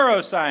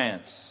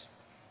 Neuroscience.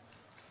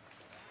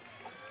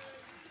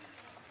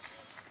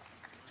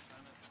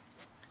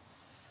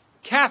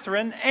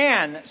 Catherine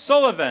Ann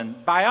Sullivan,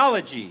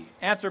 Biology,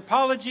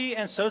 Anthropology,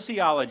 and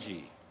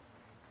Sociology.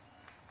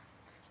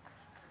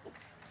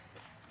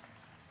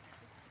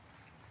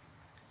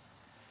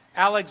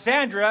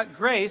 Alexandra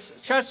Grace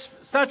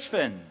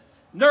Suchfin,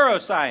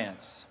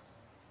 Neuroscience.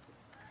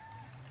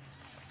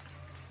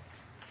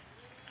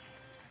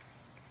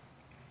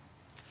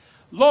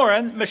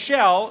 Lauren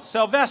Michelle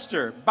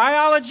Sylvester,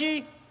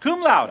 Biology,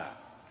 cum laude.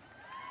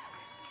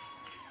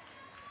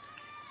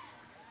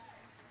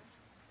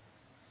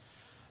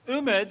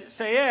 Umid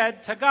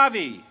Sayed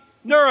Tagavi,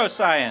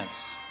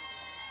 Neuroscience.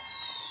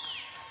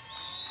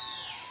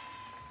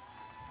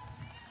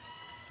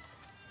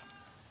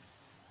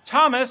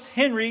 Thomas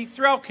Henry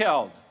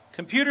Threlkeld,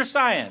 Computer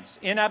Science,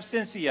 in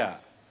absentia.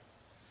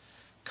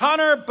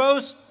 Connor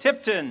Bose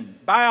Tipton,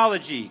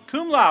 Biology,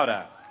 cum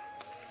laude.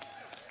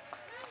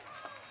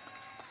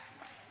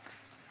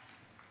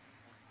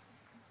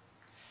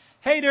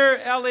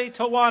 Haider Eli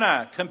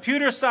Tawana,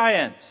 Computer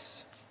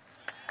Science.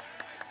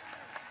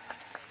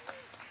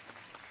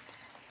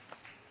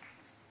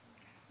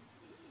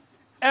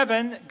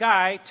 Evan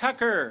Guy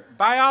Tucker,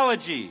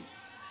 Biology.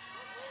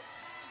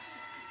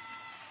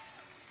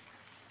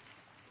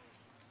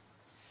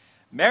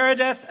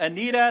 Meredith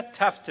Anita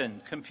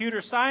Tufton,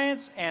 Computer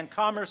Science and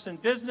Commerce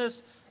and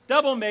Business,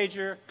 double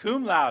major,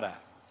 cum laude.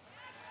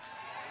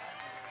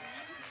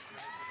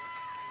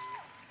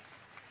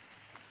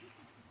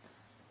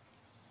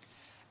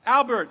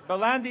 Albert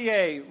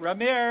Balandier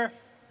Ramir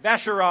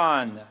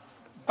Vacheron,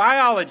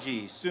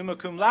 Biology, summa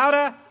cum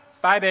laude,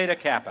 Phi Beta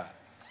Kappa.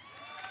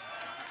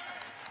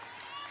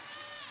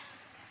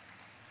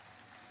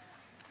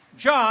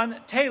 John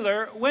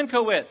Taylor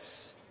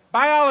Winkowitz,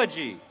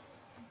 Biology.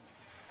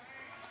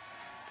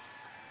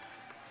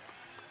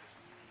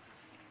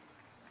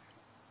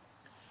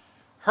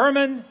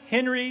 Herman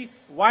Henry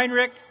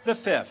Weinrich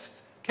V,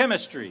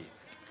 Chemistry.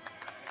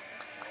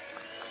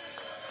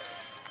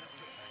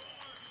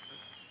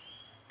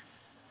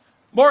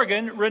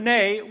 Morgan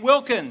Renee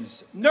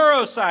Wilkins,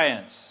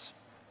 Neuroscience.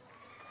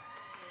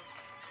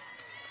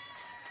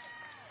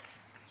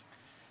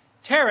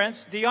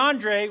 Terrence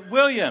DeAndre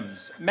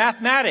Williams,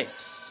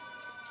 Mathematics.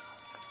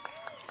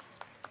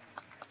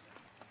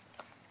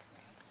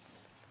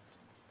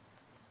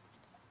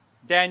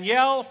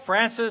 Danielle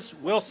Frances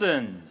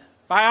Wilson,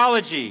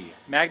 Biology,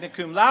 magna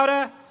cum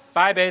laude,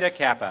 Phi Beta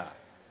Kappa.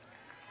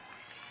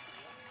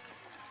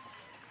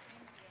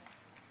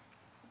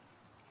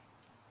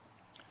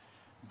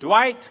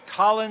 Dwight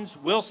Collins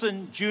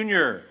Wilson,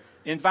 Jr.,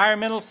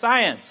 Environmental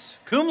Science,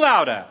 cum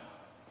laude.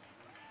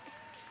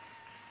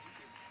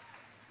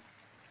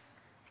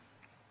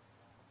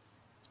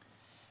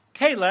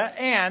 Kayla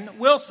Ann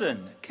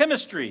Wilson,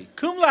 Chemistry,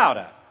 cum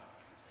laude.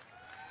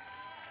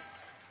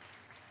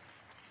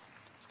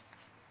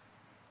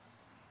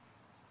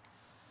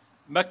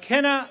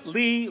 McKenna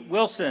Lee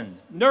Wilson,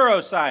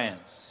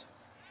 Neuroscience.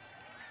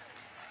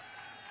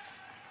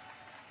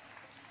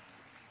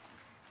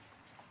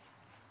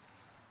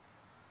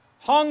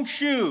 Hong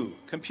Shu,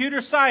 Computer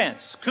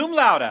Science, cum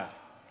laude.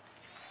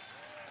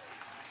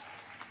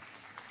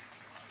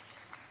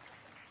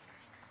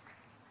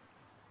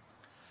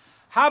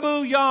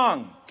 Habu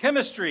Yang,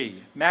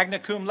 Chemistry, magna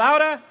cum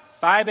laude,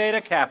 Phi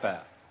Beta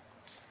Kappa.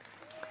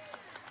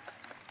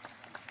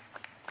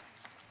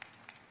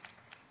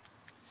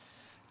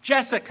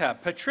 Jessica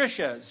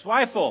Patricia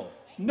Zweifel,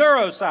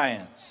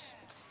 Neuroscience.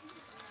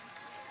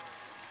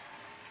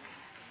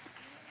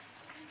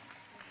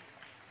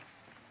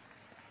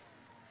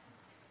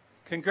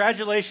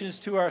 Congratulations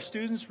to our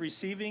students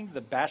receiving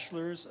the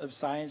Bachelor's of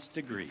Science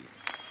degree.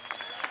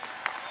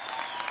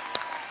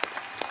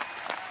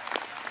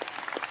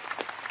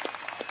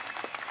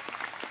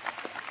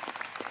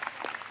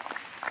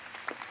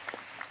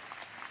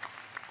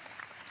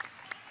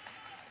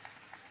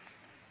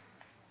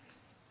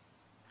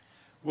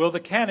 Will the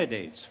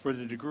candidates for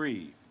the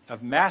degree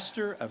of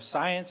Master of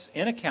Science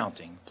in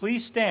Accounting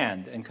please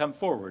stand and come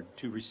forward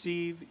to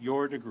receive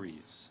your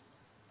degrees?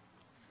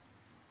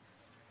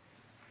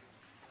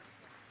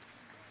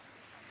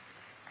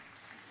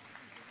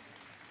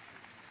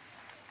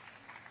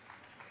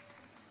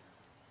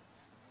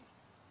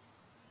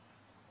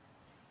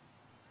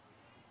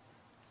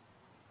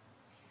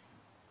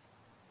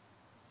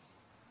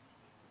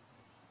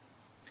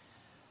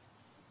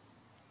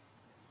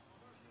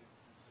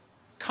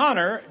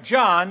 Connor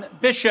John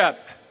Bishop.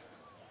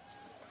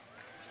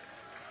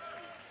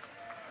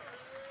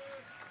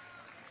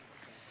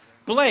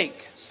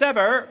 Blake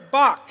Sever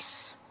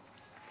Box.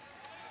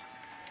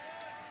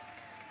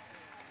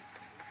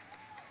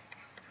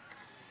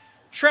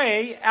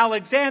 Trey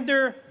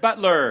Alexander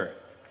Butler.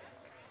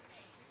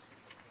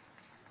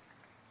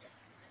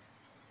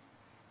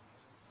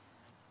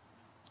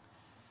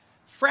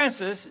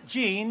 Francis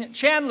Jean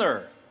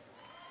Chandler,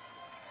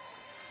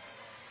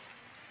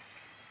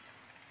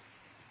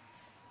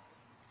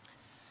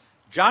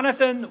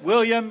 Jonathan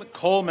William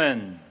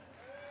Coleman.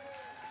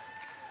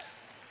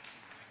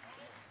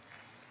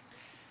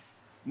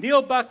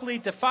 Neil Buckley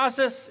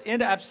DeFazis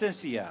in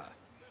absentia.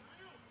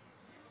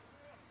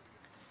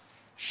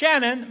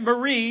 Shannon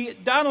Marie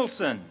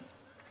Donaldson.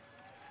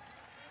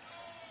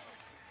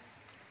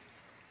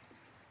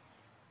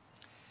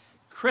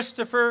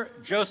 Christopher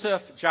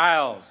Joseph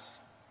Giles.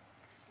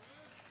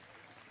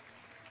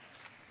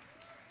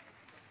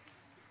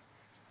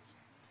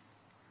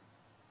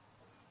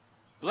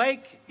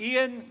 Blake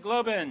Ian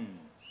Globin.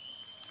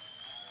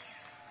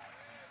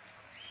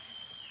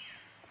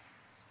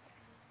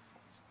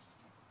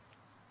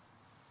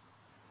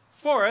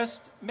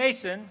 Forrest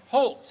Mason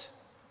Holt.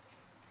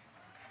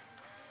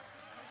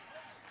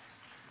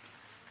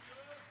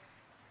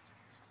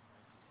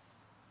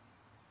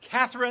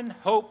 Catherine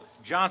Hope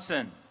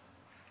Johnson.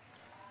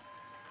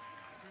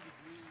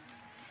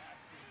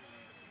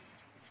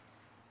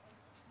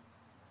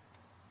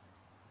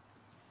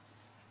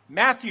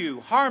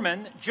 Matthew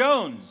Harmon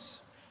Jones.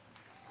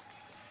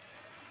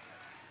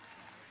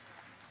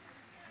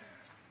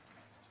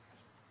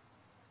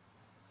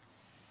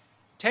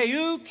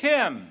 Taeyu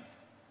Kim.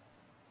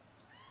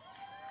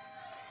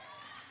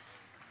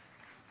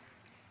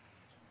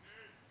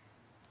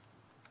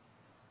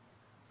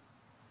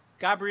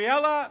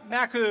 Gabriella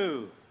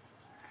Maku.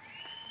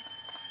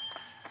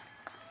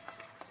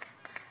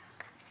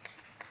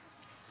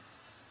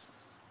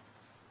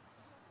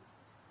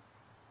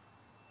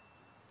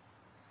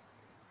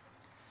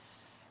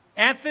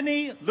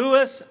 Anthony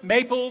Lewis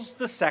Maples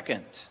II.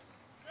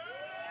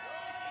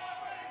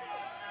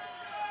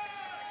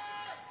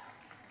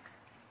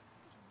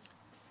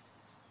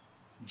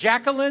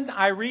 Jacqueline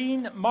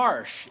Irene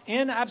Marsh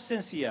in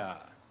absentia.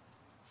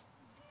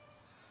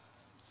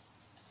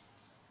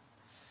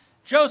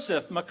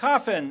 Joseph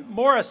McCoffin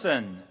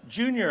Morrison,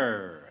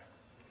 Jr.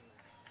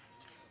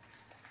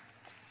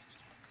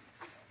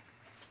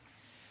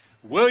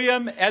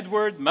 William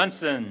Edward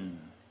Munson.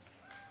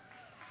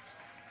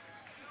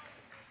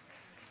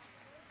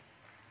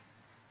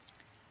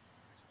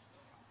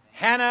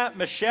 Hannah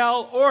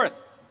Michelle Orth.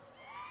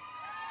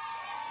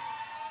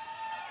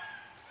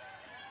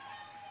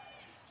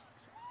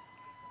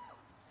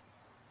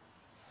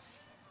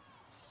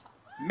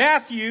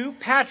 Matthew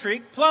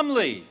Patrick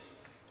Plumley.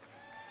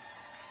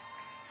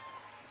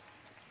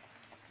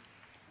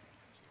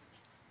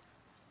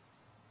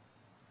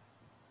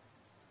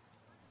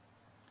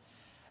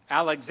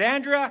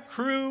 Alexandra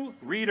Crew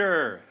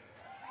Reeder.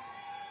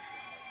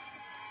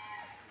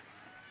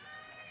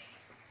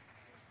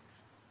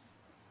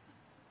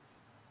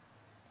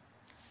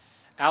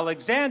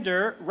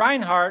 Alexander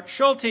Reinhardt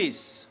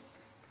Schultes.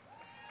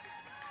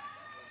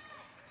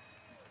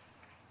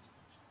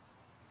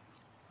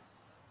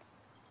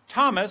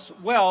 Thomas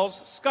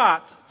Wells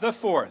Scott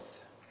IV.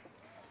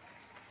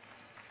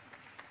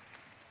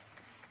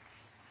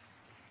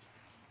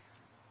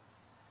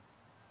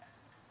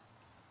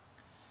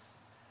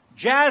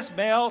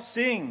 Jasmail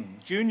Singh,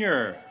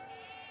 Jr.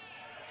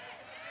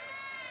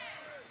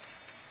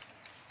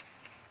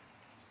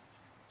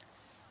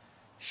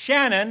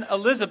 Shannon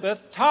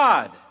Elizabeth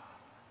Todd,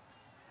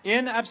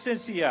 in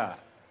absentia.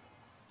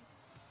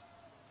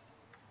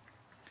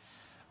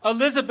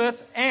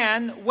 Elizabeth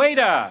Ann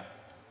Wada.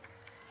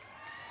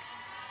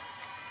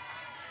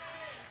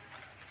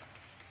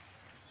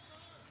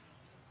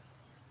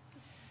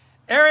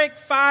 Eric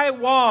Phi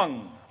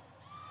Wong.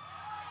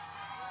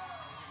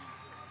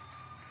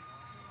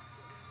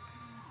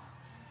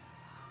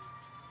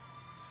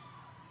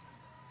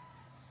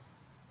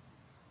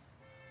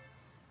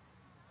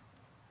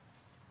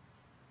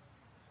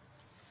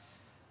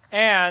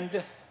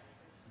 And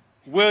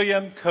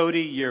William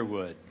Cody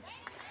Yearwood.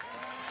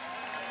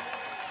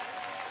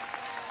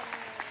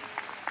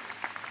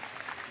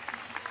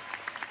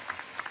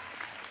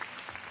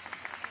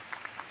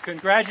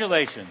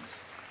 Congratulations.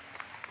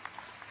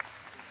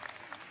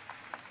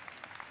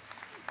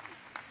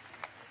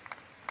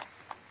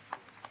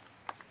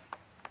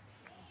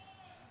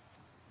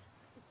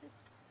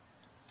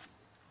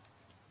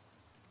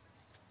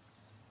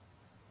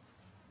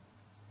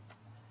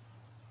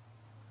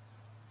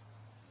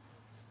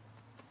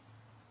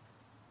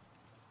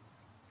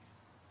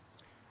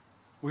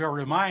 We are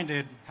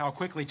reminded how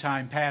quickly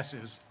time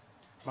passes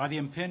by the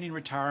impending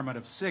retirement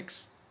of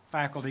 6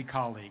 faculty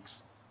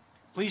colleagues.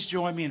 Please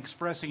join me in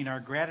expressing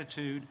our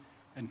gratitude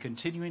and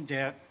continuing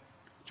debt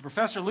to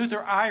Professor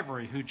Luther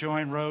Ivory, who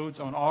joined Rhodes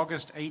on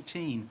August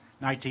 18,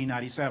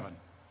 1997.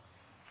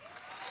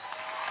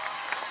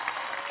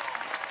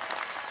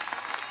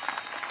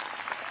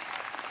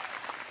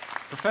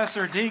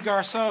 Professor Dee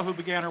Garceau, who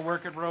began her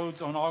work at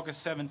Rhodes on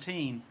August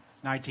 17,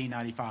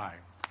 1995.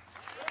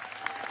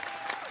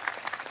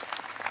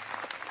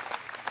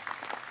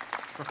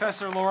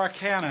 Professor Laura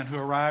Cannon, who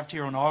arrived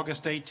here on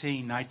August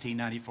 18,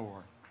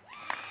 1994.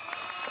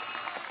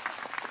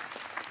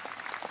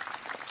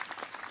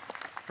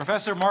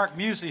 Professor Mark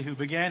Musey, who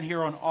began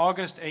here on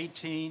August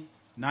 18,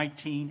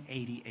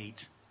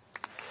 1988.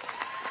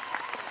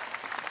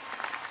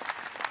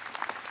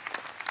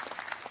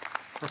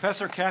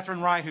 Professor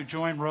Catherine Wright, who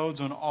joined Rhodes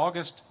on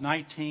August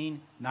 19,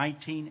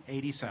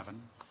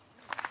 1987.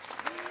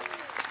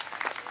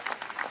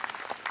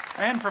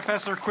 And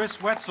Professor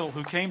Chris Wetzel,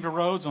 who came to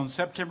Rhodes on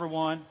September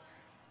 1,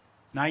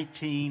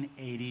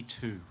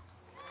 1982.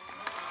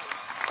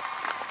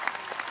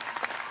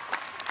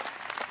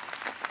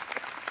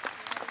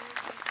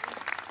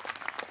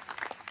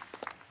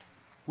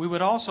 We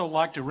would also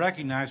like to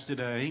recognize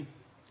today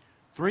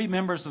 3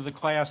 members of the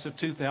class of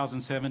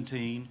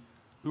 2017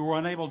 who were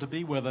unable to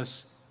be with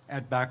us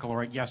at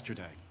baccalaureate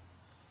yesterday.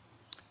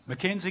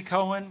 Mackenzie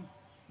Cohen,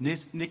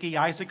 Nikki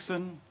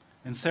Isaacson,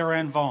 and Sarah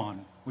Ann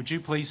Vaughn. Would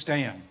you please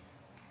stand?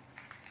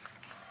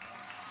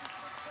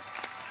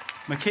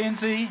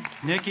 Mackenzie,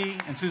 Nikki,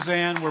 and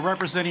Suzanne were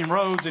representing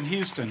Rhodes in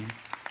Houston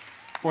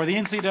for the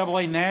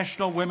NCAA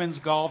National Women's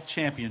Golf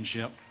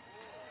Championship.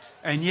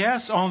 And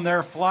yes, on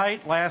their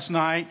flight last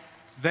night,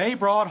 they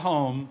brought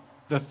home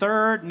the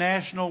 3rd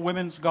National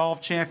Women's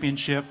Golf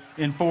Championship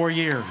in 4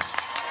 years.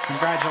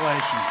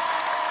 Congratulations.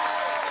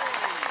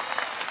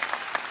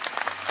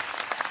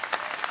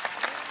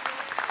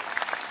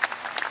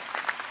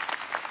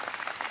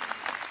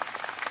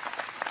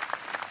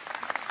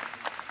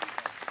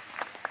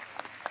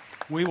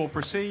 We will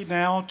proceed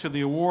now to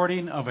the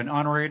awarding of an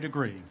honorary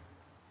degree.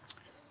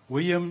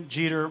 William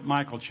Jeter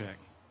Michalczyk,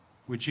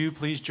 would you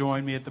please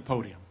join me at the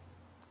podium?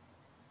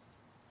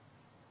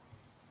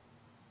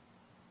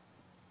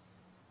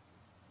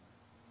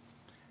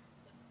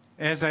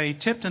 As a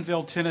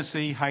Tiptonville,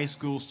 Tennessee high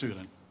school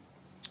student,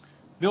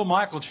 Bill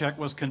Michalczyk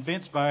was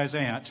convinced by his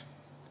aunt,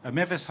 a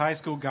Memphis high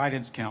school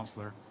guidance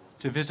counselor,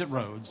 to visit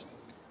Rhodes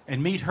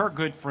and meet her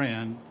good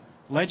friend,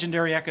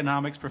 legendary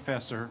economics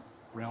professor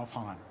Ralph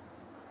Hahn.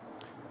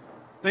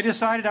 They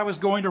decided I was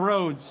going to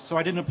Rhodes, so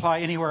I didn't apply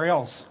anywhere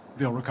else,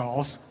 Bill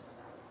recalls.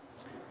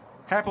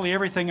 Happily,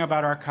 everything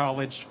about our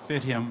college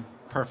fit him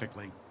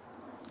perfectly.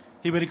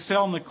 He would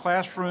excel in the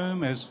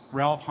classroom as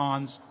Ralph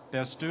Hahn's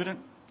best student,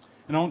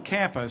 and on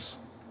campus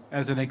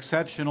as an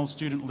exceptional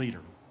student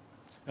leader,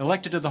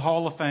 elected to the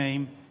Hall of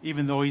Fame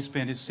even though he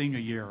spent his senior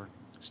year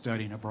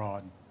studying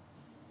abroad.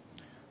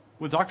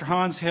 With Dr.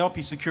 Hahn's help,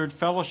 he secured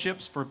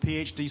fellowships for a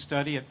PhD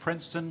study at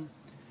Princeton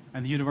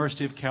and the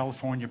University of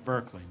California,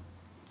 Berkeley.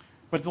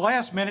 But at the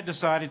last minute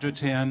decided to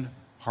attend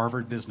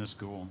Harvard Business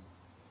School.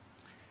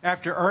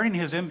 After earning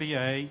his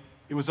MBA,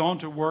 he was on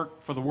to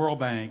work for the World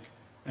Bank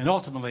and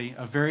ultimately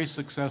a very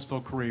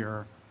successful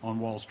career on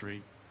Wall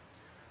Street.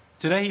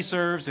 Today he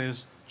serves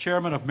as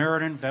chairman of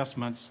Merit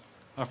Investments,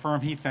 a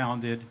firm he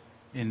founded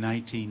in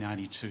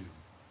 1992.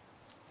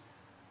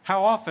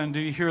 How often do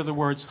you hear the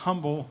words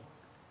humble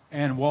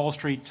and Wall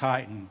Street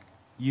titan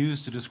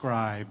used to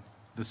describe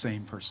the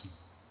same person?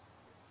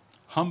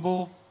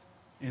 Humble,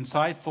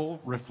 insightful,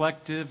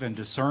 reflective, and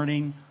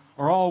discerning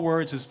are all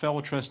words his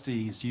fellow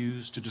trustees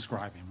used to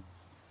describe him.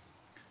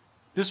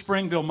 This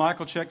spring, Bill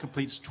Michalczyk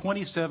completes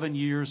 27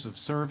 years of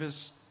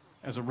service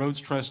as a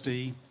Rhodes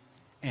trustee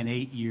and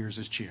 8 years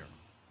as chair.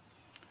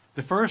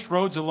 The first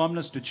Rhodes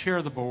alumnus to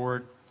chair the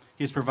board,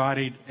 he has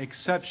provided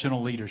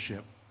exceptional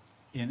leadership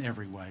in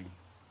every way.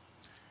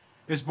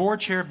 As board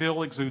chair,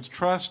 Bill exudes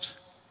trust,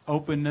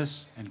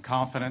 openness, and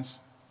confidence.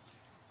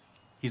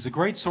 He's a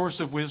great source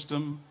of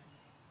wisdom,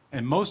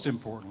 and most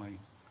importantly,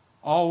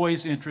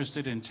 always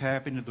interested in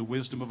tapping into the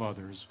wisdom of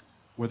others,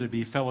 whether it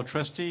be fellow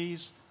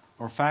trustees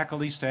or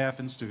faculty, staff,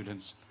 and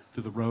students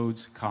through the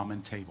Rhodes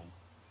Common Table.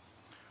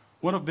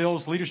 One of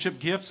Bill's leadership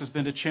gifts has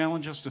been to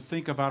challenge us to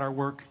think about our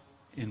work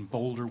in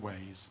bolder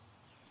ways.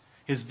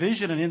 His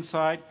vision and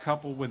insight,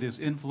 coupled with his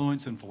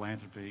influence and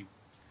philanthropy,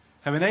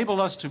 have enabled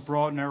us to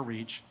broaden our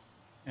reach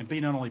and be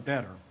not only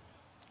better,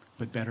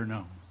 but better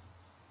known.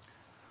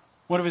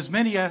 One of his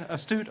many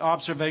astute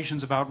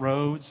observations about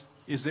Rhodes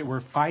is that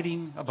we're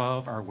fighting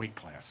above our weight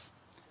class,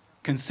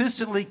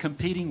 consistently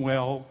competing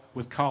well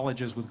with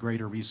colleges with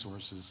greater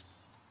resources.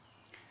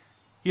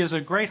 He has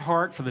a great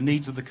heart for the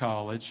needs of the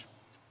college,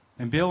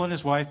 and Bill and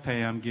his wife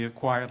Pam give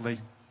quietly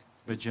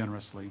but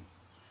generously.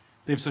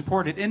 They've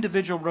supported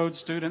individual Rhodes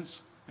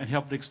students and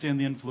helped extend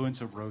the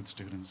influence of Rhodes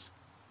students.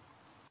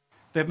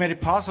 They've made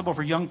it possible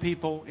for young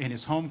people in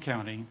his home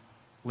county,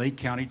 Lake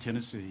County,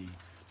 Tennessee,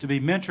 to be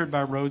mentored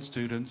by Rhodes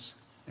students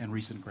and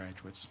recent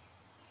graduates.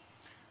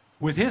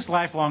 With his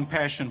lifelong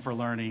passion for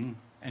learning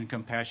and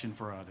compassion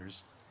for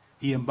others,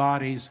 he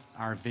embodies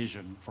our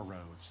vision for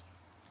Rhodes.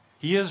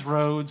 He is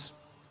Rhodes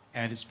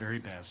at its very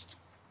best.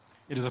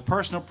 It is a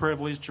personal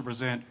privilege to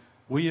present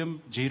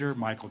William Jeter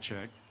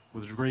Michalczyk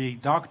with the degree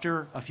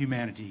Doctor of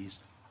Humanities,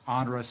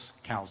 honoris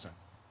causa.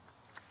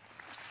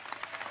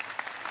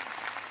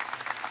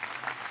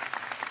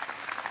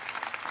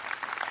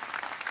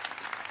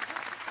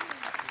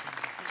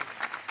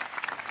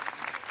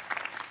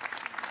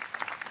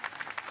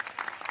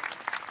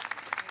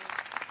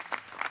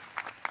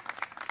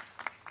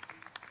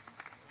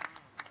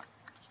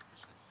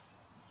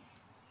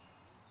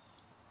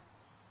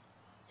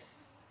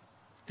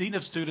 Dean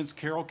of Students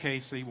Carol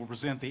Casey will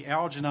present the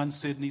Algernon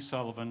Sidney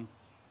Sullivan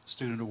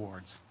Student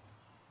Awards.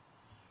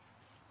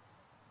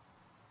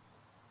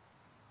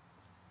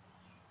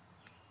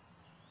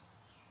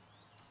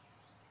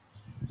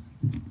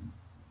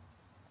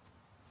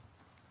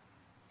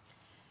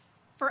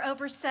 For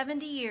over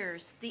 70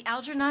 years, the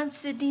Algernon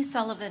Sidney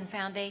Sullivan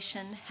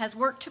Foundation has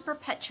worked to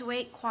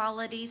perpetuate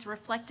qualities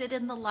reflected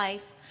in the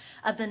life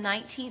of the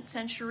 19th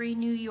century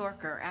New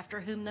Yorker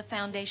after whom the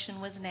foundation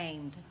was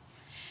named.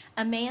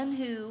 A man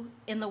who,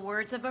 in the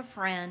words of a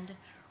friend,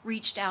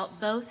 reached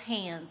out both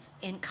hands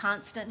in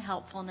constant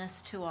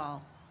helpfulness to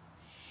all.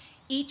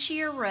 Each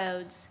year,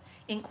 Rhodes,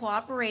 in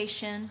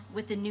cooperation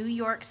with the New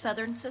York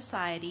Southern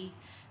Society,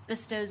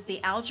 bestows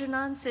the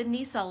Algernon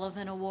Sidney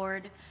Sullivan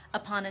Award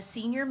upon a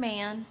senior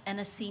man and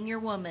a senior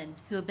woman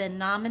who have been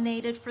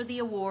nominated for the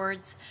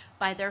awards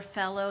by their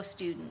fellow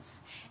students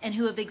and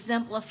who have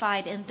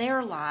exemplified in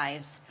their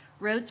lives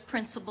Rhodes'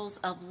 principles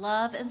of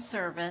love and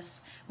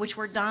service, which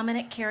were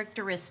dominant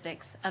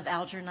characteristics of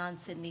Algernon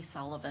Sidney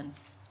Sullivan.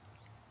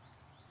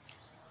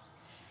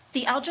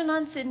 The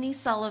Algernon Sidney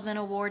Sullivan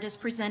Award is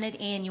presented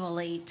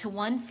annually to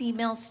one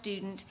female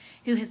student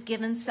who has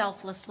given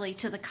selflessly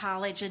to the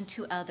college and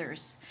to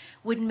others.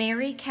 Would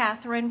Mary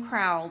Catherine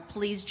Crowell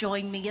please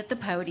join me at the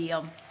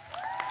podium?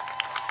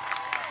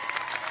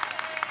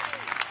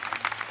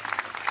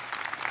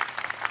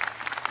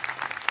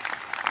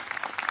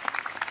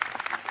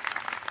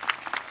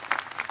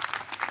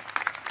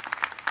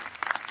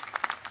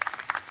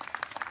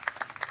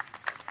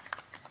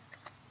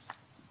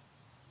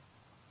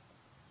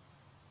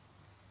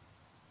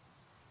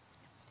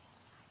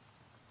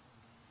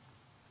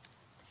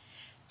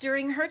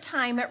 During her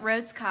time at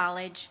Rhodes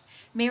College,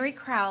 Mary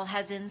Crowell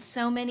has in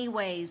so many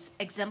ways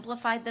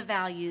exemplified the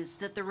values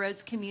that the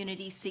Rhodes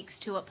community seeks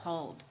to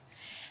uphold.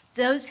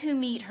 Those who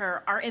meet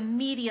her are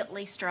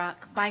immediately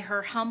struck by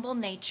her humble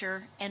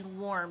nature and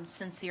warm,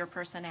 sincere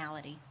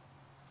personality.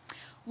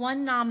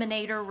 One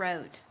nominator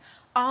wrote,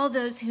 "All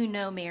those who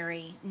know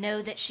Mary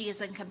know that she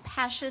is a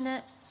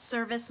compassionate,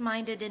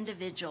 service-minded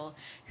individual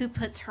who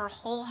puts her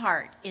whole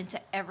heart into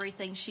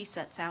everything she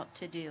sets out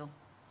to do."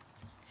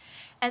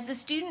 As a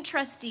student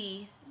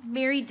trustee,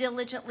 Mary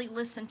diligently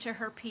listened to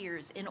her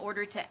peers in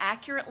order to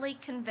accurately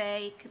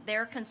convey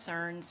their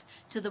concerns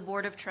to the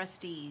Board of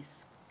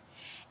Trustees.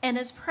 And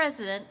as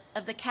president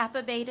of the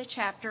Kappa Beta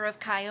chapter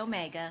of Chi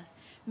Omega,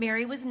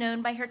 Mary was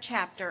known by her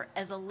chapter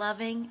as a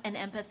loving and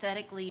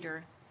empathetic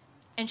leader,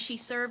 and she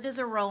served as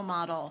a role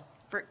model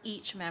for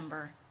each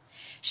member.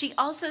 She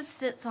also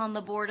sits on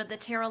the board of the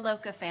Terra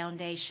Loca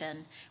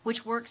Foundation,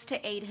 which works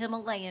to aid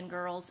Himalayan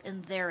girls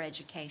in their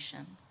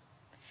education.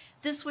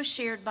 This was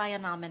shared by a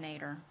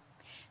nominator.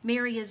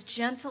 Mary is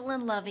gentle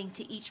and loving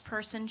to each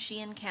person she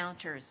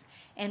encounters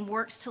and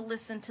works to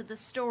listen to the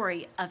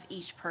story of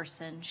each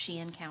person she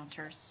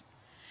encounters.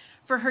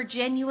 For her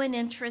genuine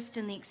interest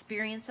in the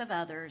experience of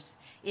others,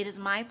 it is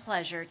my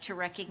pleasure to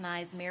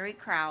recognize Mary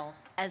Crowell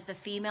as the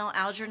female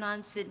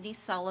Algernon Sidney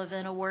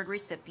Sullivan Award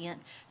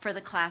recipient for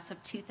the class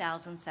of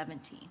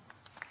 2017.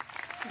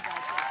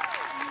 Congratulations.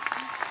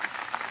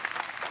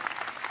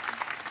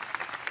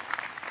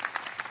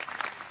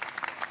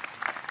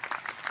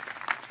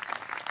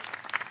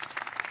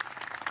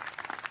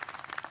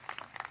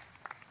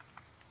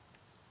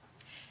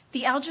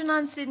 The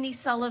Algernon Sidney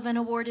Sullivan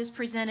Award is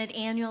presented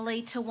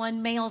annually to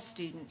one male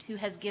student who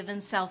has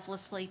given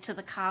selflessly to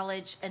the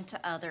college and to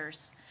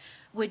others.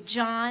 Would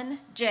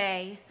John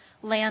J.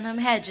 Lanham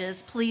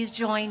Hedges please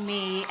join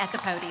me at the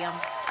podium?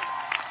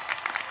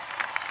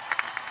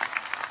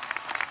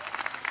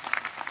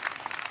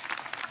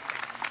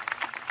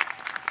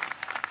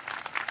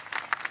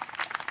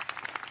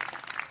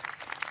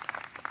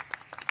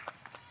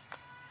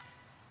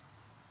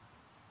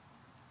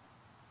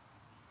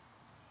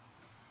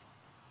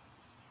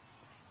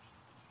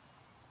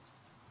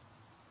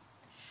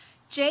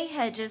 Jay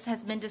Hedges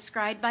has been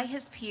described by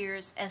his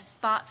peers as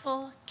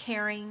thoughtful,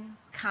 caring,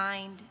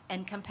 kind,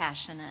 and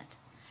compassionate.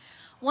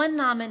 One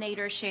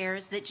nominator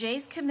shares that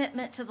Jay's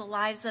commitment to the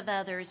lives of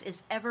others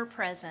is ever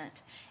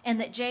present,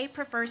 and that Jay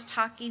prefers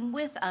talking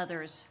with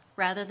others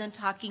rather than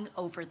talking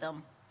over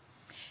them.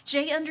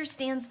 Jay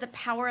understands the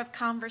power of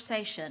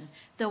conversation,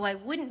 though I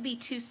wouldn't be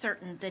too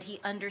certain that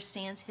he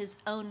understands his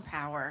own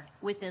power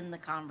within the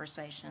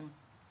conversation.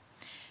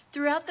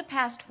 Throughout the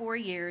past 4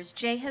 years,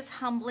 Jay has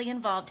humbly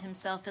involved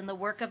himself in the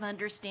work of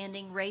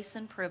understanding race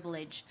and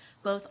privilege,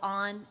 both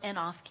on and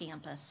off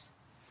campus.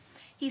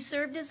 He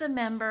served as a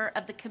member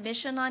of the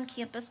Commission on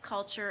Campus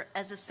Culture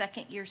as a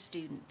second-year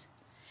student.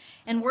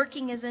 And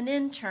working as an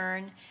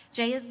intern,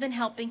 Jay has been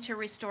helping to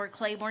restore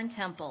Claiborne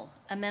Temple,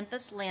 a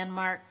Memphis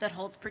landmark that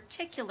holds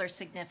particular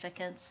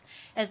significance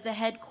as the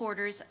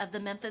headquarters of the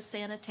Memphis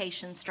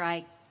sanitation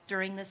strike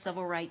during the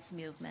Civil Rights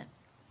Movement.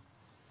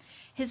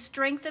 His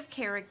strength of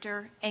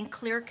character and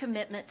clear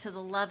commitment to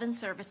the love and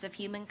service of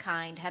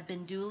humankind have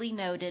been duly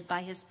noted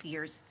by his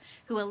peers,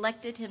 who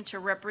elected him to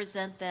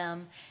represent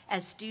them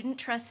as student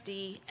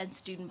trustee and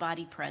student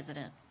body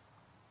president.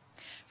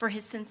 For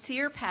his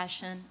sincere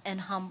passion and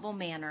humble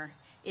manner,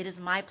 it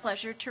is my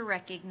pleasure to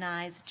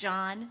recognize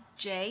John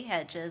J.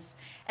 Hedges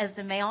as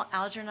the male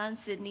Algernon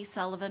Sidney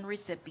Sullivan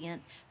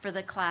recipient for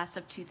the class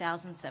of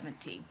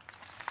 2017.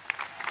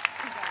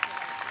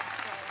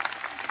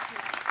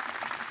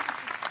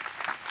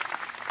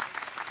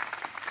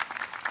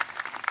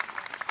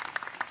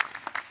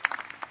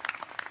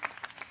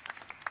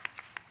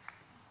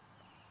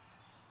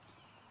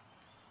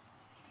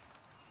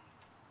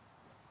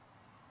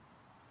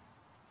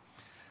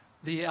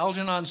 The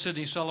Algernon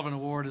Sidney Sullivan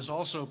Award is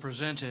also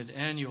presented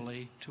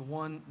annually to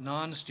one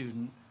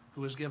non-student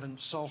who has given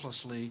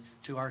selflessly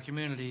to our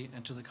community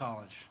and to the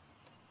college.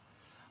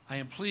 I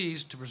am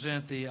pleased to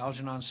present the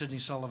Algernon Sidney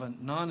Sullivan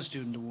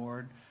Non-Student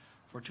Award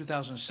for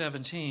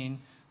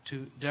 2017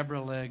 to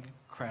Deborah Legg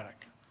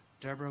Craddock.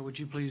 Deborah, would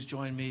you please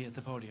join me at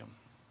the podium?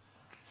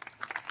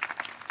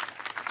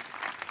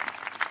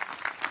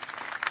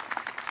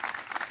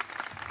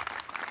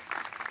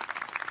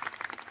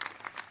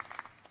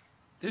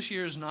 This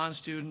year's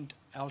non-student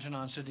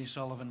Algernon Sidney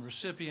Sullivan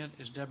recipient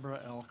is Deborah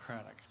L.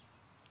 Craddock,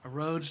 a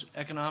Rhodes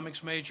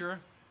economics major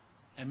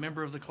and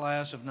member of the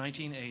class of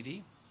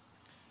 1980.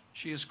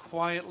 She has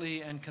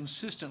quietly and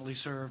consistently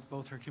served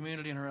both her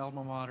community and her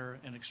alma mater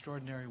in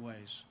extraordinary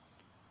ways.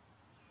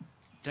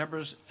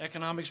 Deborah's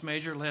economics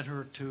major led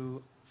her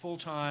to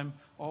full-time,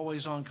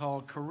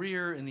 always-on-call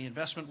career in the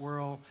investment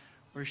world,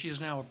 where she is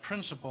now a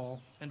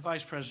principal and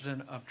vice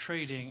president of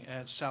trading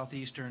at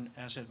Southeastern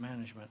Asset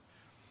Management.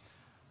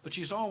 But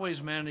she's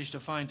always managed to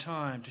find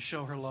time to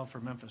show her love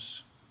for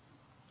Memphis.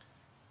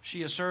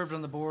 She has served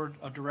on the board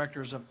of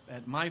directors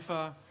at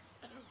MIFA,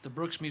 the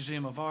Brooks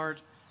Museum of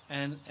Art,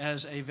 and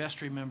as a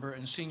vestry member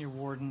and senior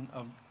warden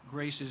of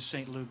Grace's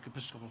St. Luke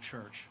Episcopal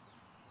Church.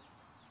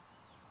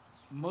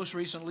 Most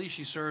recently,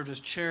 she served as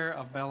chair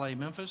of Ballet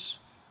Memphis,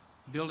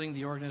 building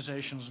the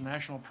organization's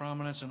national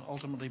prominence and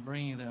ultimately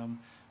bringing them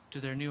to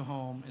their new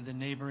home in the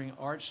neighboring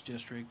arts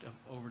district of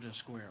Overton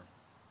Square.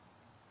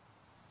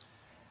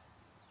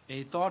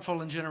 A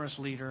thoughtful and generous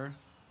leader,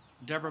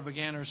 Deborah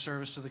began her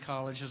service to the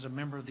college as a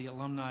member of the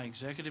Alumni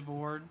Executive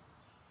Board,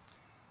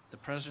 the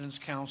President's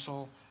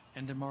Council,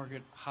 and the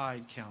Margaret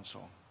Hyde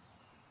Council.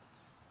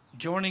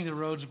 Joining the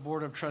Rhodes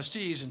Board of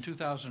Trustees in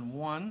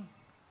 2001,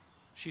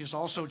 she has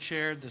also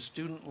chaired the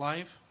Student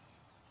Life,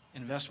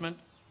 Investment,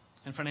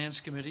 and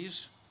Finance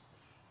Committees.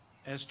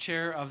 As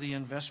chair of the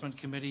Investment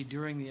Committee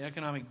during the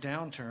economic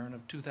downturn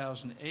of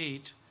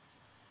 2008,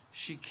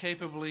 she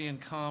capably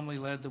and calmly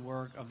led the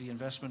work of the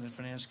Investment and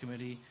Finance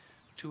Committee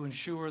to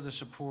ensure the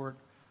support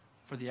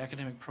for the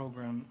academic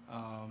program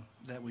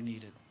that we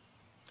needed.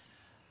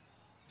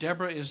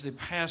 Deborah is the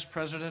past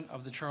president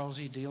of the Charles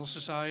E. Deal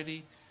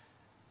Society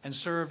and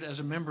served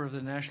as a member of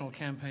the National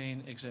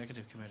Campaign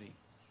Executive Committee.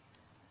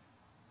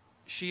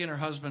 She and her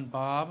husband,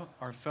 Bob,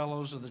 are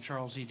fellows of the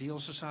Charles E. Deal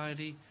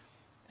Society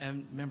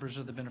and members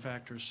of the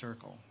Benefactors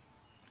Circle.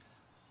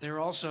 They are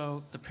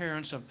also the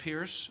parents of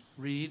Pierce,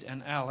 Reed,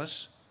 and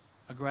Alice,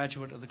 a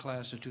graduate of the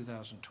class of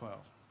 2012.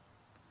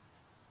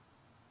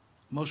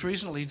 Most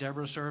recently,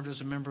 Deborah served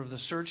as a member of the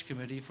search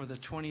committee for the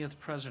 20th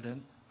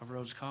president of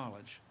Rhodes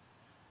College.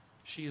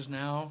 She is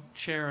now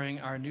chairing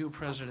our new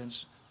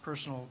president's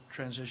personal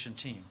transition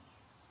team.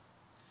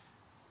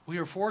 We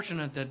are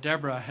fortunate that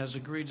Deborah has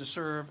agreed to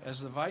serve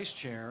as the vice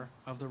chair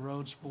of the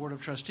Rhodes Board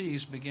of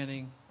Trustees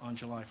beginning on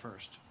July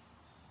 1st.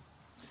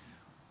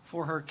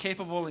 For her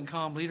capable and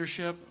calm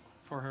leadership,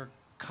 for her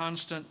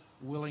constant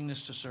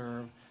willingness to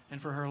serve,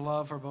 and for her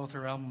love for both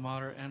her alma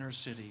mater and her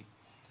city,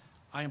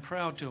 I am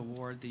proud to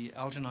award the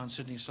Algernon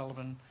Sidney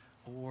Sullivan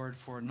Award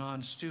for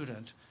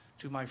Non-Student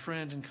to my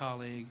friend and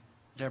colleague,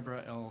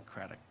 Deborah L.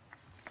 Craddock.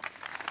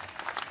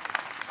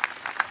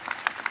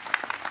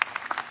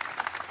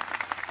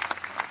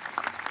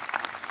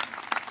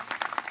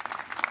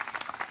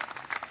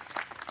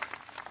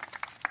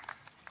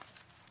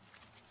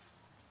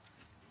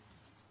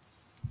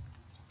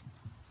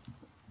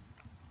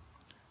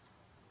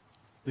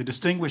 The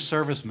Distinguished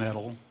Service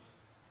Medal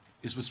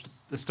is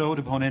bestowed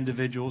upon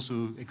individuals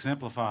who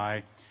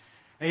exemplify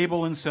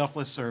able and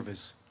selfless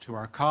service to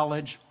our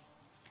college,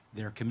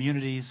 their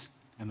communities,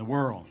 and the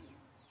world.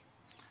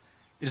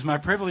 It is my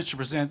privilege to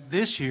present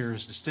this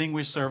year's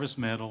Distinguished Service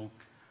Medal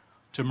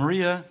to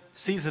Maria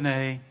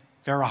Cizane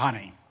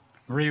Farahani.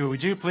 Maria,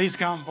 would you please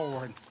come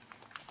forward?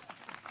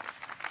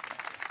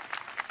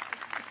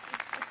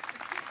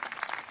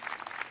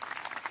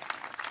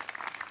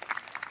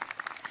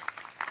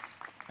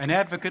 An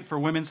advocate for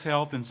women's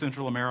health in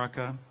Central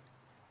America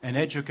and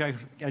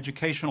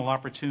educational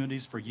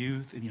opportunities for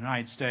youth in the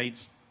United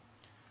States,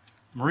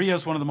 Maria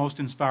is one of the most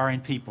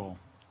inspiring people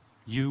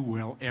you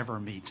will ever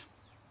meet.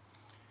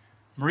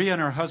 Maria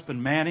and her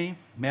husband Manny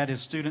met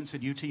as students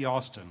at UT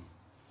Austin.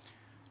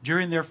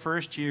 During their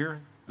first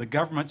year, the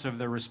governments of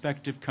their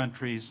respective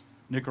countries,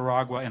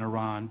 Nicaragua and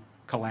Iran,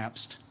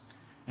 collapsed,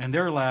 and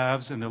their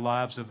lives and the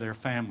lives of their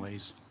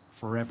families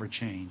forever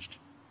changed.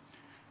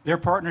 Their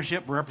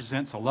partnership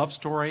represents a love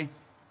story,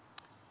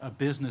 a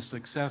business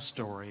success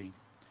story,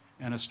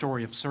 and a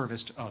story of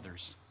service to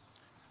others.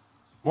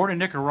 Born in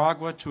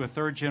Nicaragua to a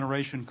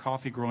third-generation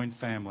coffee-growing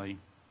family,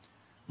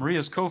 Maria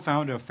is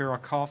co-founder of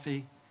Farah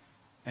Coffee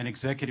and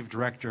executive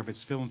director of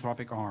its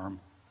philanthropic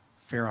arm,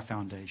 Farah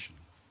Foundation.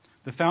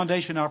 The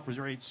foundation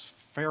operates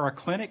Farah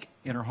Clinic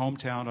in her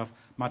hometown of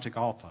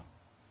Matagalpa.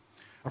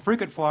 A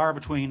frequent flyer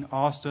between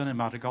Austin and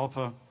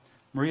Matagalpa,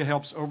 Maria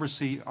helps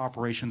oversee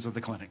operations of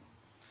the clinic.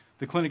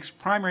 The clinic's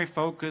primary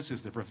focus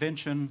is the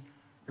prevention,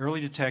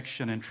 early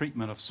detection, and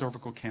treatment of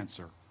cervical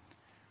cancer,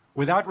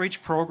 with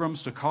outreach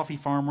programs to coffee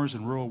farmers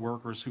and rural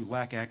workers who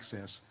lack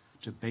access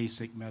to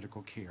basic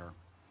medical care.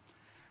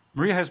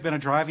 Maria has been a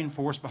driving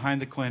force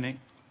behind the clinic,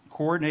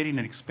 coordinating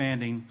and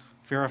expanding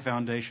FARA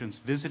Foundation's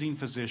visiting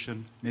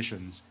physician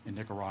missions in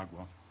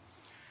Nicaragua.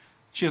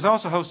 She has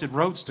also hosted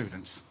Rhodes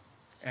students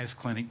as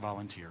clinic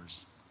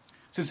volunteers.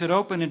 Since it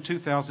opened in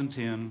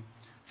 2010,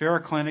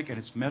 FARA Clinic and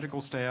its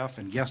medical staff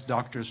and guest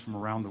doctors from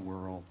around the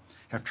world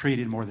have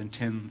treated more than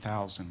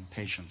 10,000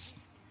 patients.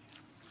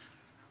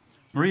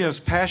 Maria is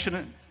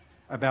passionate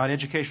about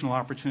educational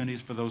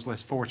opportunities for those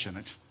less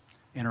fortunate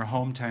in her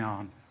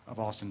hometown of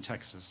Austin,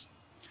 Texas.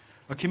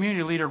 A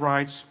community leader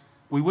writes,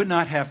 "We would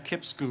not have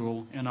KIPP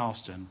School in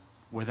Austin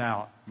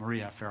without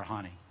Maria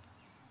Farahani."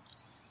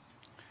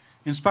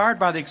 Inspired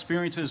by the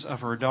experiences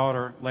of her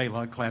daughter,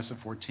 Layla, class of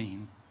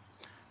 14,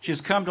 she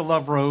has come to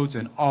love Rhodes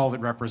and all it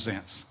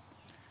represents.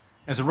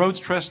 As a Rhodes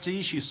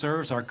trustee, she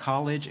serves our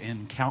college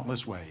in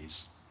countless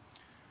ways.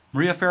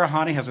 Maria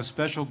Farahani has a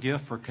special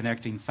gift for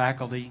connecting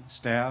faculty,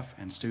 staff,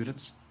 and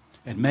students,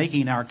 and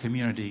making our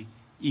community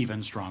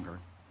even stronger.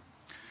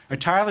 A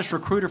tireless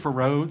recruiter for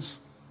Rhodes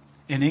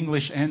in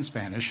English and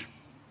Spanish,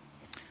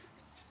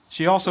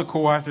 she also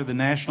co-authored the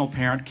National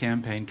Parent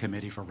Campaign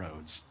Committee for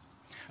Rhodes.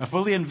 A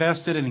fully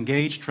invested and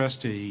engaged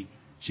trustee,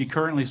 she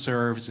currently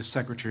serves as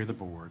secretary of the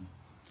board.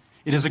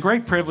 It is a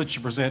great privilege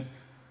to present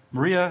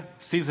Maria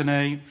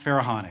Cizane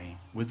Farahani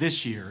with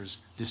this year's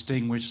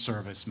Distinguished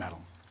Service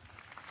Medal.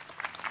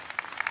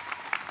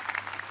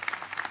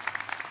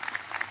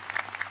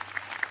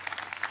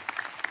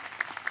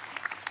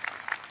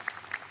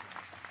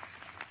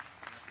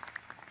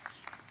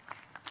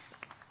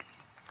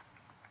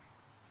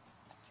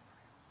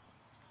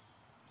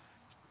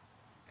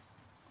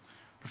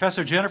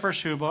 Professor Jennifer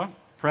Schuba,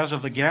 president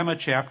of the Gamma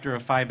chapter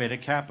of Phi Beta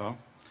Kappa,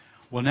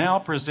 will now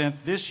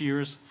present this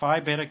year's Phi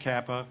Beta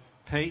Kappa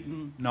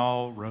Peyton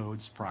Nall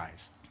Rhodes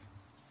Prize.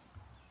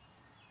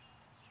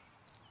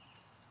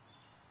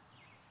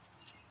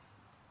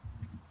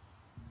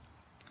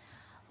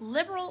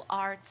 Liberal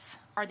arts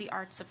are the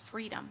arts of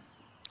freedom,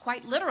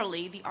 quite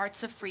literally the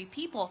arts of free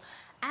people,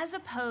 as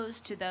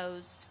opposed to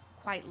those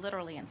quite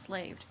literally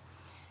enslaved.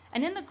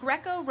 And in the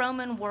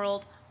Greco-Roman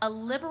world, a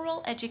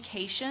liberal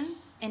education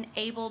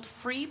enabled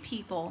free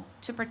people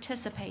to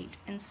participate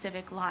in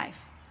civic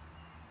life.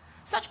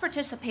 Such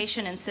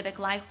participation in civic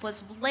life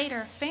was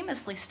later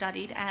famously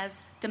studied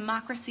as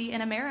Democracy in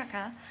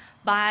America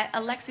by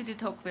Alexis de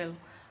Tocqueville.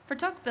 For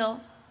Tocqueville,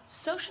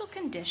 social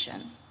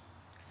condition,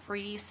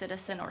 free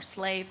citizen or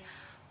slave,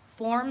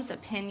 forms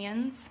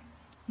opinions,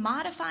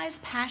 modifies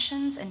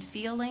passions and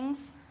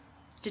feelings,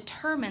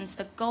 determines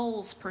the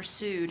goals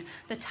pursued,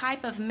 the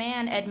type of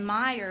man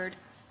admired,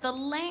 the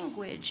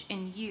language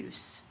in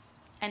use,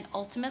 and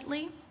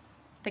ultimately,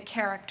 the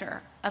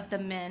character of the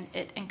men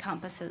it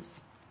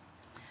encompasses.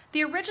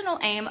 The original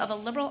aim of a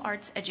liberal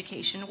arts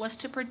education was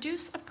to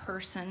produce a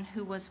person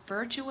who was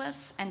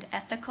virtuous and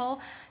ethical,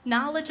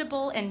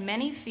 knowledgeable in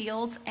many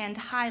fields, and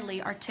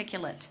highly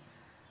articulate.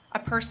 A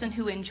person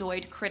who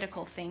enjoyed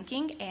critical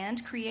thinking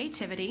and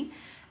creativity,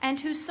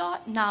 and who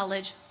sought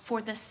knowledge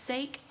for the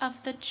sake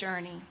of the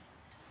journey.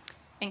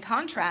 In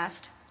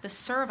contrast, the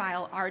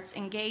servile arts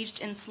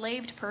engaged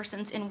enslaved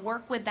persons in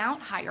work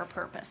without higher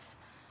purpose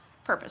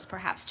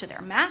perhaps to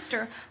their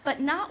master,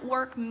 but not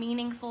work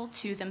meaningful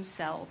to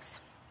themselves.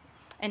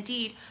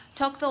 Indeed,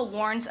 Tocqueville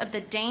warns of the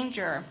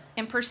danger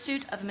in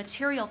pursuit of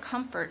material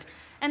comfort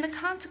and the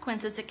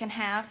consequences it can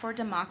have for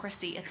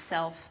democracy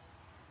itself.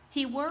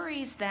 He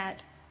worries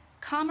that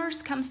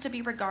commerce comes to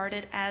be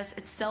regarded as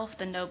itself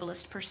the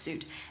noblest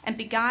pursuit and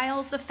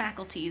beguiles the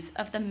faculties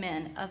of the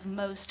men of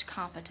most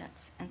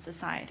competence in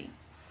society.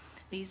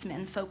 These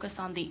men focus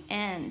on the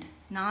end,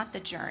 not the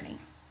journey,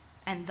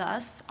 and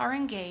thus are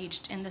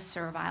engaged in the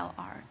servile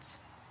arts.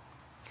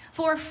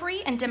 For a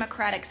free and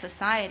democratic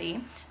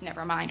society,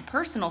 never mind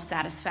personal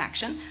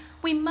satisfaction,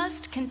 we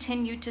must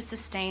continue to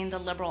sustain the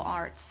liberal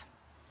arts.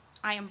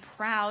 I am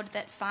proud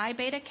that Phi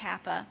Beta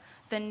Kappa,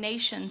 the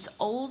nation's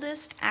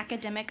oldest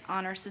academic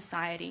honor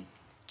society,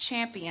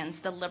 champions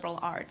the liberal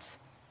arts,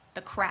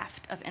 the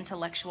craft of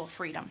intellectual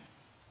freedom.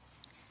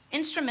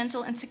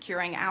 Instrumental in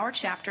securing our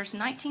chapter's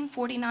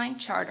 1949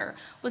 charter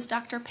was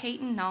Dr.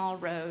 Peyton Nall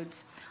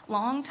Rhodes,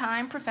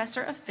 longtime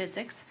professor of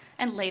physics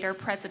and later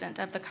president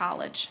of the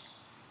college.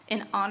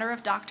 In honor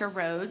of Dr.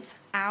 Rhodes,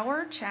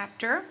 our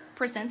chapter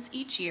presents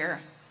each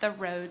year the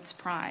Rhodes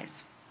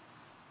Prize.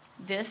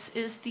 This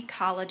is the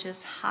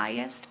college's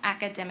highest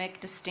academic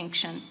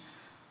distinction,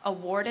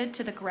 awarded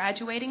to the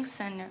graduating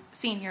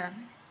senior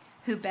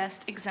who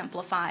best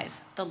exemplifies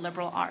the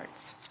liberal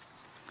arts.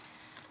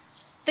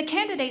 The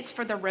candidates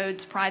for the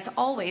Rhodes Prize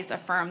always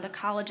affirm the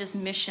college's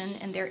mission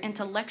in their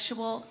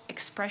intellectual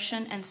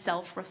expression and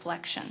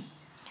self-reflection,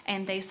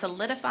 and they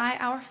solidify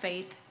our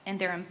faith in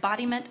their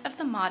embodiment of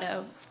the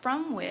motto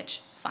from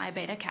which Phi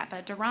Beta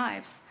Kappa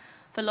derives,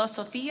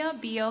 Philosophia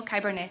Bio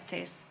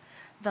Kybernetes,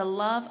 the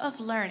love of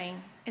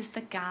learning is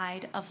the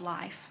guide of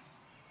life.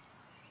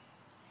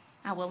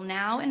 I will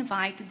now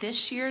invite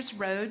this year's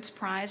Rhodes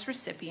Prize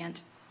recipient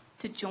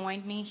to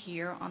join me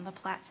here on the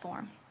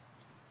platform.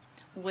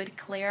 Would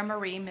Claire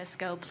Marie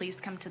Misko please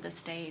come to the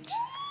stage?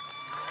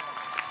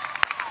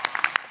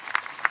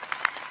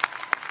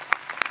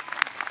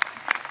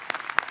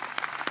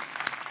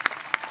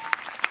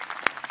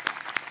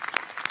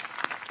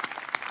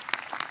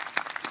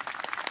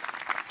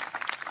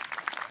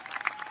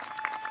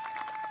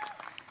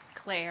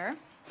 Claire.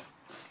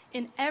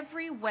 In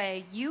every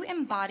way, you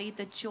embody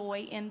the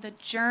joy in the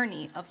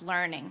journey of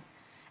learning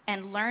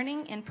and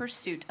learning in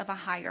pursuit of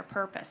a higher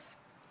purpose.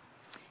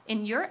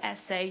 In your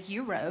essay,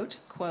 you wrote,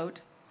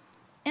 quote,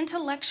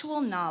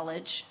 "Intellectual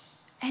knowledge,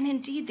 and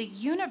indeed the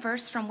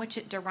universe from which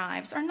it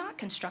derives, are not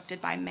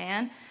constructed by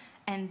man,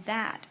 and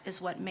that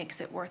is what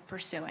makes it worth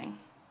pursuing.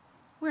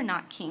 We're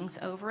not kings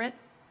over it,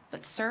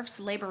 but serfs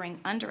laboring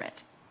under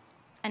it.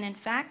 And in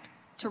fact,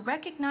 to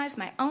recognize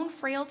my own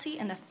frailty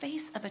in the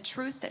face of a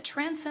truth that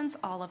transcends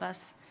all of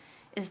us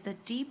is the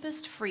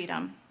deepest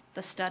freedom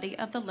the study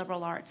of the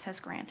liberal arts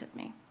has granted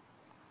me."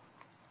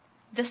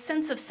 This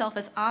sense of self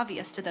is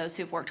obvious to those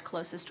who've worked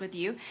closest with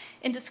you.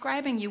 In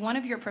describing you, one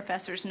of your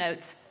professors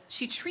notes,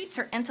 "She treats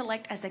her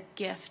intellect as a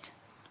gift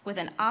with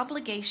an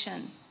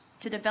obligation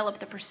to develop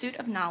the pursuit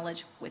of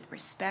knowledge with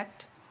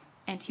respect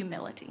and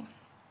humility."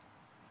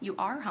 You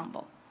are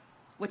humble,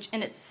 which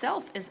in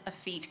itself is a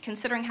feat,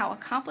 considering how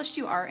accomplished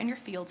you are in your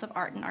fields of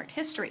art and art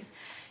history.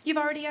 You've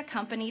already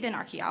accompanied an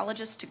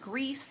archaeologist to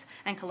Greece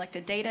and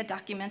collected data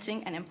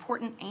documenting an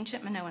important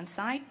ancient Minoan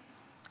site,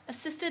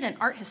 assisted an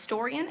art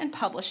historian in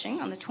publishing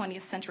on the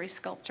 20th century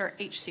sculptor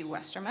H.C.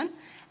 Westerman,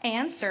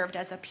 and served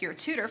as a peer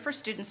tutor for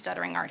students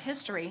studying art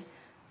history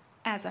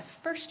as a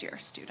first-year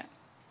student.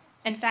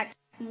 In fact,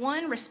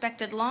 one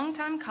respected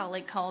longtime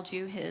colleague called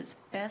you his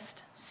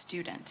best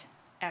student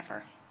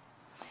ever.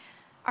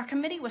 Our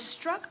committee was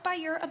struck by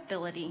your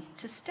ability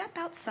to step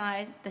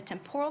outside the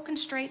temporal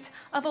constraints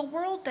of a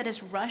world that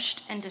is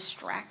rushed and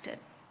distracted.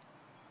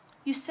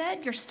 You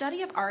said your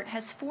study of art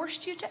has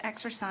forced you to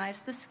exercise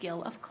the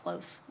skill of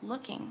close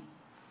looking.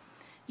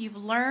 You've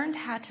learned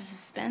how to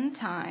spend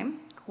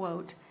time,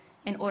 quote,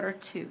 "in order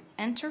to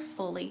enter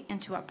fully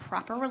into a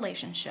proper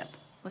relationship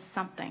with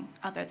something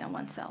other than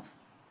oneself."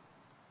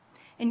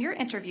 In your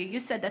interview, you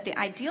said that the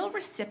ideal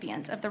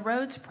recipient of the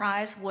Rhodes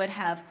Prize would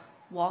have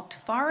walked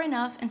far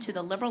enough into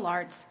the liberal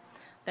arts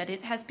that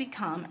it has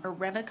become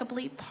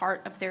irrevocably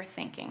part of their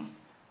thinking.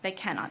 They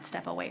cannot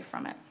step away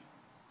from it.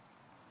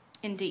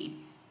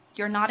 Indeed,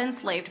 you're not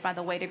enslaved by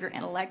the weight of your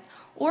intellect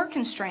or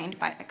constrained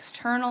by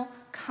external,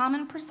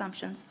 common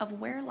presumptions of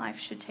where life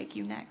should take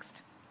you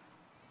next.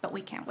 But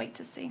we can't wait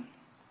to see.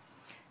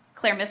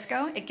 Claire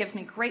Misko, it gives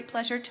me great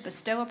pleasure to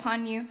bestow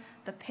upon you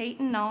the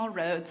Peyton Nall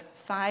Rhodes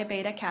Phi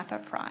Beta Kappa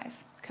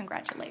Prize.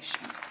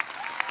 Congratulations.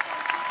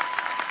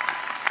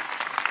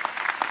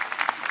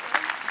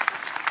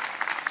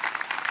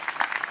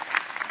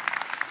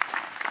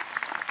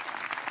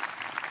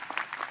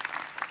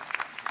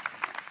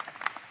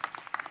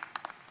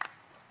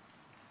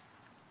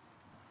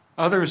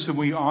 Others whom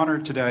we honor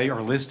today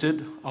are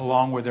listed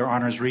along with their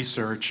honors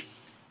research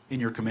in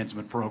your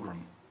commencement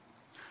program.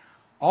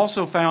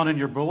 Also found in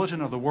your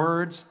bulletin are the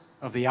words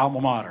of the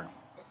alma mater.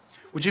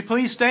 Would you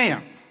please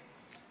stand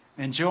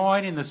and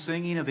join in the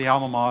singing of the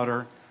alma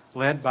mater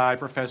led by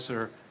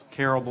Professor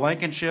Carol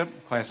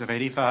Blankenship, class of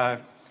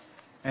 '85,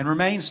 and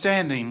remain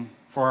standing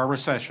for our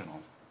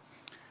recessional.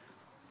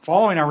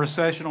 Following our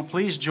recessional,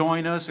 please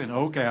join us in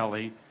Oak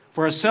Alley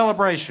for a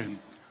celebration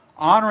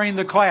honoring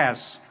the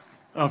class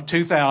of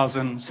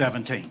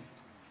 2017.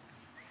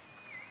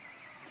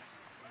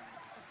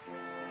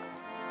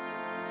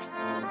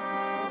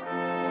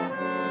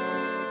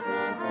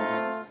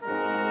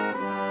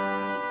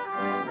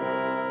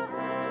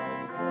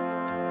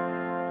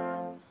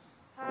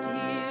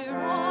 Dear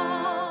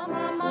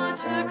alma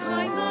mater,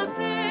 kind the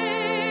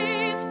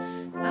fate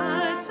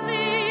that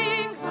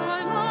links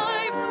our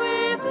lives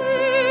with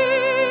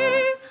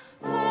thee.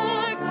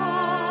 For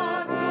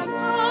God so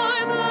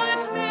far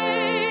that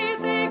made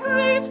thee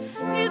great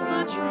is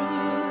the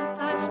truth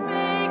that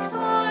makes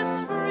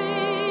us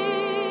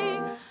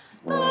free.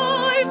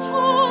 Thy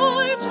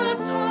torch has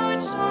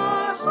touched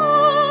our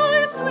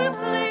hearts with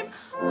flame,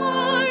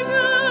 our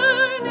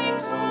yearning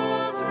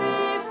souls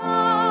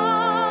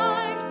refined.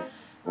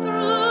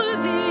 Through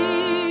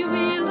thee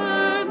we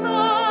learn the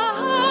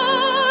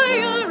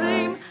higher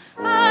aim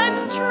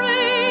and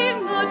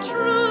train the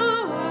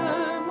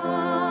truer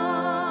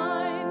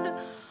mind.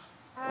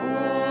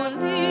 O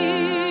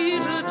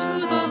leader to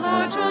the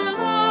larger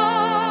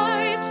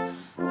light,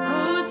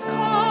 Rhodes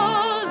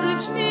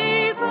College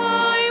 'neath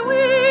thy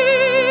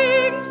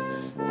wings,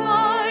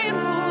 thine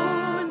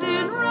own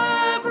in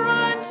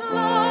reverent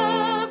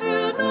love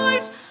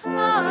unite,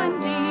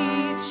 and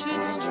each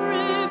its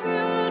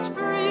tribute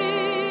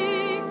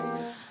brings,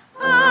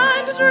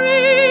 and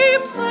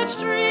dream such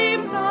dreams